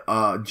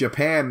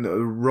Japan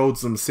rode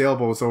some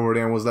sailboats over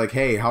there and was like,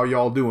 "Hey, how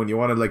y'all doing? You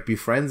want to like be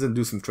friends and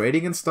do some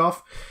trading and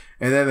stuff?"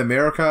 And then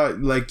America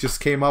like just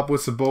came up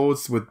with some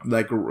boats with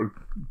like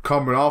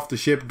coming off the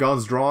ship,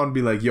 guns drawn,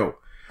 be like, "Yo,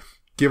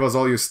 give us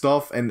all your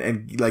stuff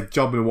and like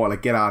jump in the water,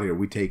 like get out of here,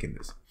 we taking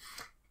this."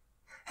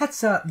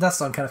 That's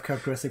not kind of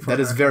characteristic for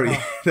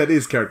America. That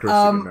is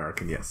characteristic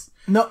American, yes.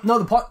 No,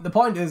 the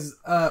point is,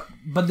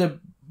 but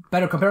the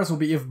better comparison would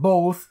be if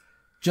both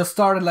just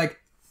started like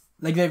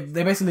they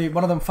basically,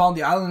 one of them found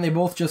the island and they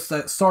both just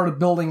started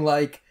building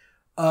like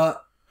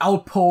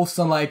outposts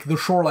on like the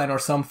shoreline or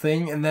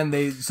something, and then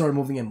they started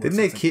moving in. Didn't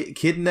they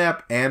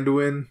kidnap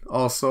Anduin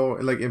also,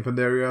 like in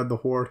Pandaria, the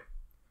Horde?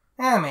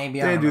 Maybe.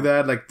 They didn't do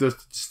that, like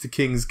just the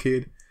king's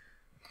kid.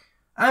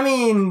 I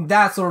mean,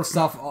 that sort of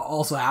stuff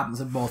also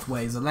happens in both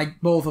ways. Like,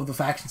 both of the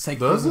factions take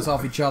prisoners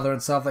off each other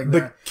and stuff like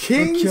that.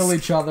 They kill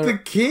each other. The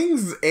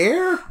king's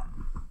heir?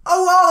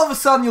 Oh, all of a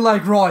sudden you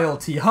like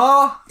royalty,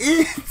 huh?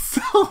 It's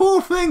the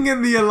whole thing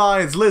in the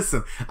Alliance.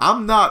 Listen,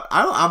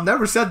 I've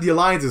never said the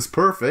Alliance is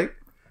perfect.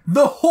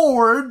 The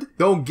Horde.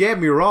 Don't get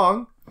me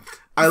wrong.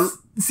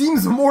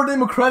 Seems more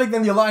democratic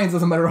than the Alliance,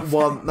 as a matter of fact.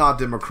 Well, not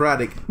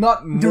democratic.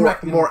 Not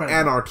directly more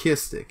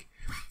anarchistic.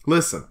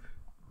 Listen.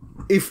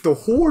 If the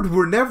Horde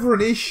were never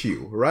an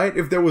issue, right?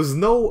 If there was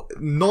no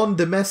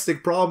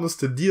non-domestic problems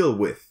to deal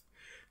with,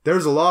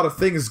 there's a lot of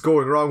things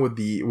going wrong with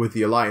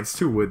the Alliance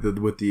too, with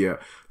the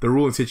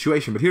ruling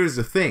situation. But here's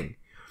the thing: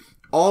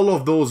 all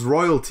of those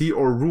royalty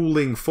or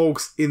ruling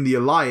folks in the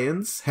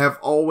Alliance have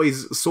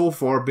always so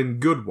far been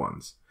good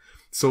ones.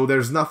 So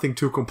there's nothing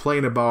to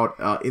complain about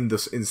in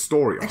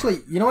story. Actually,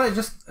 you know what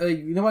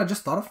I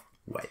just thought of?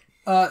 What?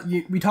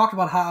 we talked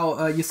about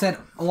how you said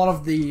a lot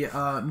of the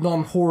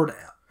non-horde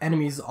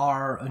enemies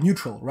are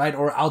neutral, right,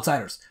 or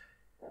outsiders.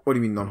 What do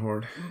you mean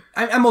non-horde?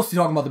 I'm mostly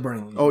talking about the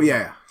Burning Legion. Oh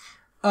yeah.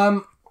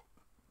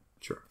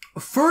 Sure.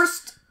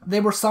 First, they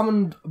were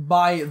summoned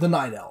by the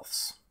Night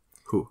Elves.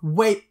 Who?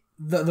 Wait,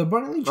 the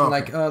Burning Legion,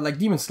 like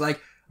demons, like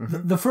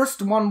the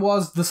first one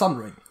was the Sun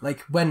Ring,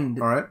 like when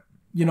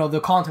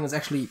the continents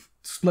actually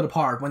split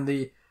apart when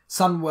the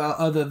Sun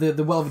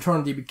the Well of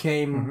Eternity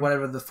became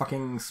whatever the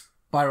fucking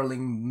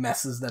spiraling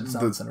messes that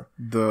Sun Center.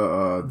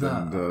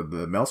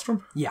 The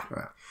Maelstrom. Yeah.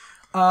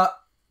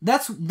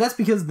 That's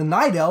because the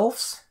Night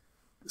Elves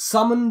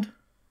summoned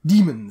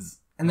demons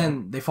and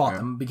then they fought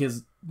them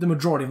because the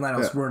majority of Night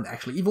Elves weren't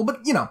actually evil,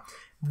 but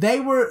they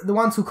were the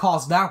ones who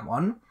caused that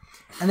one.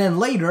 And then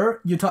later,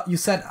 you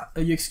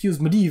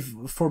excused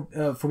Medivh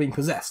for being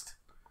possessed.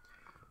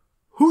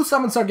 Who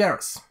summoned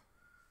Sargeras?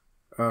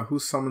 Who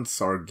summoned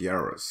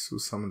Sargeras?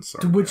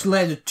 To which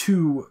led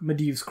to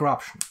Medivh's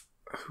corruption.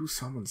 Who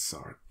summoned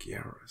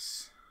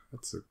Sargeras?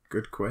 That's a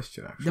good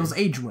question, actually. There was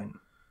Aegwynn,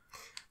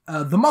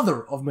 the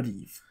mother of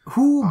Medivh,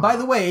 who, by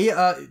the way,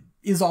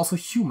 is also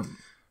human.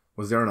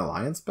 Was there an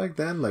alliance back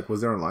then? Like,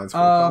 was there an alliance for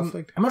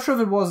conflict? I'm not sure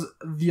if it was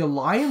the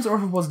Alliance or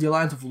if it was the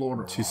Alliance of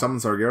Lordaeron. She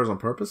summoned Sargeras on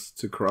purpose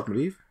to corrupt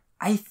Medivh?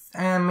 I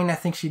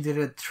think she did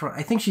it.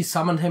 I think she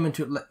summoned him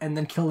and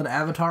then killed an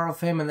avatar of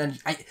him, and then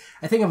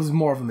I think it was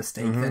more of a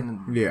mistake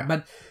than.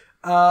 Yeah.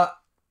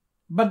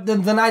 But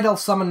the Night Elf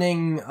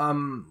summoning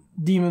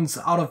demons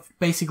out of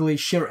basically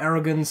sheer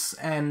arrogance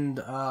and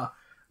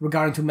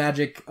regarding to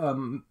magic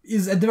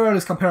is at the very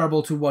least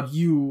comparable to what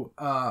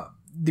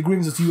the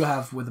grievances you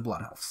have with the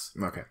Blood Elves.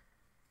 Okay.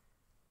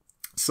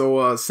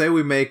 So, say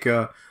we make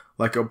a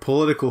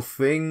political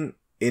thing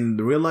in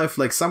real life,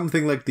 like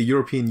something like the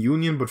European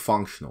Union, but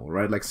functional,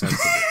 right? Like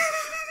sensible.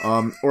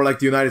 Or like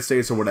the United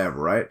States or whatever,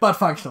 right? But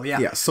functional, yeah.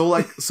 Yeah, so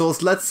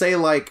let's say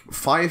like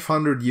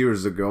 500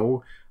 years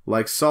ago,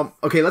 like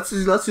let's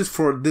just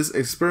for this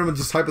experiment,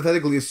 just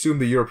hypothetically assume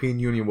the European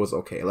Union was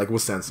okay, like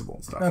was sensible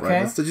and stuff,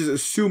 right? Let's just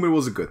assume it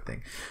was a good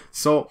thing.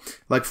 So,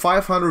 like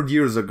 500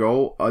 years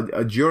ago,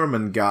 a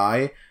German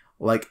guy,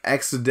 like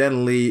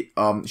accidentally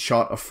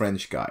shot a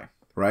French guy,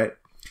 right?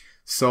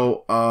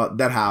 So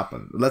that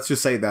happened. Let's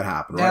just say that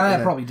happened, right? Yeah,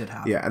 that probably did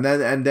happen. Yeah,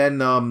 and then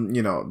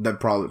that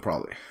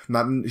probably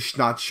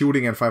not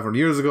shooting at 500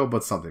 years ago,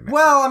 but something.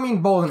 Well, I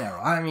mean, bow and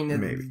arrow. I mean,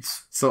 maybe.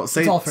 So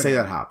say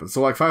that happened.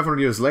 So like 500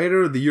 years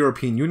later, the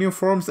European Union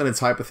forms, and it's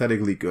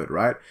hypothetically good,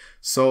 right?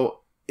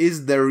 So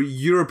is there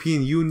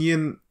European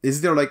Union?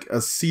 Is there like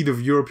a seed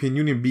of European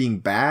Union being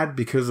bad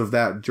because of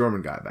that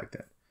German guy back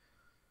then?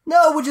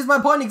 No, which is my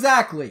point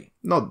exactly.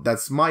 No,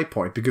 that's my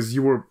point, because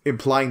you were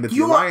implying that the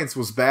alliance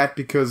was bad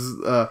because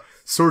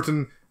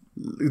certain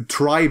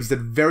tribes that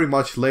very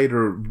much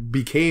later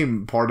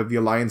became part of the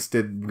alliance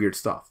did weird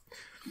stuff.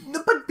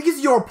 But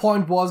because your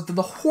point was that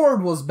the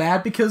Horde was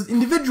bad because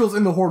individuals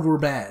in the Horde were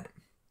bad.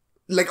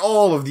 Like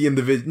all of the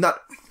individuals, not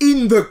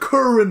in the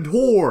current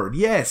Horde,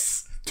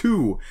 yes,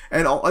 too.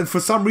 And for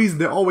some reason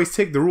they always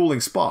take the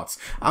ruling spots.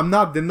 I'm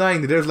not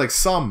denying that there's like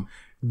some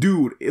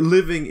dude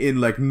living in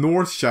like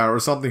Northshire or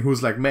something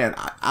who's like, man,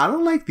 I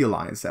don't like the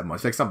alliance that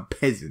much, like some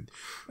peasant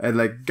and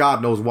like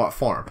God knows what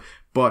farm,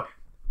 but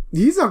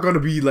he's not gonna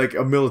be like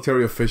a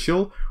military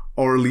official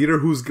or a leader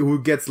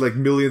who gets like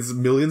millions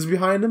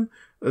behind him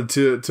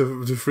to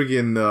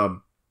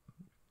freaking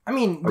I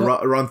mean,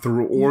 run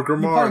through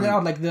Orgrimmar. You pointed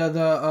out like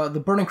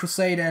the Burning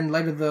Crusade and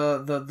later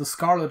the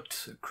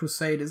Scarlet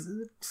Crusade, is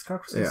it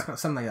Scarlet Crusade? Yeah.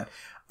 Something like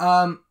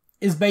that.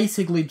 Is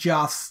basically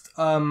just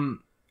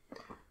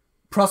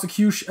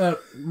prosecution,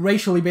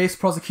 racially based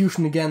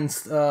prosecution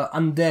against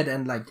undead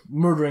and like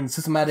murdering,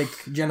 systematic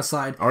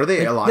genocide. Are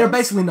they alliance? They're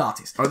basically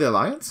Nazis. Are they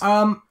alliance?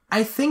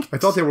 I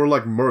thought they were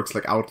like mercs,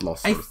 like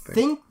outlaws. I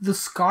think the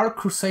Scarlet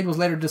Crusade was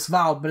later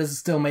disavowed, but is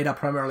still made up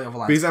primarily of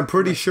alliance. Because I'm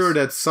pretty sure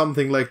that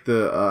something like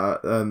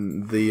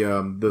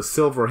the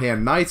Silver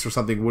Hand Knights or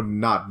something would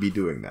not be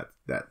doing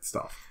that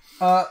stuff.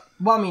 Well,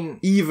 I mean,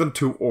 even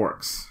to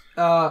orcs.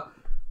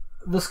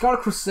 The Scarlet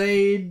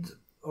Crusade,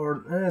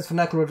 or its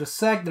vernacular, just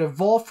sect that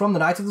evolved from the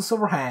Knights of the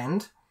Silver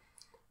Hand,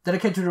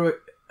 dedicated to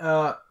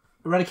the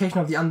eradication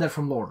of the undead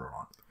from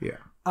Lordaeron.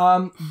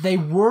 Yeah. They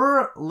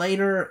were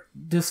later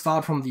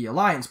disavowed from the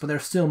Alliance, but they're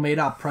still made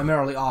up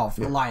primarily of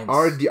Alliance.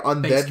 Are the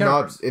undead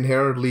not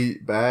inherently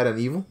bad and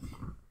evil?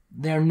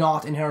 They're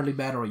not inherently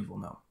bad or evil,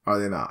 no. Are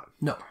they not?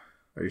 No.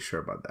 Are you sure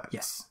about that?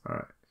 Yes.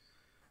 Alright.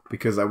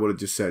 Because I would have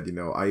just said,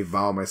 I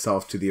vow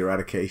myself to the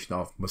eradication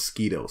of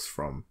mosquitoes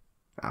from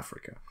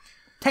Africa.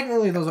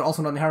 Technically, those are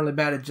also not inherently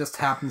bad. It just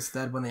happens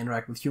that when they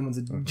interact with humans,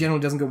 it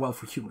generally doesn't go well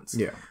for humans.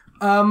 Yeah.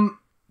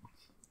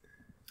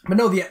 But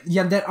no, the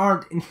undead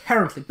aren't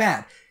inherently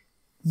bad.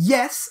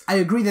 Yes, I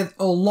agree that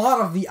a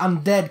lot of the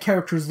undead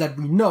characters that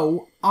we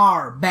know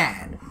are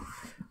bad.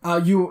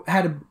 You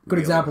had a good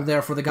example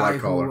there for the guy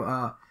who...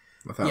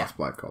 Matthias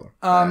Blackcollar.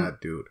 Bad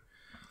dude.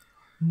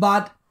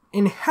 But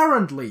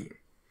inherently,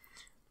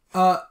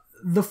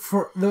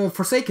 the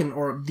Forsaken,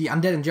 or the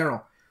undead in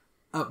general,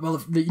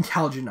 the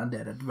intelligent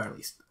undead at the very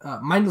least.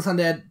 Mindless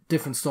undead,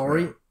 different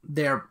story. Yeah.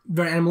 They're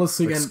very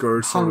animalistic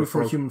and hungry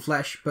for human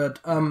flesh, but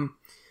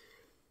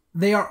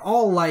they are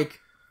all like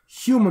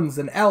humans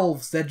and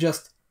elves that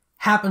just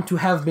happen to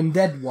have been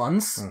dead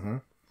once,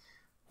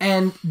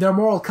 and their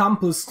moral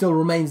compass still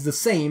remains the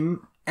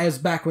same as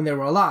back when they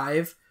were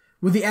alive,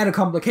 with the added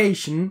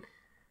complication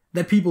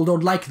that people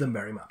don't like them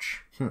very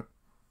much.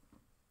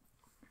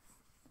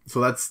 So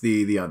that's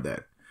the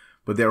undead,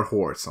 but they're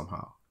horde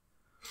somehow.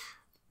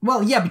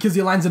 Well, yeah, because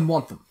the Alliance didn't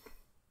want them.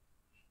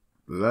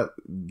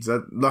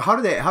 How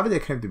did they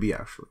come to be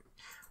actually?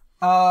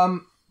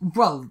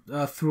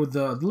 Through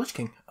the Lich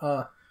King.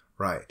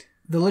 Right.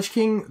 The Lich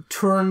King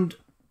turned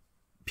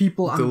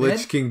people undead. The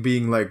Lich King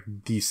being like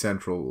the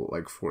central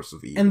like force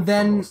of evil. And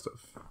then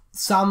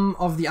some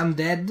of the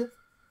undead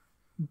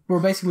were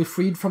basically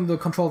freed from the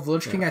control of the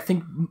Lich King, I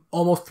think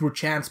almost through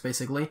chance,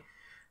 basically.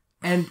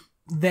 And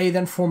they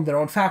then formed their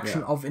own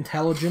faction of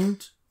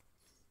intelligent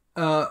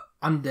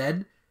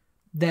undead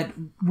that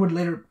would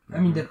later,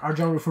 that are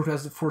generally referred to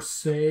as the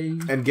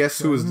Forsaken. And guess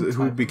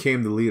who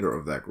became the leader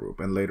of that group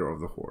and later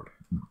of the Horde?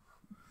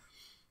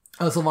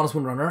 Sylvanas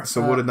Windrunner.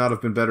 So would it not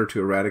have been better to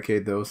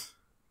eradicate those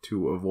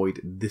to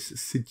avoid this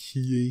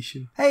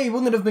situation? Hey,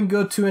 wouldn't it have been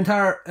good to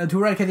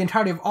eradicate the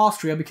entirety of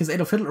Austria because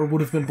Adolf Hitler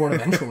would have been born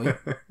eventually?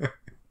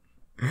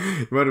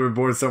 He might have been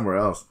born somewhere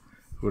else.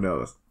 Who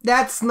knows?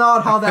 That's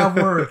not how that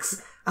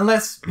works.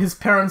 Unless his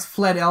parents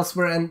fled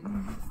elsewhere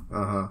and...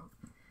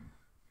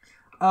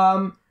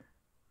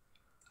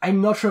 I'm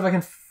not sure if I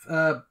can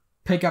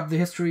pick up the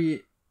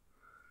history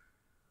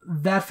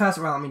that fast.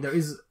 Well, there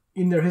is...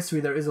 In their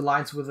history, there is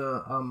alliance with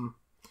a...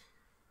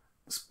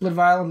 split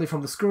violently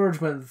from the Scourge,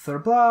 but the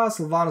third blah,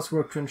 Sylvanas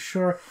worked to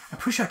ensure... I'm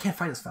pretty sure I can't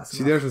find this fast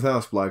enough. There's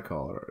Thanos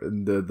Blightcaller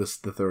in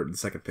the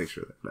second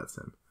picture. That's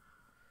him.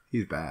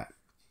 He's bad.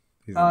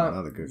 He's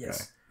not a good guy.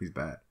 He's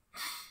bad.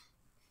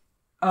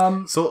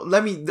 So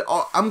let me...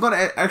 I'm going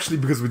to... Actually,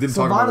 because we didn't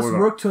talk about... Sylvanas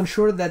worked to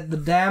ensure that the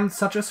damned,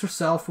 such as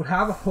herself, would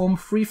have a home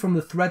free from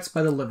the threats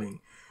by the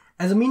living.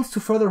 As a means to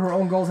further her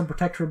own goals and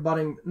protect her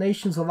budding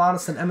nation,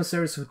 Sylvanas sent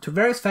emissaries to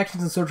various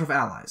factions in search of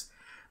allies.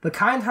 The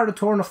kind-hearted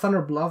Tauren of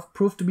Thunderbluff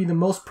proved to be the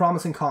most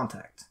promising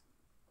contact.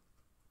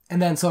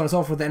 And then so on and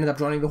so forth, they ended up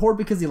joining the Horde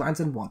because the Alliance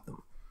didn't want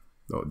them.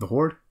 Oh, the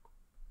Horde?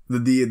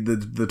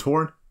 The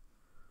Tauren?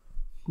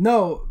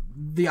 No,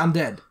 the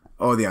undead.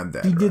 Oh, the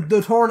undead.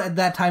 The Tauren at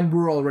that time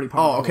were already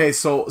part of the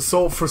Horde.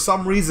 So for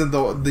some reason,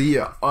 though, the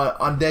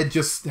undead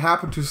just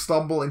happened to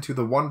stumble into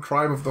the one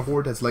tribe of the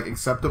Horde that's like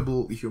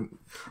acceptable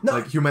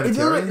humanitarians.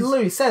 It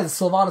literally says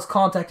Sylvanas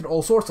contacted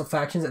all sorts of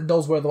factions, and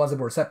those were the ones that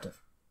were receptive.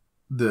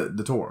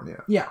 The Tauren,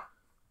 yeah. Yeah.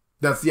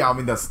 That's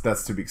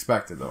to be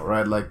expected, though,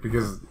 right? Like,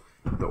 because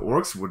the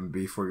orcs wouldn't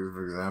be,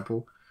 for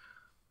example.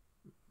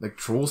 Like,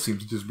 trolls seem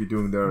to just be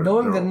doing their...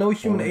 Knowing that no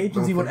human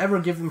agency would ever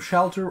give them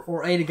shelter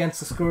or aid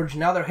against the Scourge,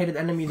 now their hated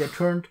enemy, they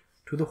turned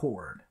to the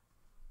Horde.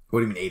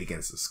 What do you mean aid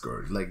against the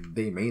Scourge? Like,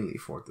 they mainly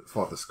fought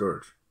the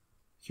Scourge.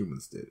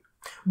 Humans did.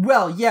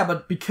 Well, yeah,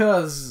 but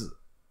because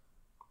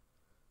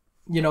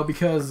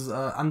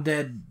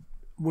undead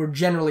were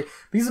generally...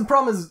 Because the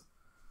problem is,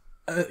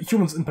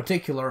 humans in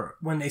particular,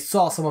 when they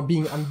saw someone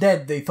being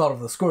undead, they thought of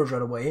the Scourge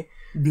right away,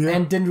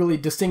 and didn't really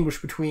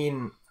distinguish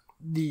between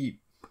the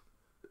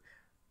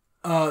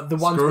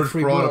ones Scourge with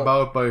free brought will.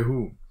 about by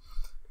whom?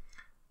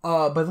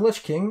 By the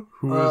Lich King.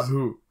 Who is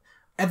who?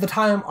 At the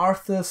time,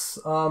 Arthas,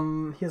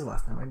 he has a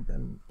last name.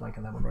 I'm blanking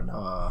on that one right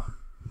now.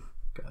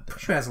 God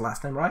Sure has a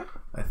last name, right?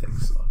 I think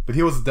so. But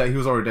he was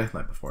already Death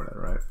Knight before that,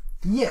 right?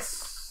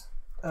 Yes.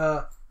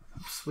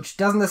 Which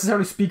doesn't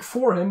necessarily speak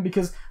for him,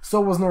 because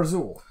so was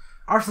Norzul.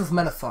 Arthas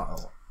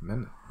Menethil.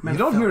 You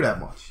don't hear that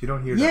much. You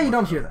don't hear that Yeah, you much,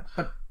 don't hear that.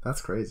 But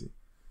that's crazy.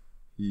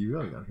 You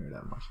really don't hear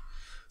that much.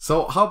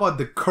 So, how about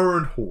the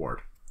current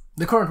Horde?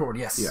 The current Horde,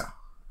 yes. Yeah.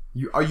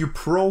 Are you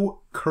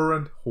pro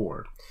current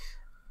Horde?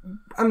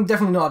 I'm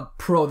definitely not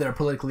pro their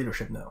political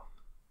leadership, no.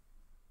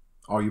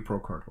 Are you pro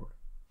current Horde?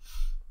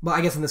 Well,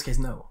 I guess in this case,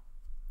 no.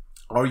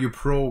 Are you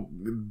pro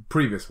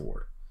previous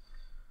Horde?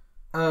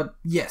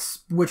 Yes.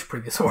 Which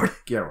previous Horde?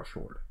 Garrosh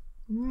Horde.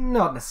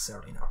 Not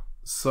necessarily, no.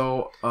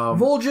 So,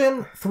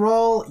 Vol'jin,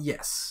 Thrall,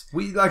 yes.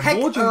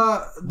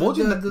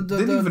 Vol'jin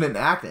didn't even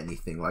enact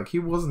anything. Like, he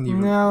wasn't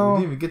even... No.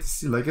 We didn't even get to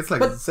see... Like, it's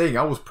like saying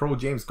I was pro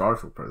James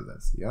Garfield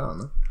presidency. I don't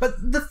know.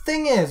 But the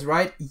thing is,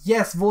 right?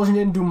 Yes, Vol'jin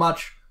didn't do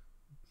much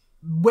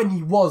when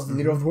he was the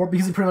leader of the Horde,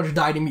 because he pretty much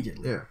died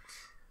immediately. Yeah.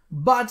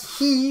 But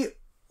he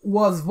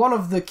was one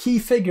of the key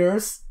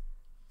figures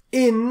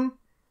in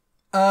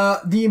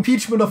the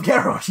impeachment of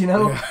Garrosh, you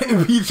know? Yeah.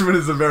 Impeachment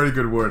is a very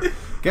good word.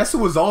 Guess who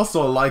was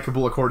also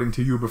likable according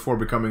to you before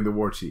becoming the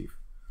war chief?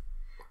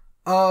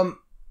 I'm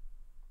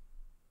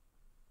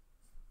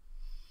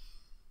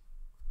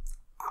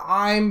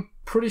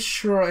pretty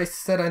sure I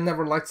said I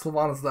never liked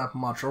Sylvanas that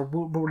much, or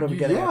would never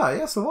get it.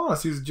 Yeah,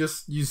 Sylvanas.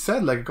 You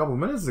said like a couple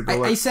minutes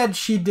ago. I said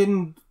she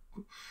didn't...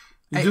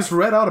 You just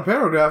read out a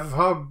paragraph of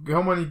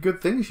how many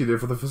good things she did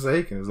for the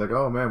Forsaken. It was like,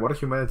 oh man, what a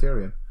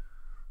humanitarian.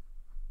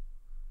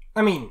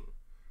 I mean...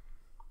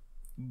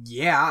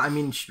 Yeah, I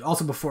mean,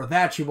 also before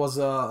that, she was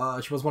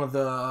one of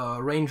the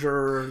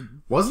ranger.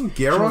 Wasn't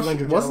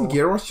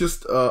Garrosh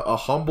just a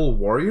humble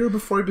warrior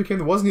before he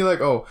became? Wasn't he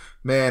like, oh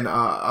man,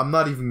 I'm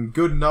not even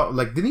good enough?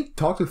 Like, didn't he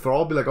talk to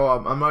Thrall? Be like,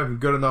 oh, I'm not even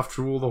good enough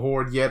to rule the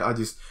Horde yet.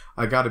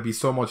 I got to be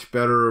so much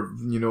better,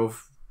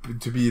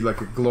 to be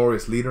like a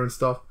glorious leader and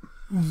stuff.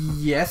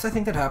 Yes, I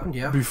think that happened.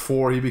 Yeah,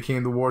 before he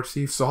became the war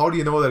chief. So how do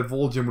you know that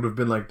Vol'jin would have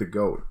been like the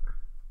GOAT?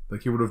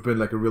 Like he would have been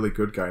like a really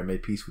good guy and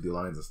made peace with the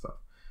Alliance and stuff.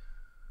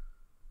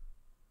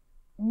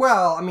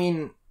 Well, I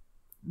mean,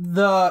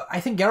 I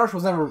think Garrosh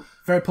was never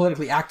very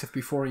politically active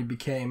before he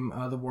became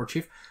the war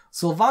chief.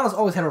 Sylvanas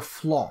always had her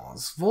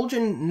flaws.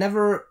 Vol'jin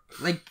never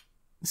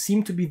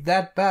seemed to be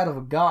that bad of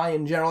a guy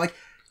in general. Like,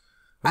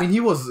 I mean, he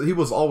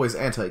was always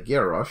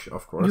anti-Garrosh,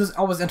 of course. He was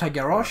always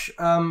anti-Garrosh.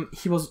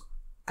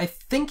 I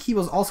think he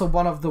was also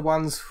one of the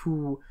ones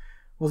who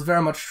was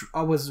very much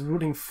always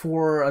rooting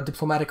for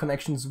diplomatic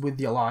connections with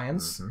the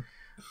Alliance.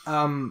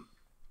 Mm-hmm.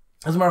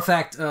 As a matter of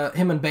fact,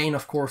 him and Bane,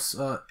 of course,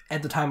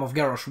 at the time of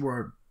Garrosh,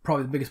 were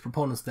probably the biggest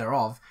proponents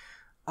thereof.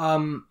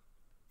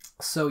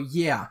 So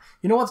yeah,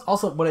 you know what's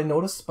also what I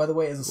noticed, by the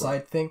way, as a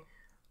side thing.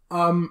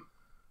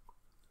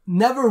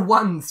 Never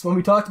once when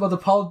we talked about the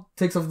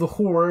politics of the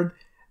Horde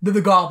did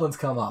the goblins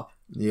come up.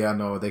 Yeah,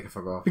 no, they can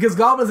fuck off. Because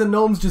goblins and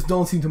gnomes just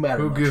don't seem to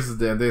matter. Who gives a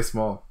damn? They're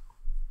small.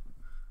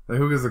 Like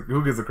who gives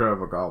a crap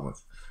about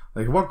goblins?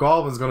 Like what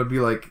goblin's gonna be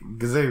like?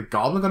 Is a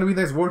goblin gonna be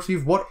the next war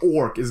chief? What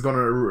orc is gonna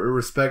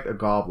respect a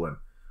goblin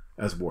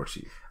as war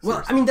chief? Seriously.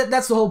 Well, I mean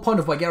that's the whole point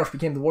of why Garrosh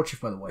became the war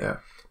chief, by the way. Yeah.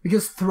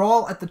 Because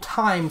Thrall at the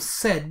time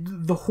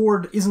said the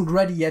Horde isn't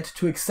ready yet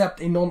to accept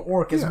a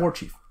non-orc as war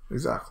chief.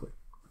 Exactly.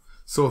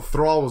 So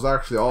Thrall was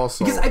actually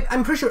also because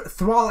I'm pretty sure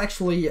Thrall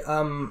actually.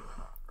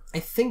 I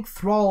think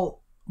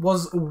Thrall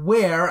was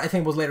aware. I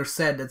think it was later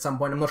said at some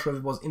point. I'm not sure if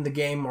it was in the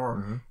game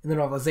or in the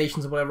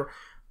novelizations or whatever.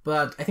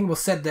 But I think it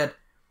was said that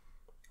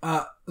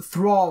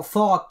Thrall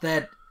thought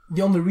that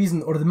the only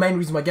reason, or the main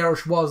reason why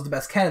Garrosh was the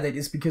best candidate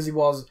is because he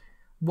was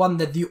one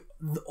that the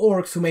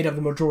orcs who made up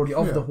the majority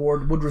of the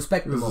Horde would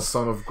respect the most. He was the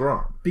son of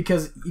Grom.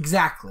 Because,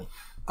 exactly.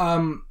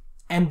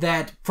 And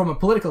that, from a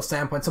political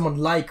standpoint, someone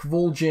like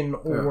Vol'jin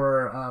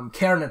or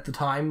Cairn at the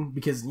time,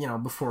 because,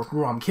 before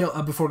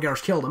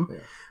Garrosh killed him,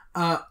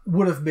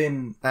 would have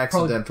been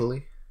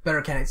accidentally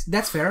better candidates.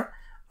 That's fair.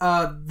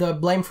 The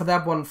blame for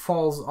that one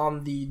falls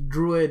on the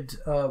druid,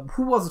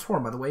 who was it for,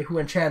 by the way, who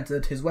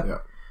enchanted his weapon. Yeah.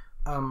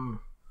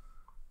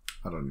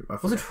 I don't know.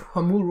 Was it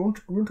Hamul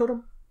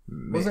Runetotem?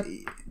 Was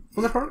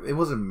it her? It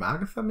wasn't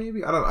Magatha,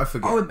 maybe? I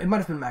forget. Oh, it might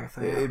have been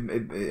Magatha,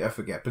 yeah. I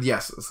forget. But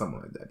yes,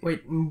 someone like that. Yeah.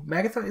 Wait,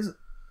 Magatha is...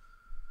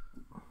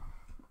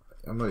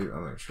 I'm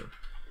not sure.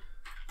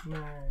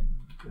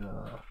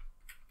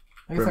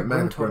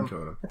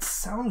 Runetotem. That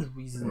sounds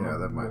reasonable. Yeah,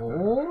 that might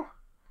be.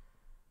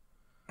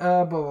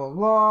 Blah blah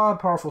blah.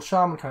 Powerful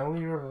shaman, kind of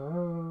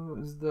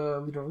leader. Is the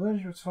leader of the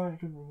village? It's fine. You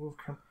can remove.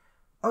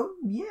 Oh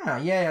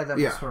yeah. That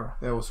was her.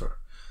 That was her.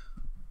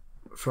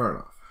 Fair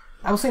enough.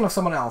 I was thinking of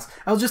someone else.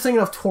 I was just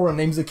thinking of Tauren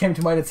names that came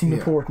to mind that seemed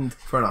important.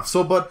 Fair enough.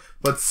 So, but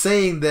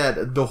saying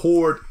that the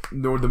Horde,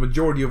 or the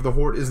majority of the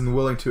Horde, isn't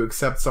willing to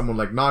accept someone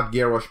like not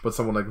Garrosh, but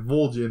someone like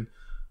Vol'jin,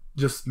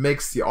 just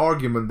makes the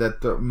argument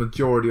that the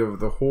majority of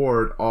the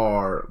Horde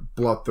are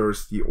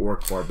bloodthirsty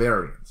orc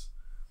barbarians.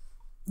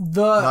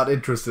 Not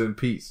interested in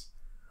peace.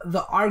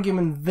 The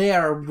argument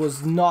there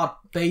was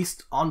not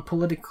based on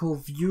political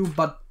view,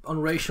 but on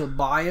racial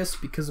bias,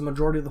 because the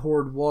majority of the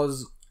Horde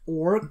was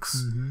orcs,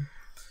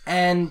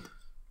 and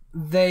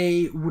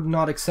they would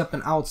not accept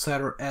an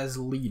outsider as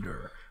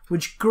leader,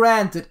 which,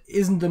 granted,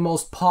 isn't the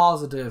most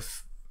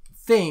positive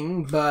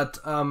thing, but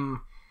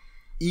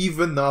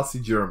even Nazi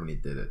Germany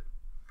did it.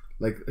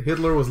 Like,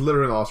 Hitler was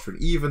literally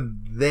Austrian.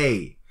 Even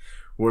they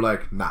were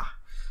like, nah,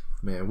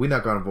 man, we're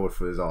not gonna vote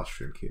for this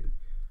Austrian kid.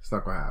 It's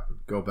not going to happen.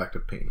 Go back to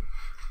painting.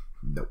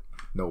 Nope.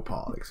 No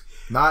politics.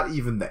 Not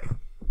even they.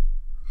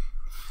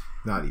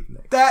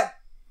 That...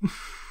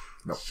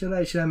 Nope. Should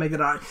I make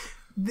that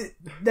argument?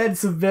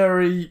 That's a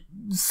very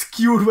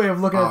skewed way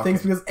of looking at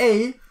things, because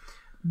A,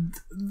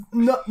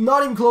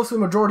 not even close to the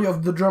majority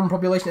of the German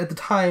population at the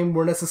time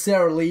were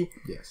necessarily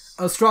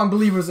strong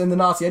believers in the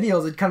Nazi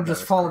ideals. It kind of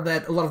just followed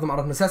that a lot of them out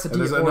of necessity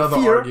and there's or another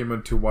fear.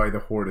 Argument to why the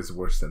Horde is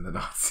worse than the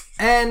Nazis.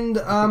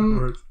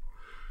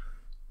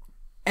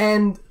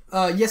 And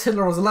yes,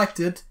 Hitler was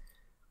elected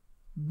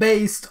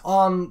based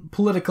on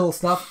political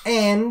stuff,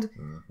 and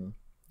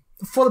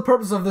for the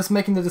purpose of this,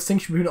 making the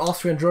distinction between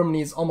Austria and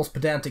Germany is almost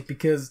pedantic,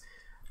 because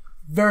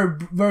very,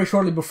 very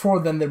shortly before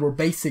then they were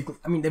basically,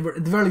 they were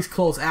at the very least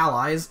close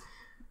allies,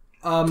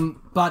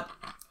 but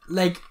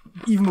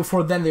even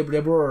before then they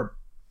were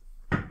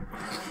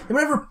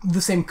never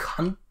the same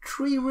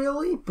country,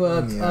 really,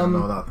 but no,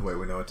 not the way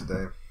we know it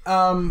today.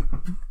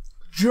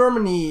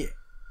 Germany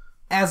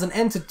as an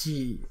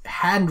entity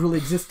hadn't really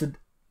existed.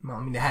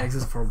 Well, they had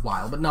existed for a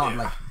while, but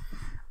not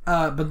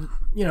but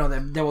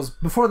there was,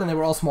 before then they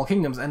were all small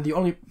kingdoms, and the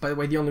only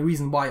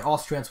reason why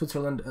Austria and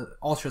Switzerland,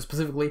 Austria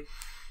specifically,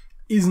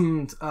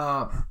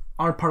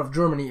 aren't part of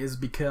Germany is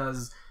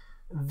because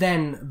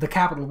then the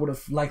capital would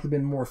have likely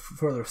been more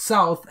further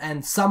south,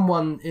 and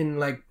someone in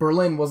like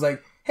Berlin was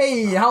like,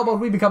 hey, how about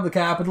we become the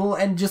capital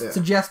and just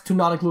suggest to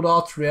not include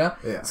Austria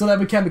so that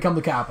we can become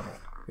the capital.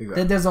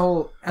 Exactly. There's a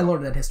whole... I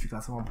learned that history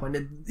class at one point.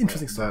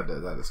 Interesting story.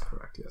 That is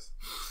correct, yes.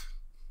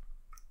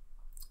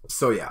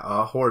 So yeah,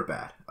 Horde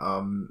bad.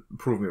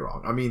 Prove me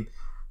wrong. I mean,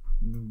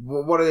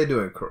 what are they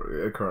doing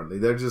currently?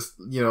 They're just,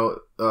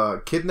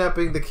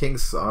 kidnapping the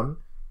king's son,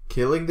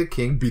 killing the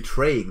king,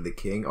 betraying the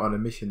king on a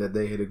mission that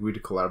they had agreed to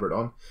collaborate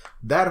on.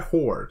 That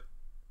Horde,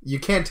 you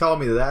can't tell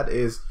me that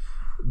is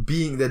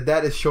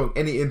showing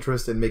any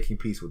interest in making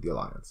peace with the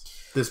Alliance.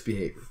 This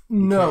behavior.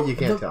 You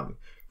can't tell me.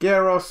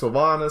 Garrosh,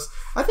 Sylvanas,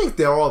 I think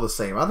they're all the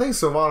same. I think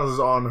Sylvanas is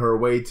on her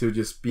way to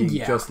just being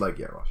just like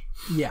Garrosh.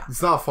 Yeah.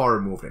 It's not far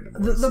removed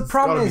anymore. The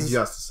problem is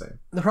just the same.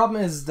 The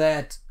problem is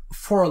that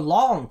for a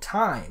long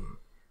time,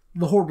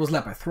 the Horde was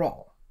led by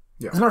Thrall.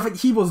 Yeah. As a matter of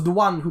fact, he was the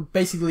one who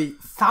basically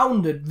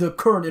founded the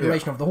current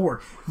iteration of the Horde.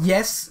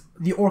 Yes,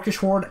 the Orcish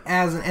Horde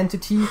as an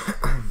entity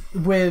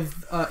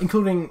with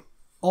including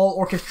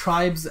all Orcish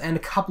tribes and a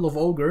couple of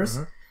ogres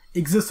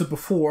existed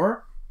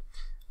before,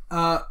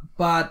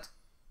 but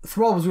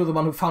Thrall was really the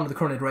one who founded the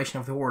current iteration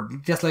of the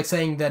Horde. Just like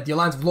saying that the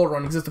Alliance of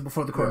Lordaeron existed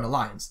before the current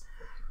alliance.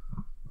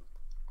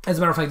 As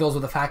a matter of fact, those were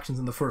the factions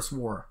in the First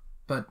War.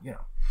 But,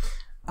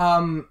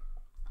 and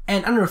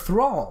under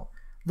Thrall,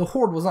 the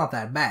Horde was not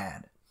that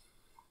bad.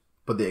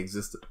 But they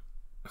existed.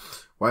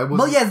 Why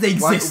they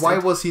existed. Why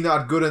was he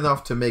not good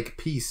enough to make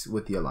peace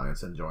with the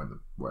Alliance and join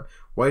them?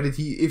 Why did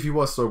he, if he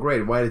was so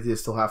great, why did he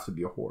still have to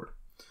be a Horde?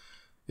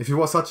 If he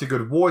was such a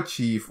good war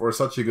chief or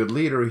such a good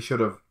leader, he should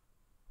have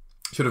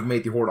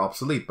made the Horde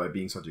obsolete by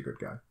being such a good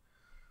guy.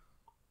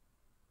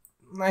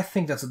 I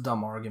think that's a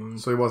dumb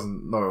argument. So he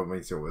wasn't... No, it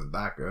means he wasn't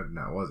that good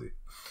now, was he?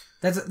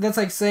 That's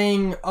like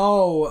saying,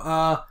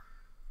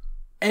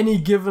 any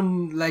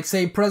given, like,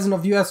 say, president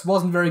of the US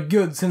wasn't very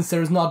good since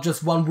there's not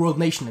just one world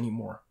nation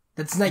anymore.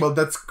 That's like... Well,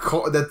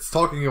 that's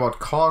talking about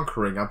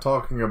conquering. I'm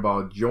talking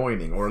about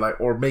joining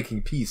or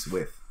making peace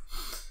with.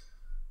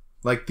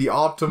 Like, the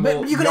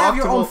optimal... But you can have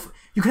your own...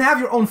 You can have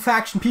your own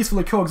faction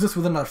peacefully coexist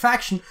with another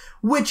faction,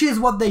 which is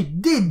what they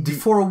did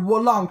for a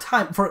long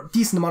time, for a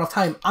decent amount of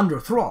time under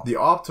Thrall. The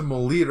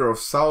optimal leader of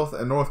South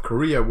and North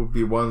Korea would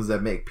be ones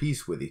that make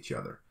peace with each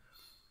other.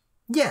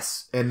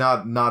 Yes. And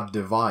not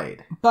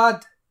divide.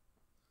 But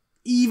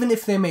even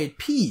if they made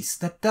peace,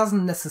 that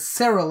doesn't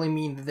necessarily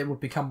mean that they would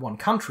become one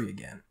country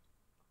again.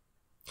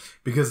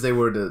 Because they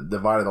were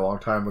divided a long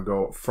time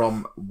ago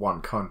from one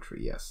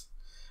country, yes.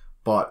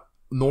 But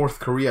North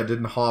Korea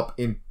didn't hop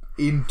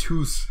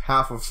into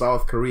half of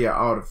South Korea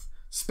out of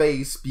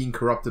space, being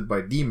corrupted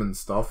by demon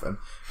stuff, and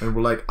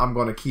we're like, I'm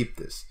gonna keep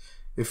this.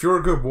 If you're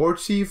a good war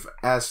chief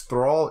as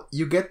Thrall,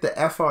 you get the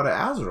F out of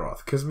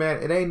Azeroth, cause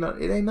man, it ain't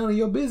none of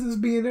your business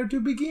being there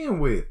to begin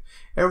with.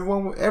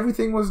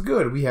 Everything was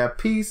good. We had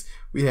peace.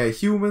 We had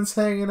humans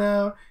hanging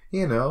out.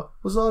 It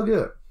was all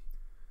good.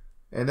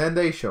 And then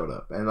they showed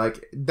up, and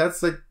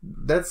that's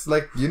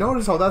like you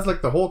notice how that's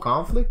like the whole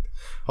conflict,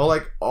 how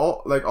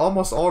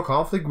almost all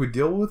conflict we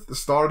deal with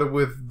started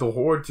with the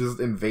Horde just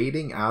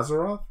invading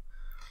Azeroth,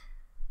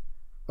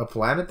 a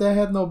planet they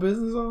had no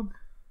business on.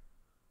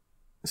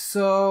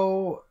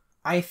 So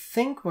I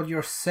think what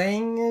you're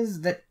saying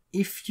is that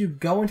if you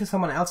go into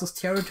someone else's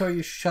territory,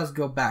 you should just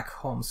go back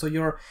home. So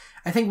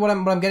I think what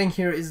I'm getting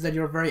here is that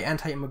you're very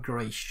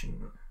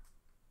anti-immigration.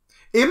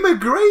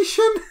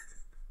 Immigration?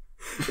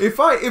 If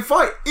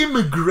I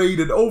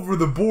immigrated over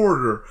the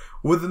border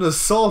with an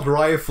assault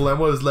rifle and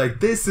was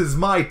like, this is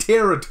my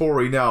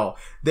territory now,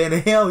 then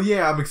hell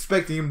yeah, I'm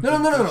expecting him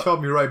to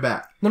shove me right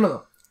back.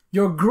 No.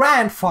 Your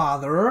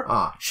grandfather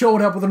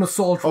showed up with an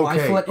assault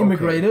rifle and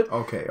immigrated.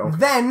 Okay.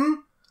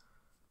 Then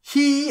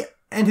he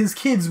and his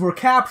kids were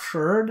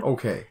captured.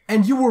 Okay.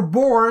 And you were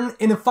born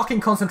in a fucking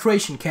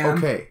concentration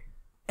camp. Okay.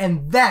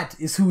 And that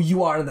is who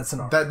you are in that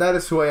scenario. That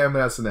is who I am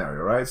in that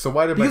scenario, right? So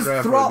why did my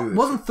grandfather do this?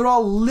 Wasn't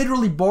Thrall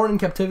literally born in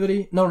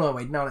captivity? No,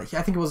 wait. I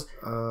think it was...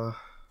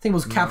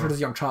 captured as a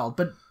young child,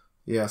 but...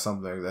 Yeah,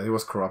 something like that. He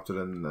was corrupted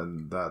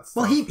and that's...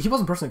 Well, he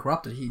wasn't personally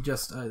corrupted. He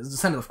just is a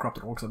descendant of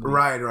corrupted orcs, I believe.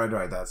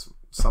 Right. That's...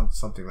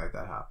 Something like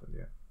that happened,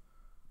 yeah.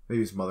 Maybe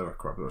his mother got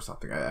corrupted or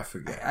something. I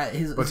forget.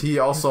 His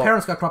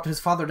parents got corrupted. His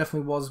father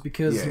definitely was,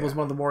 because he was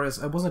one of the warriors.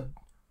 Was it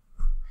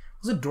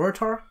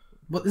Durotar?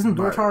 Isn't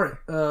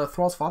Durotar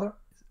Thrall's father?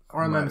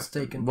 Or am I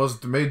mistaken?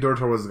 Maybe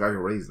Durotar was the guy who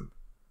raised him.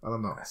 I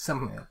don't know.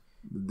 Something like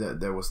that.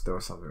 There was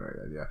something like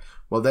that, yeah.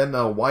 Well then,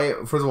 why...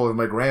 First of all, if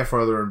my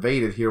grandfather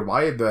invaded here,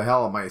 why the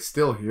hell am I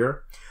still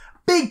here?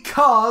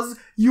 Because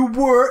you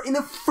were in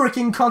a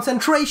freaking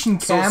concentration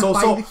camp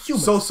by the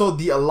humans. So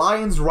the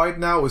Alliance right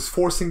now is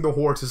forcing the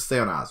Horde to stay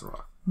on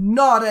Azeroth.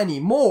 Not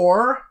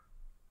anymore.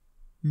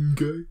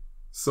 Okay.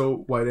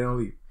 So why didn't I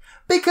leave?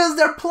 Because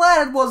their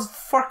planet was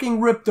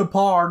fucking ripped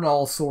apart and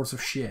all sorts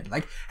of shit.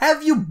 Like,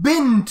 have you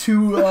been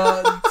to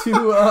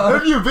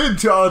Have you been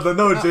to Outland?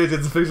 No, JJ,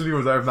 it's officially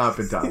yours. I have not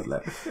been to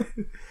Outland.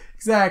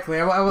 Exactly.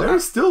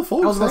 There's still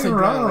folks hanging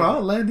around on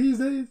Outland these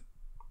days.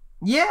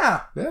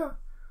 Yeah. Yeah.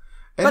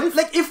 And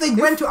but if they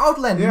went to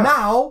Outland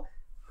now,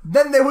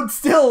 then there would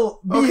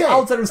still be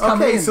outsiders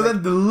coming in. Okay, so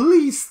then the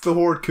least the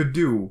Horde could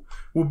do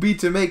would be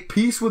to make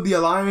peace with the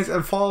Alliance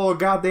and follow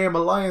goddamn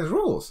Alliance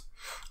rules.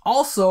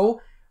 Also,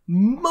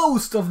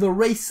 most of the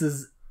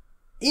races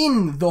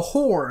in the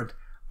Horde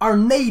are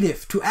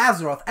native to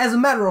Azeroth. As a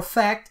matter of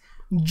fact,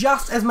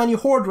 just as many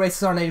Horde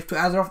races are native to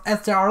Azeroth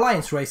as there are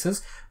Alliance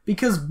races,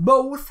 because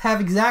both have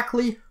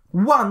exactly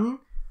one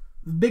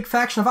big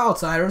faction of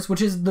outsiders,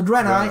 which is the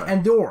Draenei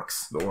and the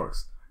Orcs. The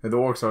Orcs. And the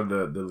Orcs are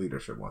the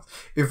leadership ones.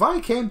 If I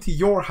came to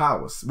your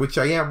house, which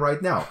I am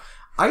right now,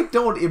 I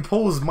don't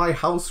impose my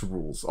house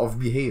rules of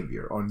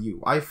behavior on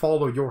you. I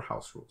follow your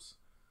house rules.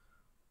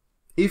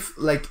 If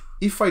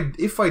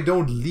I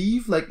don't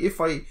leave, like if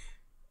I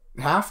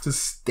have to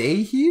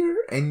stay here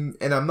and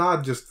I'm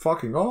not just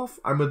fucking off,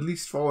 I'm at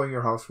least following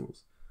your house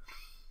rules.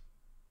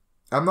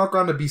 I'm not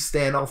gonna be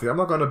standoff here. I'm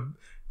not gonna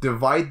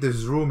divide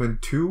this room in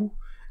two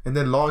and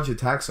then launch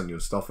attacks on you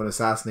and stuff and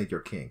assassinate your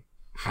king.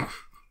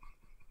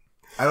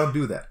 I don't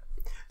do that.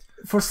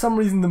 For some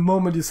reason, the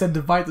moment you said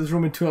divide this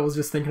room in two, I was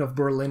just thinking of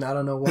Berlin. I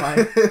don't know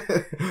why.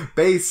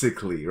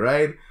 Basically,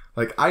 right?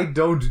 Like, I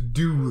don't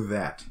do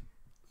that.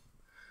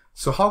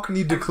 So how can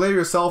you declare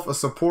yourself a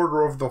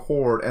supporter of the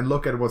Horde and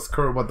look at what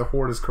the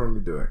Horde is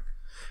currently doing?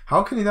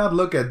 How can you not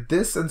look at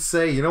this and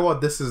say, you know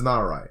what, this is not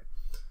right?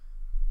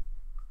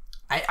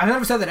 I've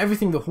never said that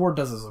everything the Horde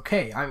does is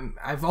okay.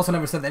 I've also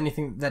never said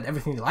that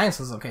everything the Alliance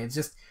does is okay. It's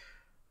just,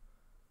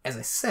 as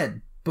I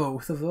said,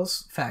 both of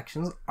those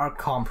factions are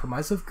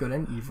compromised of good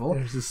and evil.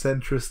 There's a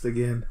centrist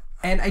again.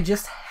 And I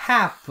just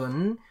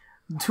happen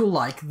to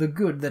like the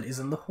good that is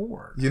in the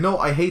Horde. You know,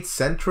 I hate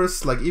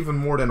centrists, like, even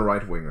more than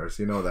right-wingers.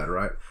 You know that,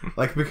 right?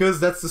 Like, because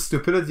that's the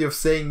stupidity of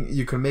saying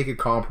you can make a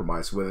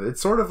compromise with it.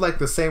 It's sort of like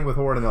the same with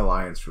Horde and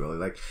Alliance, really.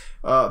 Like,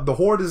 the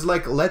Horde is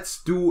like,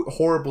 let's do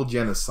horrible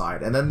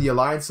genocide. And then the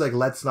Alliance is like,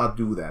 let's not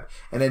do that.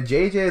 And then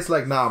JJ is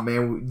like, nah,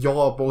 man,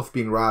 y'all are both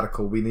being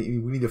radical. We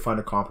need to find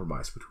a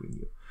compromise between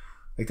you.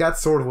 Like,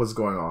 that's sort of what's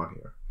going on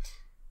here.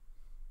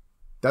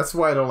 That's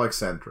why I don't like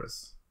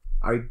centrists.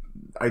 I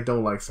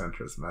don't like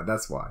centrists, man.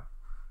 That's why.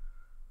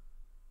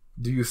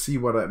 Do you see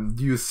where I'm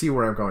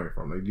coming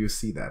from? Like, do you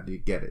see that? Do you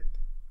get it?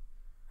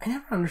 I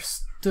never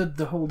understood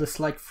the whole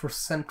dislike for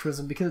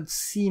centrism because it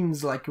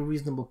seems like a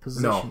reasonable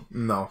position.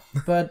 No.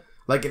 But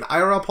like in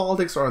IRL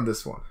politics or in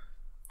this one?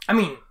 I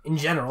mean, in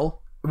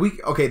general. The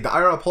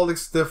IRL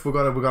politics stuff we're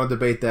gonna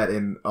debate that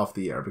in off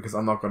the air because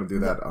I'm not gonna do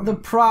that. The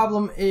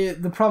problem is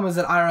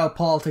that IRL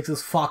politics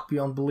is fucked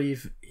beyond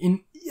belief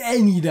in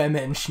any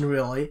dimension,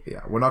 really.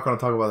 Yeah, we're not gonna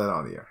talk about that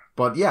on the air.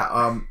 But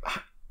yeah,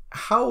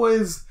 how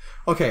is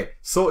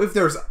so if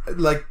there's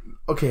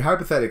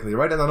hypothetically,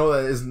 right? And I know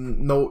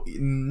that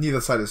neither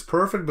side is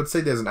perfect, but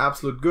say there's an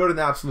absolute good and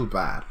absolute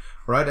bad,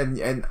 right?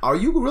 And are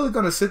you really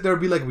gonna sit there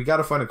and be like, we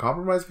gotta find a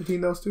compromise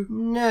between those two?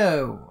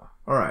 No.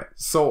 Alright,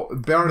 so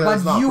Baron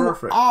is not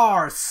perfect. But you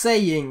are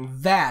saying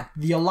that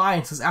the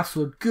Alliance is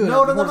absolute good.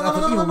 No.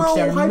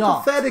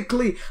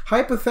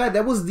 Hypothetically,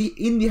 that was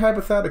in the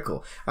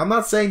hypothetical. I'm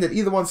not saying that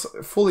either one's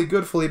fully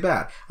good, fully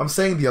bad. I'm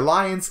saying the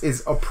Alliance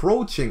is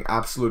approaching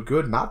absolute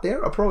good, not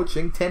there,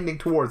 approaching, tending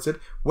towards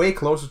it, way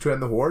closer to it than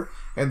the Horde.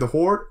 And the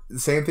Horde, the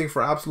same thing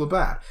for absolute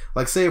bad.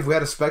 Like, say if we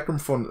had a spectrum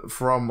from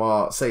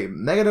say,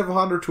 negative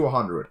 100 to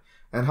 100.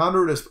 And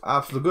 100 is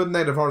absolute good,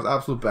 negative 100 is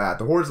absolute bad.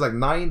 The Horde is like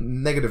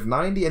negative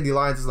 90, and the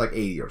Alliance is like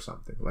 80 or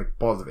something. Like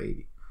positive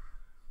 80.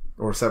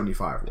 Or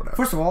 75 or whatever.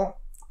 First of all,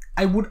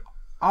 I would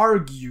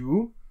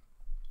argue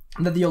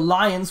that the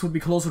Alliance would be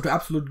closer to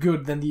absolute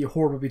good than the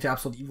Horde would be to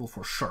absolute evil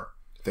for sure.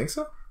 You think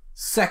so?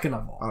 Second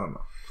of all. I don't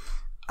know.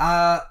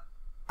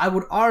 I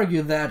would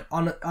argue that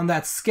on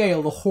that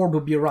scale, the Horde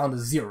would be around a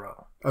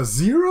 0. A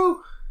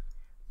 0?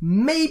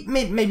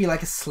 Maybe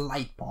like a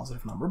slight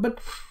positive number, but...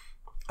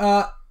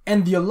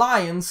 and the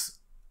Alliance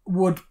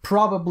would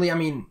probably,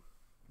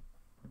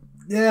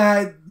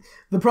 the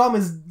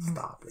problem is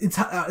it's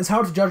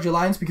hard to judge the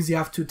Alliance because you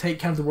have to take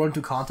kind of the world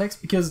into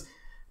context, because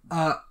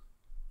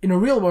in a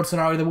real world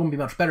scenario they wouldn't be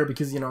much better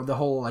because, the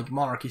whole like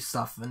monarchy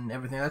stuff and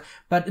everything like that,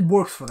 but it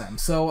works for them,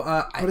 so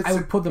I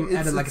would put them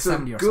at like a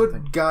 70 or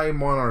something. Good guy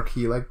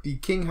monarchy, like the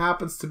king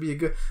happens to be a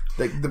good...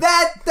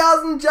 That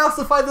doesn't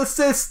justify the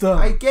system!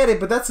 I get it,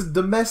 but that's a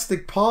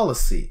domestic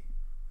policy.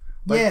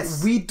 Like,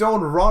 yes. We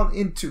don't run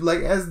into, like,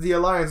 as the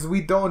Alliance,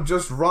 we don't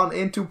just run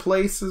into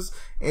places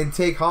and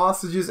take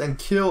hostages and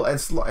kill and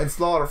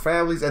slaughter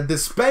families and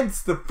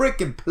dispense the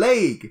freaking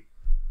plague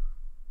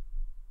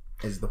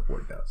as the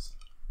Horde does.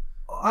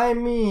 I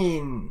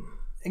mean,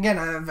 again,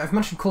 I've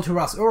mentioned Culture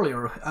Ross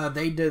earlier.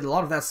 They did a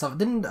lot of that stuff.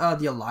 Didn't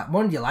the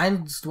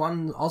Alliance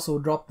one also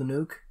drop the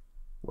nuke?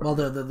 Well,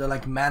 the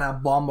like mana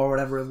bomb or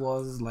whatever it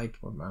was, like,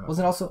 was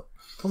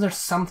there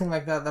something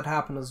like that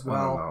happened as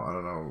well? I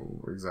don't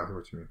know exactly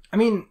what you mean. I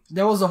mean,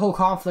 there was a whole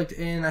conflict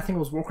in, I think it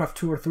was Warcraft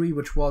 2 or 3,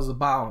 which was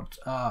about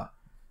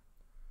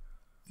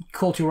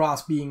Culture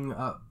Ross being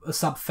a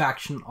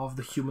sub-faction of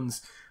the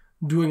humans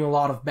doing a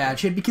lot of bad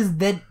shit, because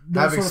having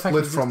sort of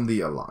split from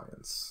the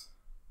Alliance.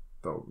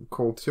 Though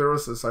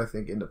Culturus is, I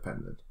think,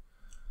 independent.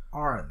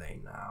 are they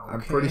now?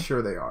 I'm pretty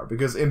sure they are,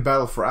 because in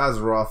Battle for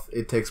Azeroth,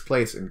 it takes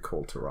place in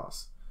Kul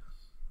Tiras,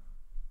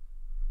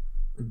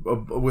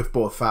 with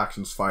both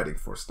factions fighting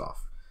for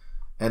stuff.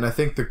 And I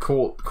think the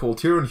Kul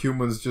Tiran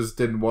humans just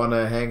didn't want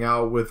to hang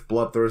out with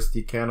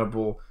bloodthirsty,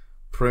 cannibal,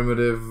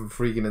 primitive,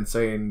 freaking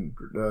insane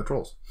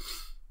trolls.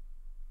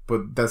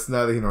 But that's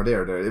neither here nor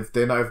there. If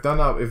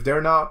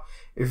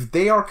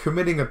they are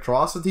committing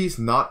atrocities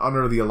not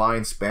under the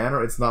Alliance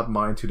banner, it's not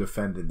mine to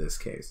defend in this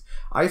case.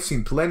 I've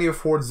seen plenty of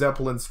Horde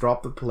Zeppelins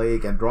drop the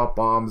plague and drop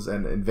bombs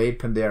and invade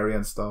Pandaria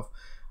and stuff.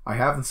 I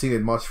haven't seen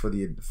it much for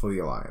the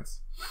Alliance.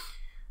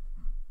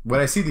 When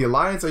I see the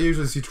Alliance, I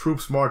usually see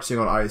troops marching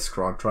on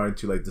Icecrown trying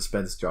to like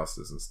dispense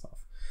justice and stuff.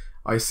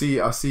 I see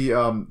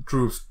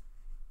troops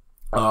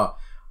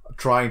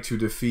trying to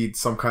defeat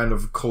some kind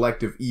of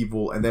collective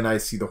evil, and then I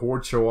see the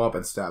Horde show up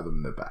and stab them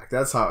in the back.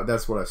 That's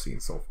what I've seen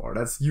so far.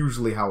 That's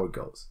usually how it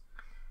goes.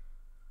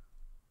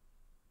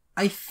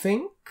 I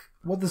think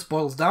what this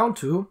boils down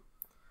to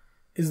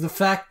is the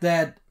fact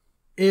that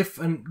if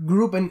a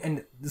group,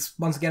 and this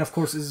once again of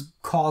course is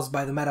caused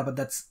by the meta, but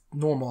that's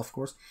normal of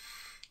course,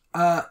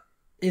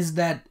 is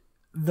that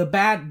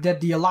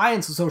the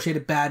Alliance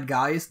associated bad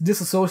guys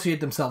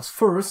disassociate themselves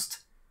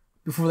first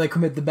before they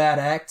commit the bad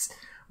acts,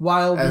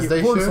 while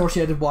the Horde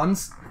associated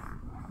ones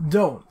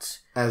don't.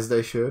 As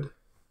they should.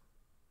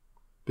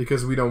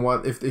 Because we don't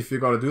want, if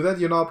you're going to do that,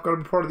 you're not going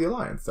to be part of the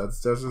Alliance.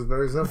 That's just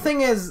very simple. The thing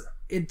is,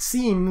 it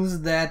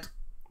seems that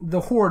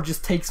the Horde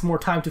just takes more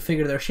time to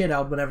figure their shit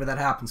out whenever that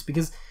happens,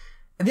 because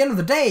at the end of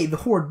the day, the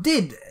Horde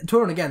did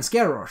turn against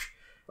Garrosh.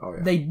 Oh,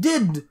 yeah. They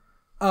did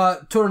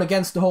turn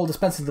against the whole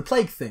dispensing the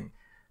plague thing.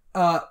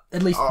 At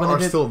least when they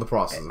did, still in the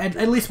process.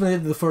 At least when they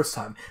did it the first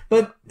time.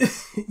 But,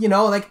 you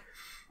know, like,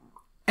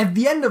 at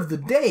the end of the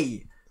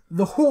day,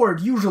 the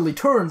Horde usually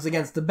turns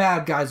against the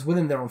bad guys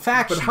within their own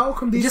faction. But how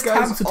come these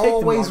guys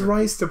always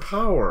rise to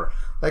power?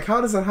 Like,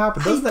 how does that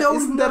happen?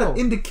 Isn't that an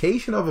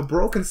indication of a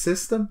broken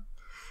system?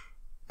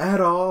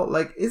 At all?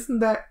 Like, isn't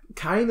that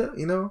kind of,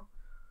 you know?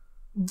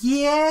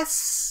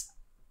 Yes,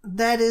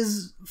 that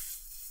is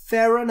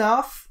fair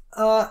enough.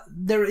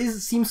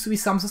 Seems to be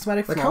some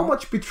systematic flaw. Like, how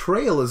much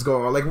betrayal is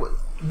going on? Like,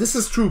 this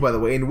is true, by the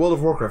way, in World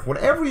of Warcraft.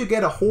 Whenever you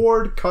get a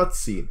Horde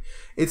cutscene,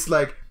 it's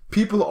like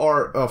people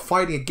are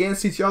fighting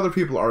against each other,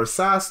 people are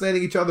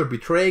assassinating each other,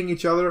 betraying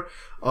each other.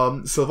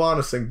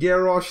 Sylvanas and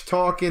Garrosh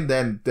talking,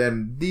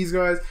 then these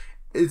guys.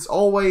 It's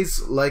always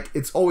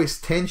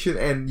tension,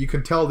 and you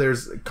can tell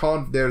there's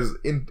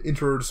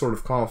inter sort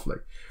of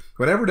conflict.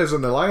 Whenever there's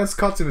an Alliance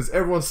cutscene, it's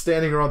everyone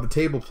standing around the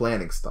table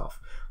planning stuff.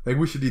 Like,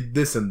 we should do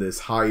this and this,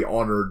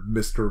 high-honored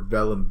Mr.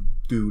 Vellum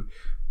dude.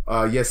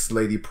 Yes,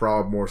 Lady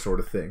Proudmoore sort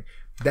of thing.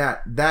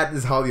 That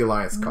is how the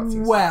Alliance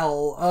cutscenes.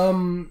 Well,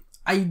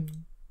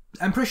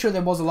 I'm pretty sure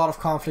there was a lot of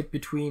conflict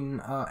between,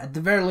 at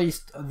the very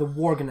least, the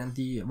Worgen and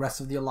the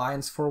rest of the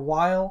Alliance for a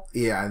while.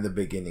 Yeah, in the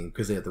beginning,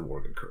 because they had the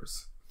Worgen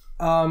curse.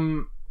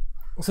 So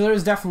there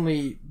is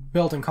definitely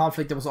built-in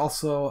conflict. There was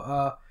also,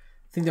 I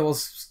think there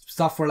was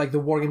stuff where, like,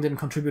 the Worgen didn't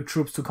contribute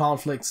troops to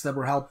conflicts that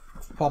were helped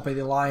by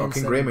the Alliance.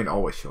 King Greymane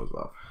always shows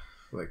up.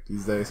 Like,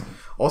 these days.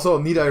 Also,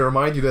 need I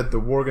remind you that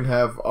the Worgen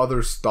have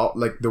other stuff,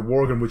 like the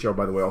Worgen, which are,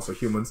 by the way, also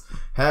humans,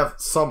 have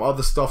some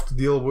other stuff to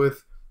deal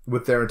with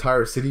their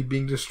entire city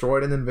being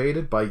destroyed and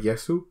invaded by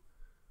Yesu.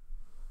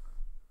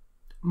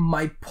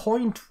 My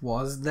point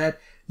was that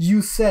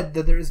you said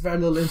that there is very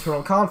little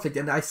internal conflict,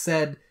 and I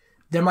said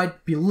there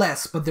might be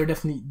less, but there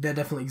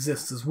definitely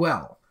exists as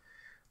well.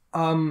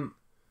 I'm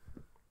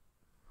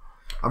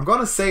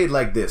gonna say it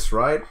like this,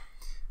 right?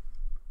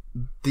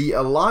 The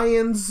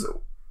Alliance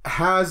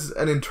has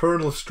an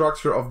internal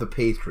structure of the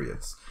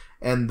Patriots,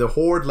 and the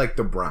Horde like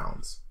the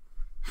Browns.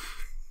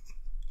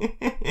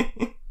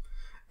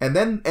 and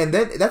then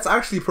that's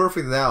actually a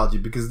perfect analogy,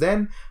 because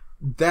then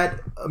that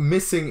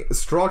missing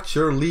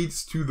structure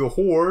leads to the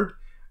Horde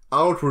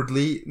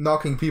outwardly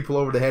knocking people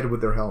over the head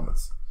with their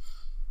helmets.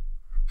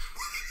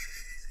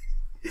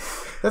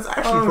 That's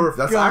actually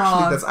perfect.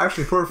 That's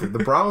actually perfect. The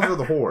Browns are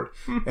the Horde,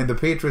 and the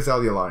Patriots are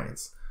the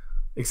Alliance.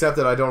 Except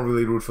that I don't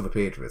really root for the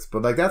Patriots,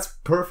 but like that's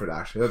perfect.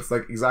 Actually, that's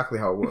like exactly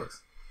how it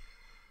works.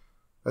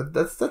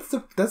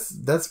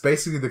 That's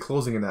basically the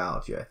closing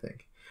analogy, I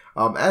think.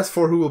 As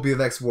for who will be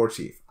the next war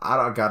chief,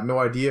 I got no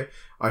idea.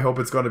 I hope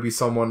it's going to be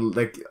someone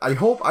like I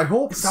hope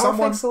Is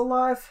someone Sourfang still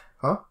alive?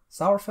 Huh?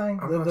 Sourfang,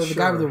 the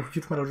guy with the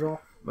huge metal jaw.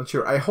 Not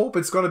sure. I hope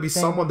it's going to be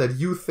someone that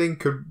you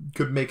think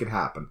could make it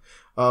happen.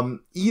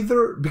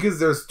 Either because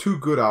there's two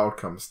good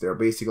outcomes there.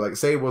 Basically, like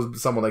say it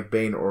was someone like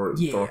Bane or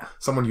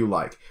someone you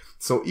like.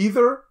 So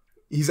either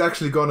he's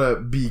actually gonna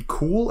be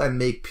cool and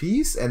make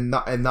peace and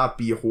not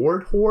be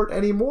horde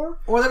anymore,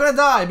 or they're gonna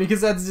die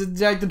because that's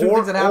like the two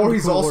things that happen. Or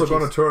he's also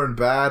gonna turn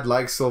bad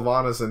like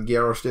Sylvanas and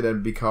Garrosh did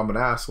and become an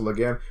asshole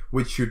again,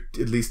 which should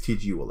at least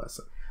teach you a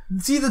lesson.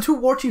 See, the two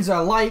war chiefs I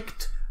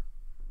liked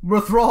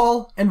were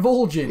Thrall and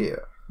Vol'jin.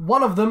 Yeah.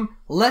 One of them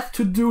left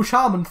to do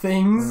shaman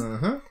things,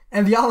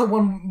 and the other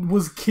one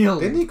was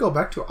killed. Didn't he go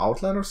back to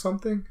Outland or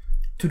something?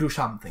 to do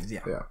shaman things.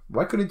 Yeah. Yeah.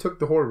 Why couldn't he took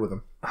the horde with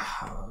him?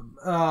 Oh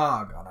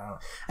god, I don't know.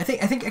 I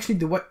think actually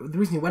the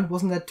reason he went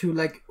wasn't that to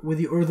like with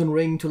the earthen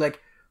ring to like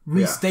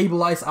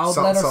restabilize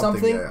Outland or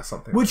something. Yeah,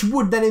 something. Which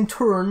would then in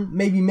turn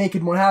maybe make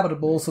it more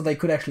habitable so they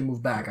could actually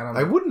move back. I don't know.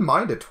 I wouldn't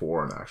mind a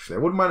Tauren actually. I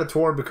wouldn't mind a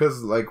Tauren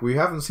because like we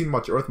haven't seen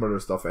much Earth Murder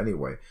stuff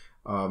anyway.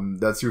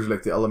 That's usually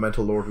like the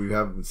elemental lord we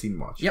haven't seen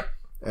much. Yep.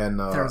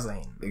 And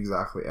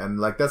exactly. And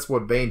like that's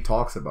what Bane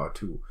talks about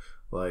too.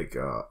 Like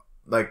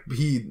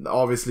he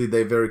obviously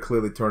they very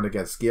clearly turned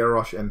against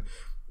Garrosh and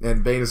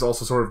Bane is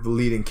also sort of the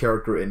leading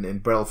character in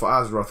Battle for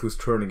Azeroth who's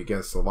turning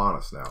against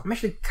Sylvanas now. I'm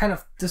actually kind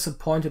of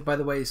disappointed, by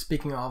the way,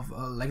 speaking of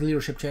like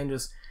leadership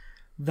changes,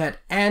 that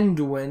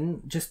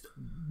Anduin just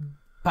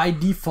by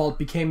default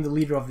became the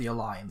leader of the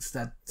Alliance.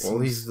 Well,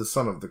 he's the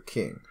son of the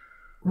king.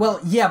 Well,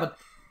 yeah, but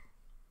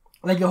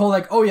like the whole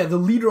like, oh yeah, the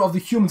leader of the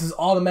humans is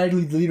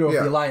automatically the leader of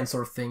the Alliance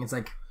sort of thing. It's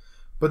like,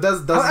 but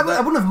I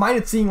wouldn't have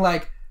minded seeing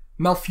like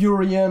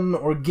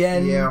Malfurion or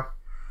Gen. Yeah,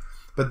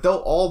 but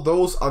all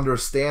those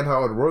understand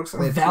how it works.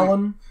 And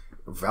Valen.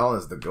 Valen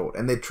is the GOAT,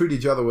 and they treat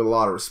each other with a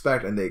lot of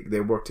respect, and they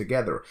work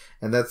together,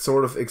 and that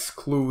sort of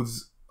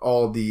excludes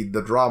all the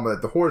drama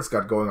that the Horde's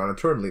got going on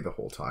internally the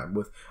whole time.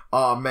 With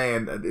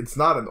man, it's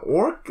not an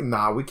orc.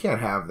 Nah, we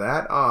can't have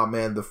that.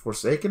 Man, the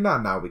Forsaken.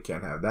 Nah, we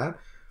can't have that.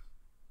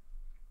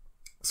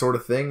 Sort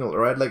of thing,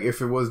 right? Like if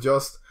it was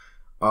just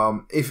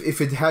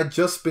if it had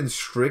just been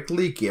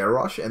strictly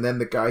Garrosh and then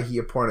the guy he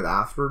appointed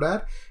after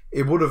that,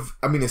 it would have,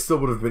 I mean, it still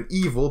would have been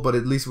evil, but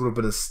at least it would have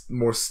been a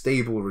more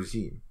stable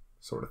regime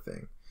sort of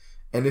thing.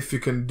 And if you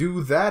can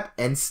do that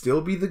and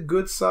still be the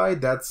good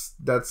side, that's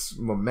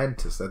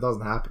momentous. That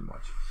doesn't happen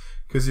much,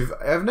 because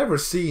I've never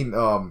seen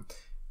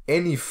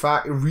any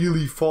fact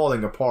really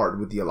falling apart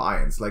with the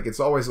Alliance. Like it's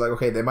always like,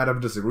 okay, they might have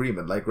a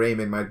disagreement. Like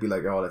Rayman might be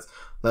like, oh,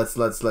 let's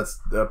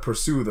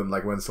pursue them.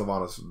 Like when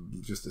Sylvanas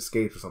just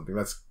escaped or something,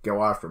 let's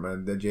go after him.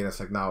 And then Jaina's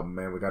like, no,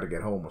 man, we got to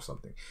get home or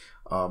something.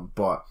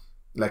 But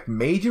like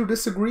major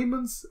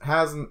disagreements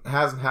hasn't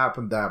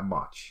happened that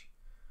much.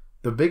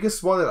 The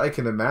biggest one that I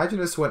can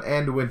imagine is when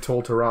Anduin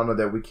told Tirana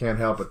that we can't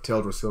help but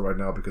Teldrassil right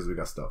now because we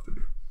got stuff to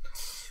do.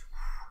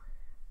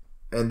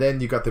 And then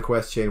you got the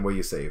quest chain where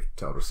you save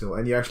Teldrassil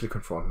and you actually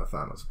confront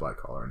Nathanos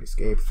Blackcaller and he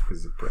escapes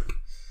because he's a prick.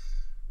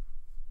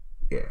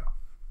 Yeah.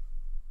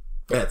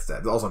 That's that.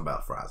 It's also in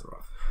Battle for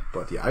Azeroth.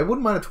 But yeah, I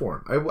wouldn't mind a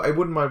Tauren. I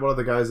wouldn't mind one of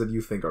the guys that you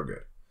think are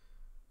good.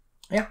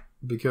 Yeah.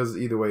 Because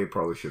either way, it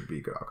probably should be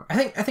a good outcome.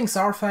 I think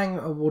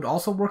Saurfang would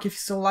also work if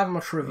he's still alive. I'm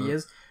not sure if he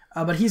is.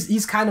 But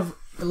he's kind of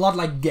a lot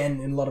like Gen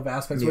in a lot of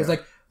aspects. Where he's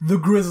like the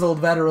grizzled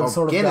veteran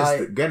sort of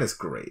guy. Gen is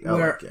great. I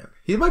like Gen.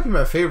 He might be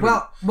my favorite.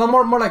 Well,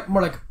 more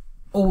like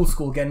old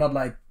school Gen, not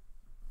like.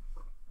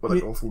 What,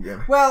 like old school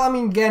Gen? Well, I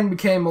mean, Gen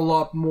became a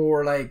lot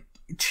more like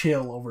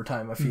chill over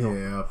time, I feel.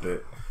 Yeah, a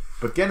bit.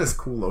 But Gen is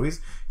cool though.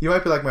 He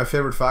might be like my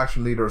favorite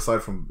faction leader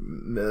aside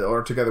from,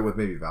 or together with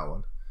maybe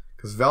Valen,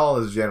 because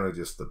Valen is generally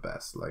just the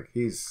best. Like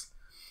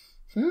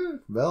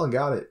Valen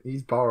got it.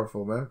 He's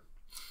powerful, man.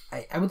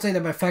 I would say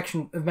that my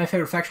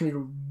favorite faction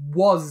leader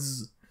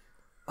was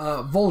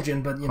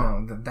Vol'jin, but you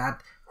know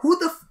that who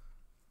the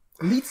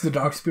leads the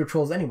Darkspear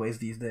trolls anyways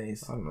these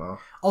days? I don't know.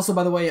 Also,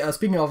 by the way,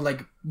 speaking of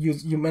like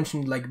you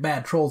mentioned like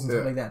bad trolls and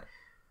stuff like that.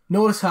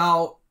 Notice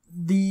how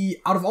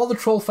out of all the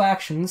troll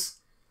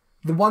factions,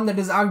 the one that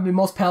is arguably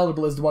most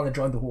palatable is the one that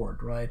joined the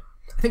Horde, right?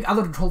 I think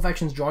other troll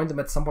factions joined them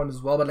at some point as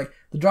well, but like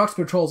the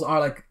Darkspear trolls are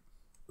like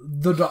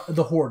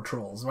the Horde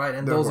trolls, right?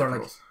 And those are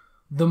like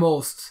the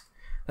most.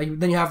 Like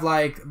then you have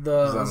like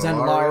the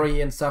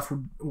Zendalari and stuff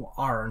who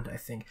aren't. I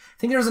think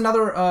there's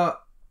another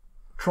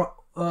troll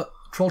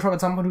tribe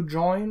at some point who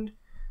joined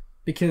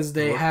because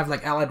they have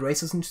like allied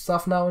races and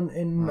stuff now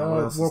in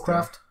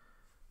Warcraft.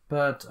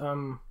 But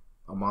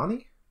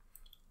Amani?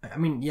 I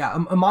mean, yeah,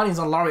 Amani and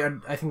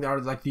Zendalari I think they are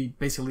like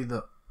basically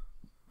the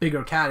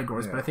bigger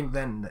categories, but I think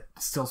then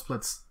it still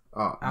splits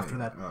after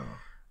that.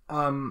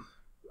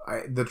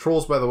 The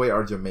trolls, by the way,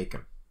 are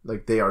Jamaican.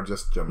 Like they are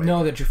just Jamaican.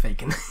 No, they're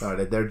Jamaican. No,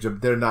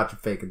 they're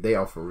not Jamaican. They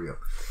are for real.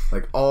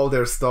 Like all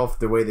their stuff,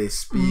 the way they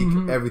speak,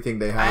 everything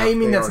they have. I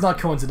mean, that's not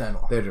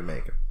coincidental. They're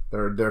Jamaican.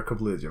 They're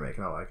completely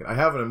Jamaican. I like it. I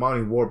have an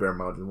Amani Warbear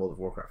mount in World of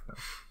Warcraft now.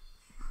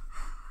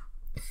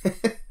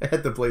 I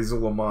had to play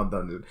Zulaman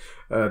Dungeon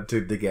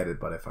to get it,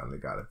 but I finally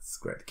got it. It's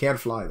great. Can't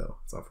fly though.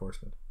 It's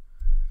unfortunate.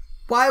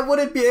 Why would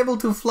it be able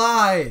to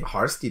fly?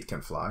 Hearthstone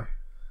can fly.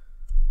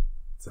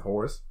 It's a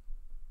horse.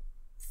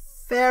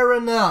 Fair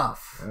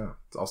enough. Yeah,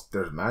 it's also,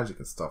 there's magic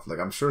and stuff. Like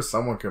I'm sure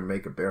someone can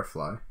make a bear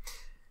fly.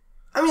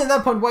 I mean, at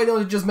that point, why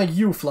don't it just make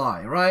you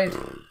fly, right?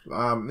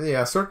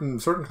 Yeah, certain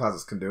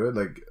classes can do it,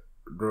 like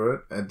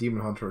Druid and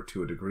Demon Hunter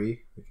to a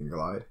degree. They can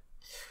glide.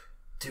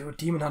 Dude,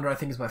 Demon Hunter I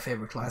think is my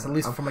favorite class, at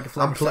least from like a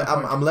flavor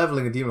standpoint. I'm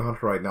leveling a Demon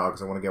Hunter right now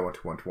because I want to get one to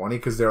 120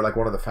 because they're like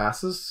one of the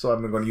fastest. So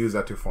I'm going to use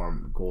that to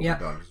farm gold and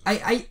dungeons.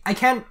 I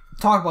can't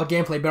talk about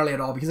gameplay barely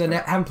at all because I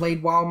haven't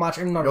played WoW much.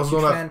 I'm not a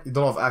huge fan. You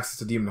don't have access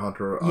to Demon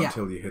Hunter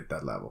until you hit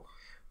that level.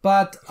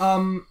 But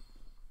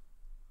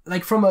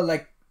like from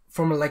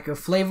a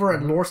flavor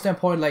and lore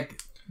standpoint,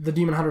 like the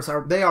Demon Hunters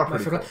are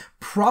pretty cool.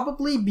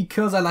 Probably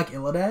because I like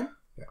Illidan.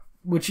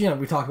 which, you know,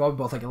 we talked about, we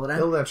both like Illidan.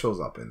 Illidan shows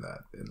up in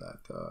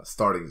that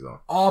starting zone.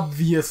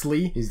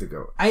 Obviously. He's the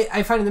GOAT.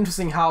 I find it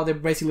interesting how they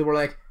basically were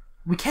like,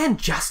 we can't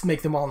just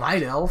make them all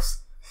Night Elves.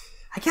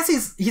 I guess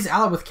he's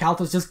allied with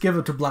Kalthus, just give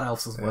it to Blood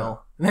Elves as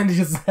well. And then they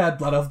just had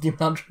Blood Elf Demon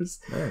Hunters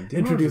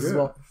introduced as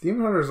well.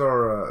 Demon Hunters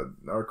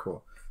are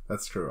cool.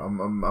 That's true.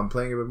 I'm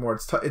playing a bit more.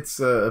 It's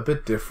a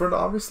bit different,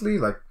 obviously,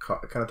 like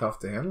kind of tough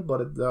to handle,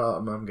 but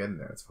I'm getting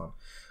there. It's fun.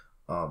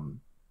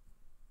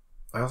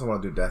 I also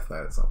want to do Death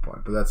Knight at some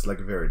point, but that's like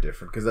very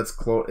different because that's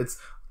close.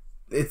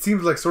 It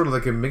seems like sort of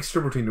like a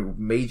mixture between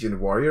Mage and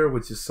Warrior,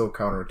 which is so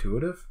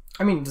counterintuitive.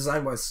 I mean,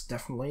 design-wise,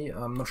 definitely.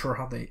 I'm not sure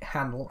how they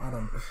handle. I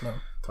don't know.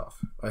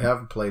 Tough. I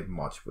haven't played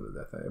much with the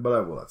Death Knight, but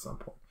I will at some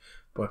point.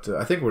 But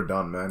I think we're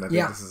done, man. I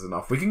think this is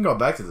enough. We can go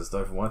back to this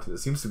stuff if we want to. There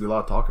seems to be a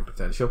lot of talking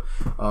potential.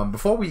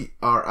 Before we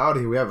are out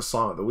of here, we have a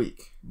song of the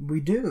week. We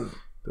do.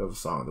 We have a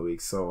song of the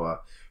week. So,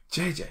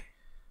 JJ.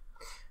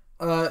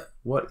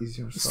 What is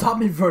your song? Stop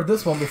me for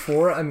this one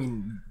before. I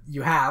mean,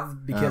 you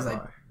have,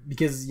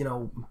 because you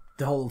know,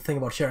 the whole thing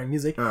about sharing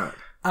music. All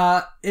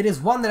right. It is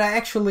one that I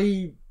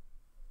actually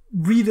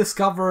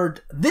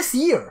rediscovered this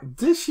year.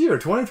 This year,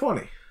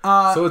 2020.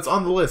 So it's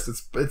on the list.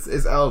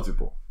 It's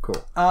eligible.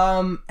 Cool.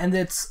 And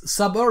it's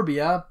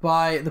Suburbia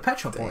by the Pet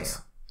Shop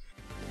Boys.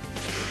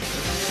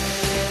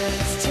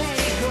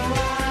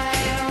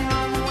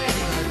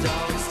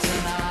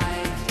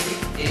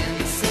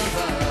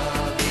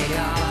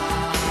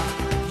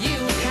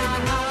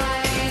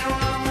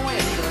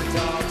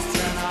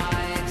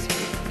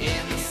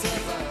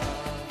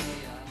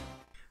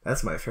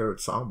 That's my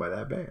favorite song by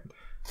that band.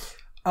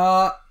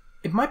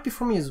 It might be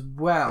for me as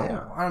well.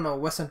 Yeah. I don't know.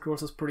 West End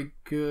Girls is pretty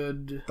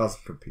good.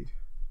 Doesn't compete.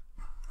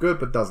 Good,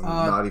 but doesn't.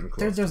 Not even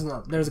close.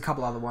 There's a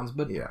couple other ones,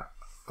 but yeah,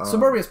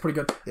 Suburbia is pretty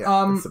good.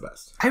 Yeah, it's the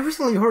best. I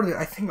recently heard it,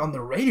 I think, on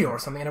the radio or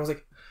something, and I was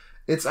like,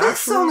 this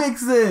song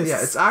exists.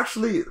 Yeah, it's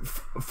actually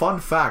fun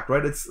fact,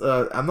 right? It's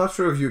I'm not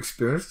sure if you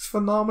experienced this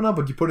phenomena,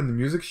 but you put in the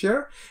music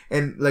share,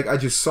 and like I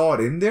just saw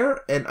it in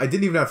there, and I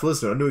didn't even have to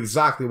listen. I knew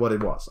exactly what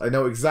it was. I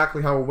know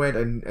exactly how it went,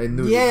 and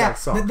knew the exact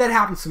song. That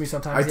happens to me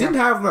sometimes. I didn't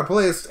have it on my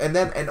playlist,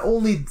 and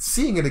only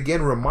seeing it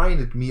again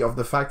reminded me of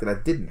the fact that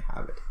I didn't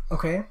have it.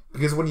 Okay.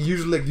 Because when you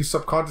usually you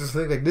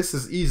subconsciously think like this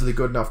is easily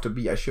good enough to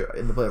be in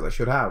the playlist, I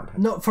should have it.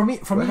 No, for me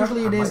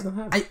usually it is.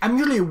 I'm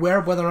usually aware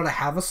of whether or not I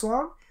have a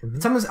song.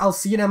 Mm-hmm. Sometimes I'll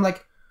see it and I'm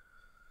like,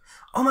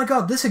 oh my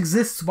god, this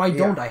exists. Why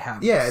don't I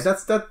have? Yeah,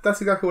 this?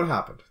 that's exactly what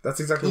happened.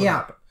 That's exactly what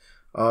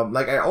happened.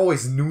 Like I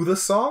always knew the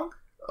song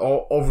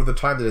over the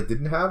time that I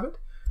didn't have it,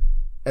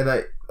 and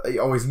I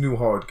always knew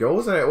how it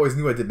goes, and I always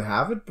knew I didn't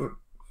have it, but.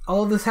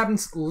 Although this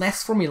happens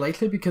less for me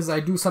lately because I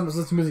do sometimes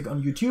listen to music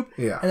on YouTube,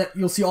 and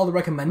you'll see all the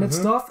recommended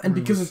stuff, and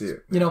because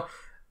it's, you know,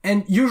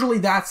 and usually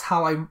that's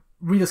how I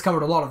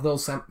rediscovered a lot of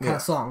those kind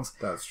of songs.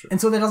 That's true.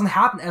 And so that doesn't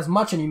happen as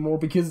much anymore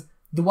because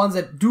the ones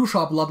that do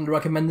show up a lot in the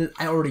recommended,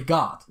 I already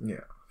got.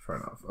 Yeah, fair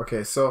enough.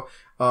 Okay, so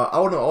I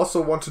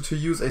also wanted to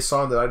use a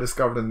song that I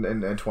discovered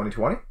in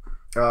 2020.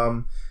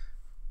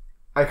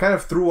 I kind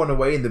of threw one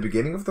away in the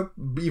beginning of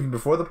even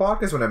before the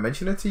podcast when I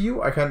mentioned it to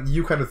you.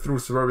 You kind of threw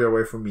Suburbia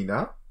away from me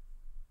now.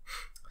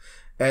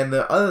 And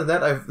other than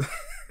that,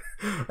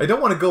 I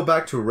don't want to go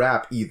back to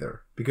rap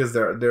either because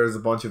there's a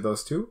bunch of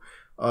those too.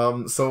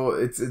 So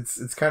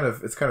it's kind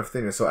of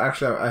thinner. So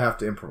actually, I have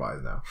to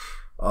improvise now,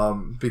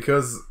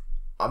 because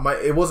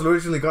it wasn't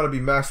originally going to be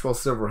Maxwell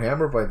Silver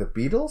Hammer by the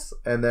Beatles,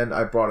 and then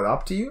I brought it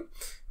up to you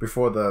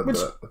before the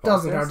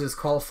doesn't have to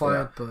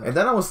disqualify it. But... And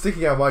then I was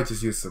thinking I might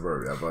just use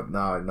Suburbia, but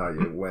now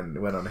you went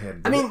on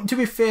ahead. I mean, to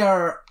be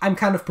fair, I'm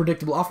kind of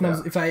predictable.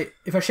 Often, if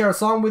I share a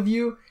song with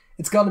you.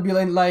 It's gonna be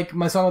like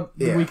my song of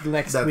the week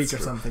next week or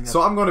something.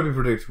 So I'm gonna be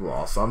predictable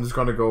also. I'm just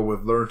gonna go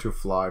with Learn to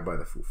Fly by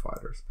the Foo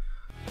Fighters.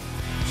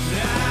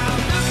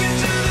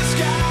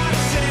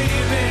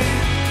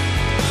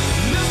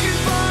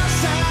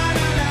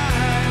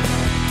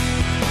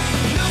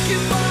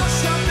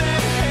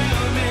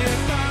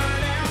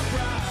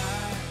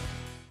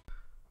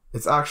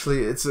 It's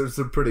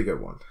a pretty good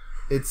one.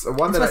 It's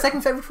my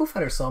second favorite Foo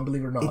Fighters song,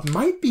 believe it or not. It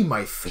might be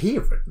my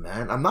favorite,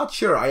 man. I'm not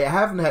sure. I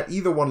haven't had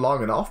either one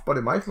long enough, but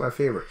it might be my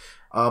favorite.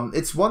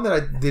 It's one that I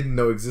didn't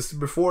know existed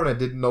before, and I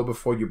didn't know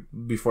before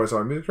I saw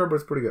a music video, but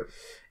it's pretty good.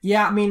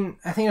 Yeah, I mean,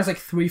 I think there's like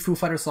 3 Foo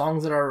Fighters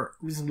songs that are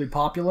reasonably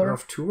popular. I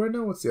have 2 right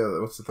now. What's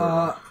the third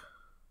one?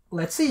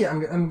 Let's see.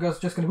 I'm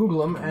just gonna Google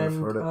them.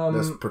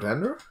 There's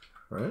Pretender,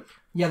 right?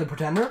 Yeah, the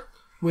Pretender,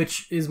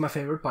 which is my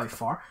favorite by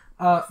far.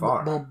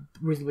 Well,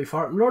 reasonably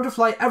far. Learn to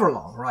Fly,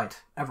 Everlong, right?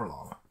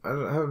 Everlong. I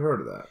haven't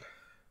heard of that.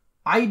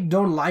 I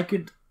don't like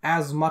it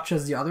as much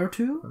as the other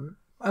 2.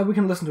 We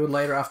can listen to it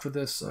later after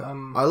this.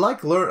 I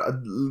like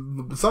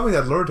something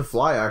that Learn to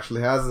Fly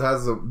actually has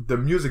the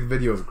music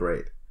video is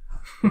great.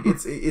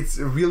 it's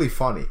really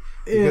funny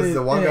because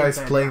the one guy's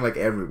playing like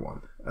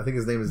everyone. I think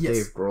his name is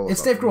Dave Grohl.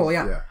 It's Dave Grohl,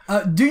 yeah.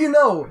 Do you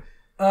know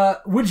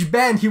which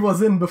band he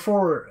was in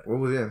before? What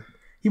was he in?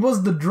 He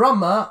was the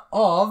drummer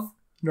of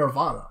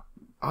Nirvana.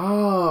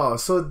 Oh,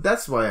 so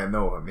that's why I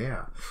know him,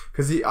 yeah.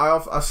 Because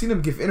I've seen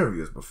him give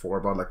interviews before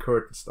about like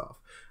Kurt and stuff.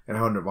 And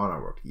how Nirvana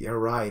worked. Yeah,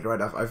 right.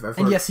 I've heard,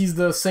 and yes, he's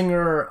the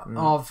singer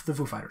of the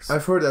Foo Fighters.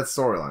 I've heard that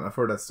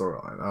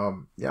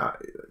storyline. Yeah,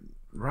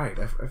 right.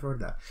 I've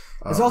heard that.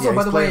 It's also,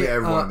 by the way,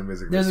 everyone in the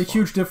music there's a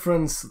huge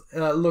difference.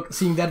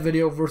 Seeing that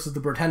video versus the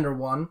Pretender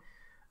one,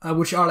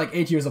 which are like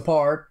 8 years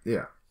apart.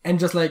 Yeah. And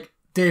just like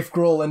Dave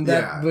Grohl in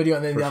that video,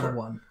 and then the other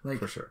one, like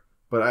for sure.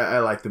 But I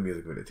like the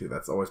music video too.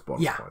 That's always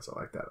bonus points. I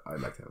like that. I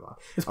like that a lot.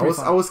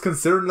 I was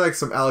considering like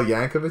some Al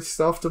Yankovic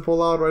stuff to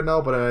pull out right now,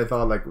 but I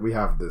thought like we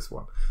have this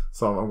one,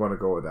 so I'm gonna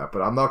go with that.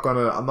 But I'm not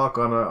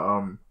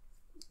gonna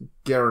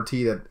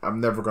guarantee that I'm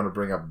never gonna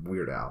bring up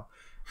Weird Al.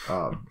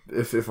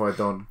 If I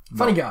don't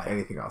funny guy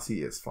anything else,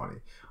 he is funny.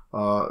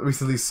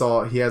 Recently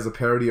saw he has a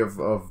parody of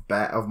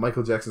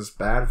Michael Jackson's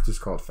Bad, which is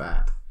called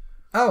Fat.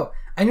 Oh,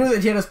 I knew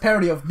that he had his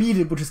parody of Beat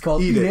It, which is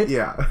called Eat It.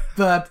 Yeah,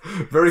 but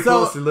very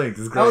closely linked.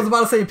 It's great. I was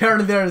about to say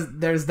apparently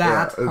there's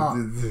that.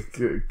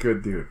 Yeah,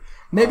 good dude.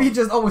 Maybe he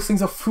just always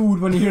thinks of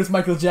food when he hears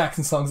Michael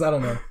Jackson songs. I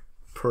don't know.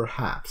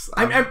 Perhaps.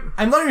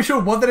 I'm not even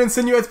sure what that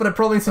insinuates, but it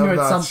probably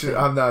insinuates something.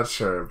 I'm not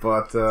sure.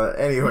 But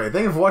anyway,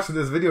 thank you for watching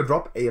this video.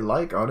 Drop a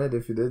like on it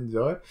if you did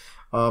enjoy it.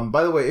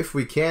 By the way, if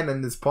we can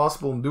and it's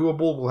possible and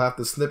doable, we'll have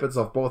the snippets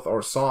of both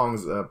our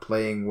songs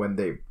playing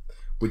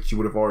which you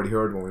would have already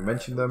heard when we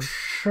mentioned them.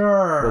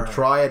 Sure. We'll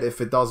try it. If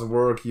it doesn't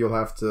work, you'll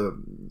have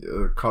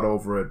to cut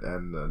over it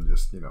and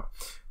just,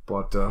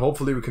 But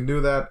hopefully we can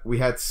do that. We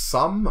had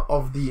some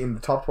of in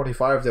the top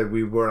 25 that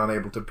we were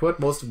unable to put.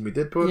 Most of them we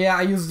did put. Yeah,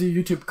 I used the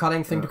YouTube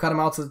cutting thing to cut them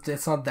out, so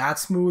it's not that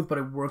smooth, but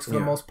it works for the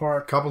most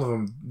part. A couple of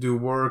them do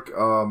work.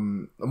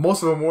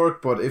 Most of them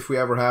work, but if we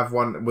ever have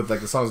one with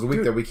like the songs of the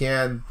week that we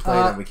can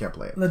play, then we can't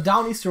play it. The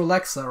Downeaster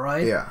Alexa,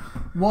 right? Yeah.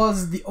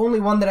 Was the only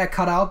one that I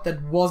cut out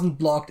that wasn't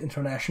blocked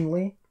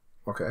internationally.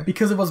 Okay.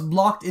 Because it was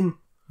blocked in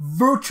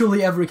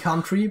virtually every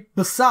country.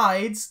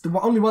 Besides, the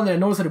only one that I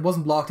noticed that it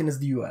wasn't blocked in is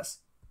the US.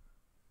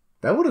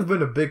 That would have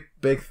been a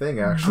big thing,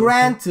 actually.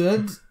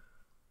 Granted,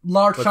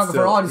 large chunk of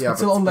our audience, but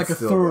still only like a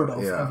third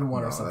of everyone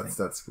everyone or something.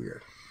 That's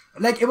weird.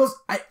 Like, it was...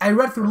 I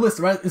read through the list,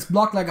 right? It's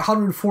blocked like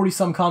 140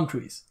 some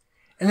countries.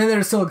 And then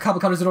there's still a couple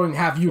countries that don't even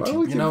have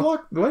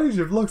YouTube, Why did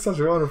you block such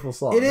a wonderful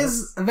song? It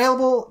is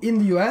available in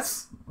the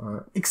US,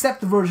 except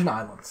the Virgin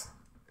Islands.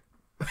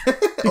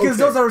 Because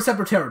those are a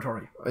separate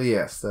territory.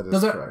 Yes, that is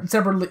those correct. Are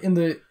separately in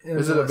the...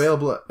 Is it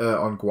available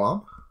on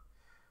Guam?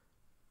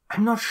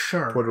 I'm not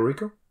sure. Puerto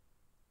Rico?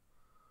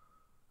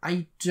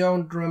 I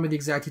don't remember the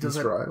exact details.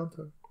 Easter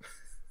Island?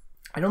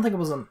 I don't think it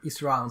was on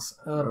Easter Islands,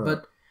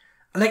 but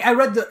like I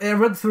read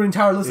through the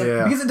entire list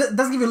because it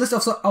doesn't give you a list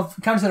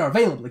of countries that are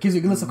available. It gives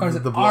you a list of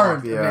countries that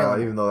aren't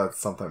available. Even though that's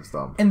sometimes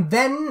dumb. And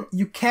then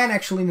you can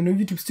actually in the new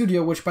YouTube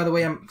Studio, which by the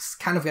way I'm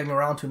kind of getting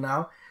around to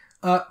now,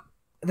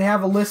 they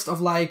have a list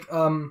of like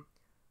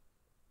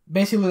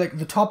basically like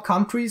the top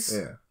countries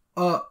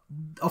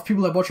of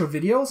people that watch your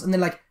videos, and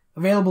then like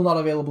available, not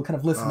available kind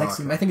of list next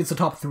to them. I think it's the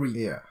top 3.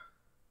 Yeah.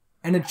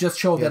 And it just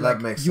showed that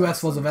like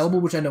US was available,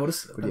 which I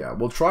noticed. But yeah,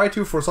 we'll try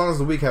to, for Songs of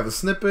the Week, have a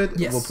snippet.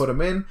 Yes. We'll put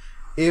them in.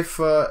 If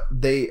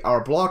they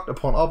are blocked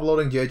upon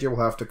uploading, JJ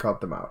will have to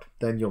cut them out.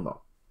 Then you'll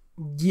know.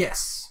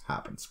 Yes.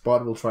 Happens.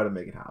 But we'll try to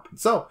make it happen.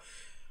 So,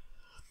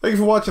 thank you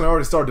for watching. I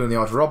already started doing the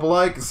outro. Drop a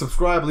like,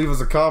 subscribe, leave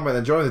us a comment,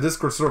 and join the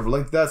Discord server.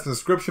 Link that's in the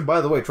description.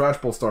 By the way, Trash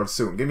Bowl starts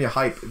soon. Give me a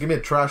hype. Give me a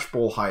Trash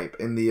Bowl hype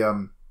in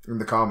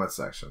the comment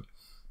section.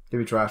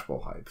 Give me Trash Bowl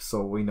hype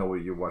so we know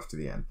what you watched to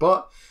the end.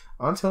 But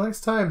until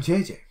next time,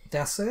 JJ.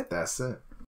 That's it. That's it.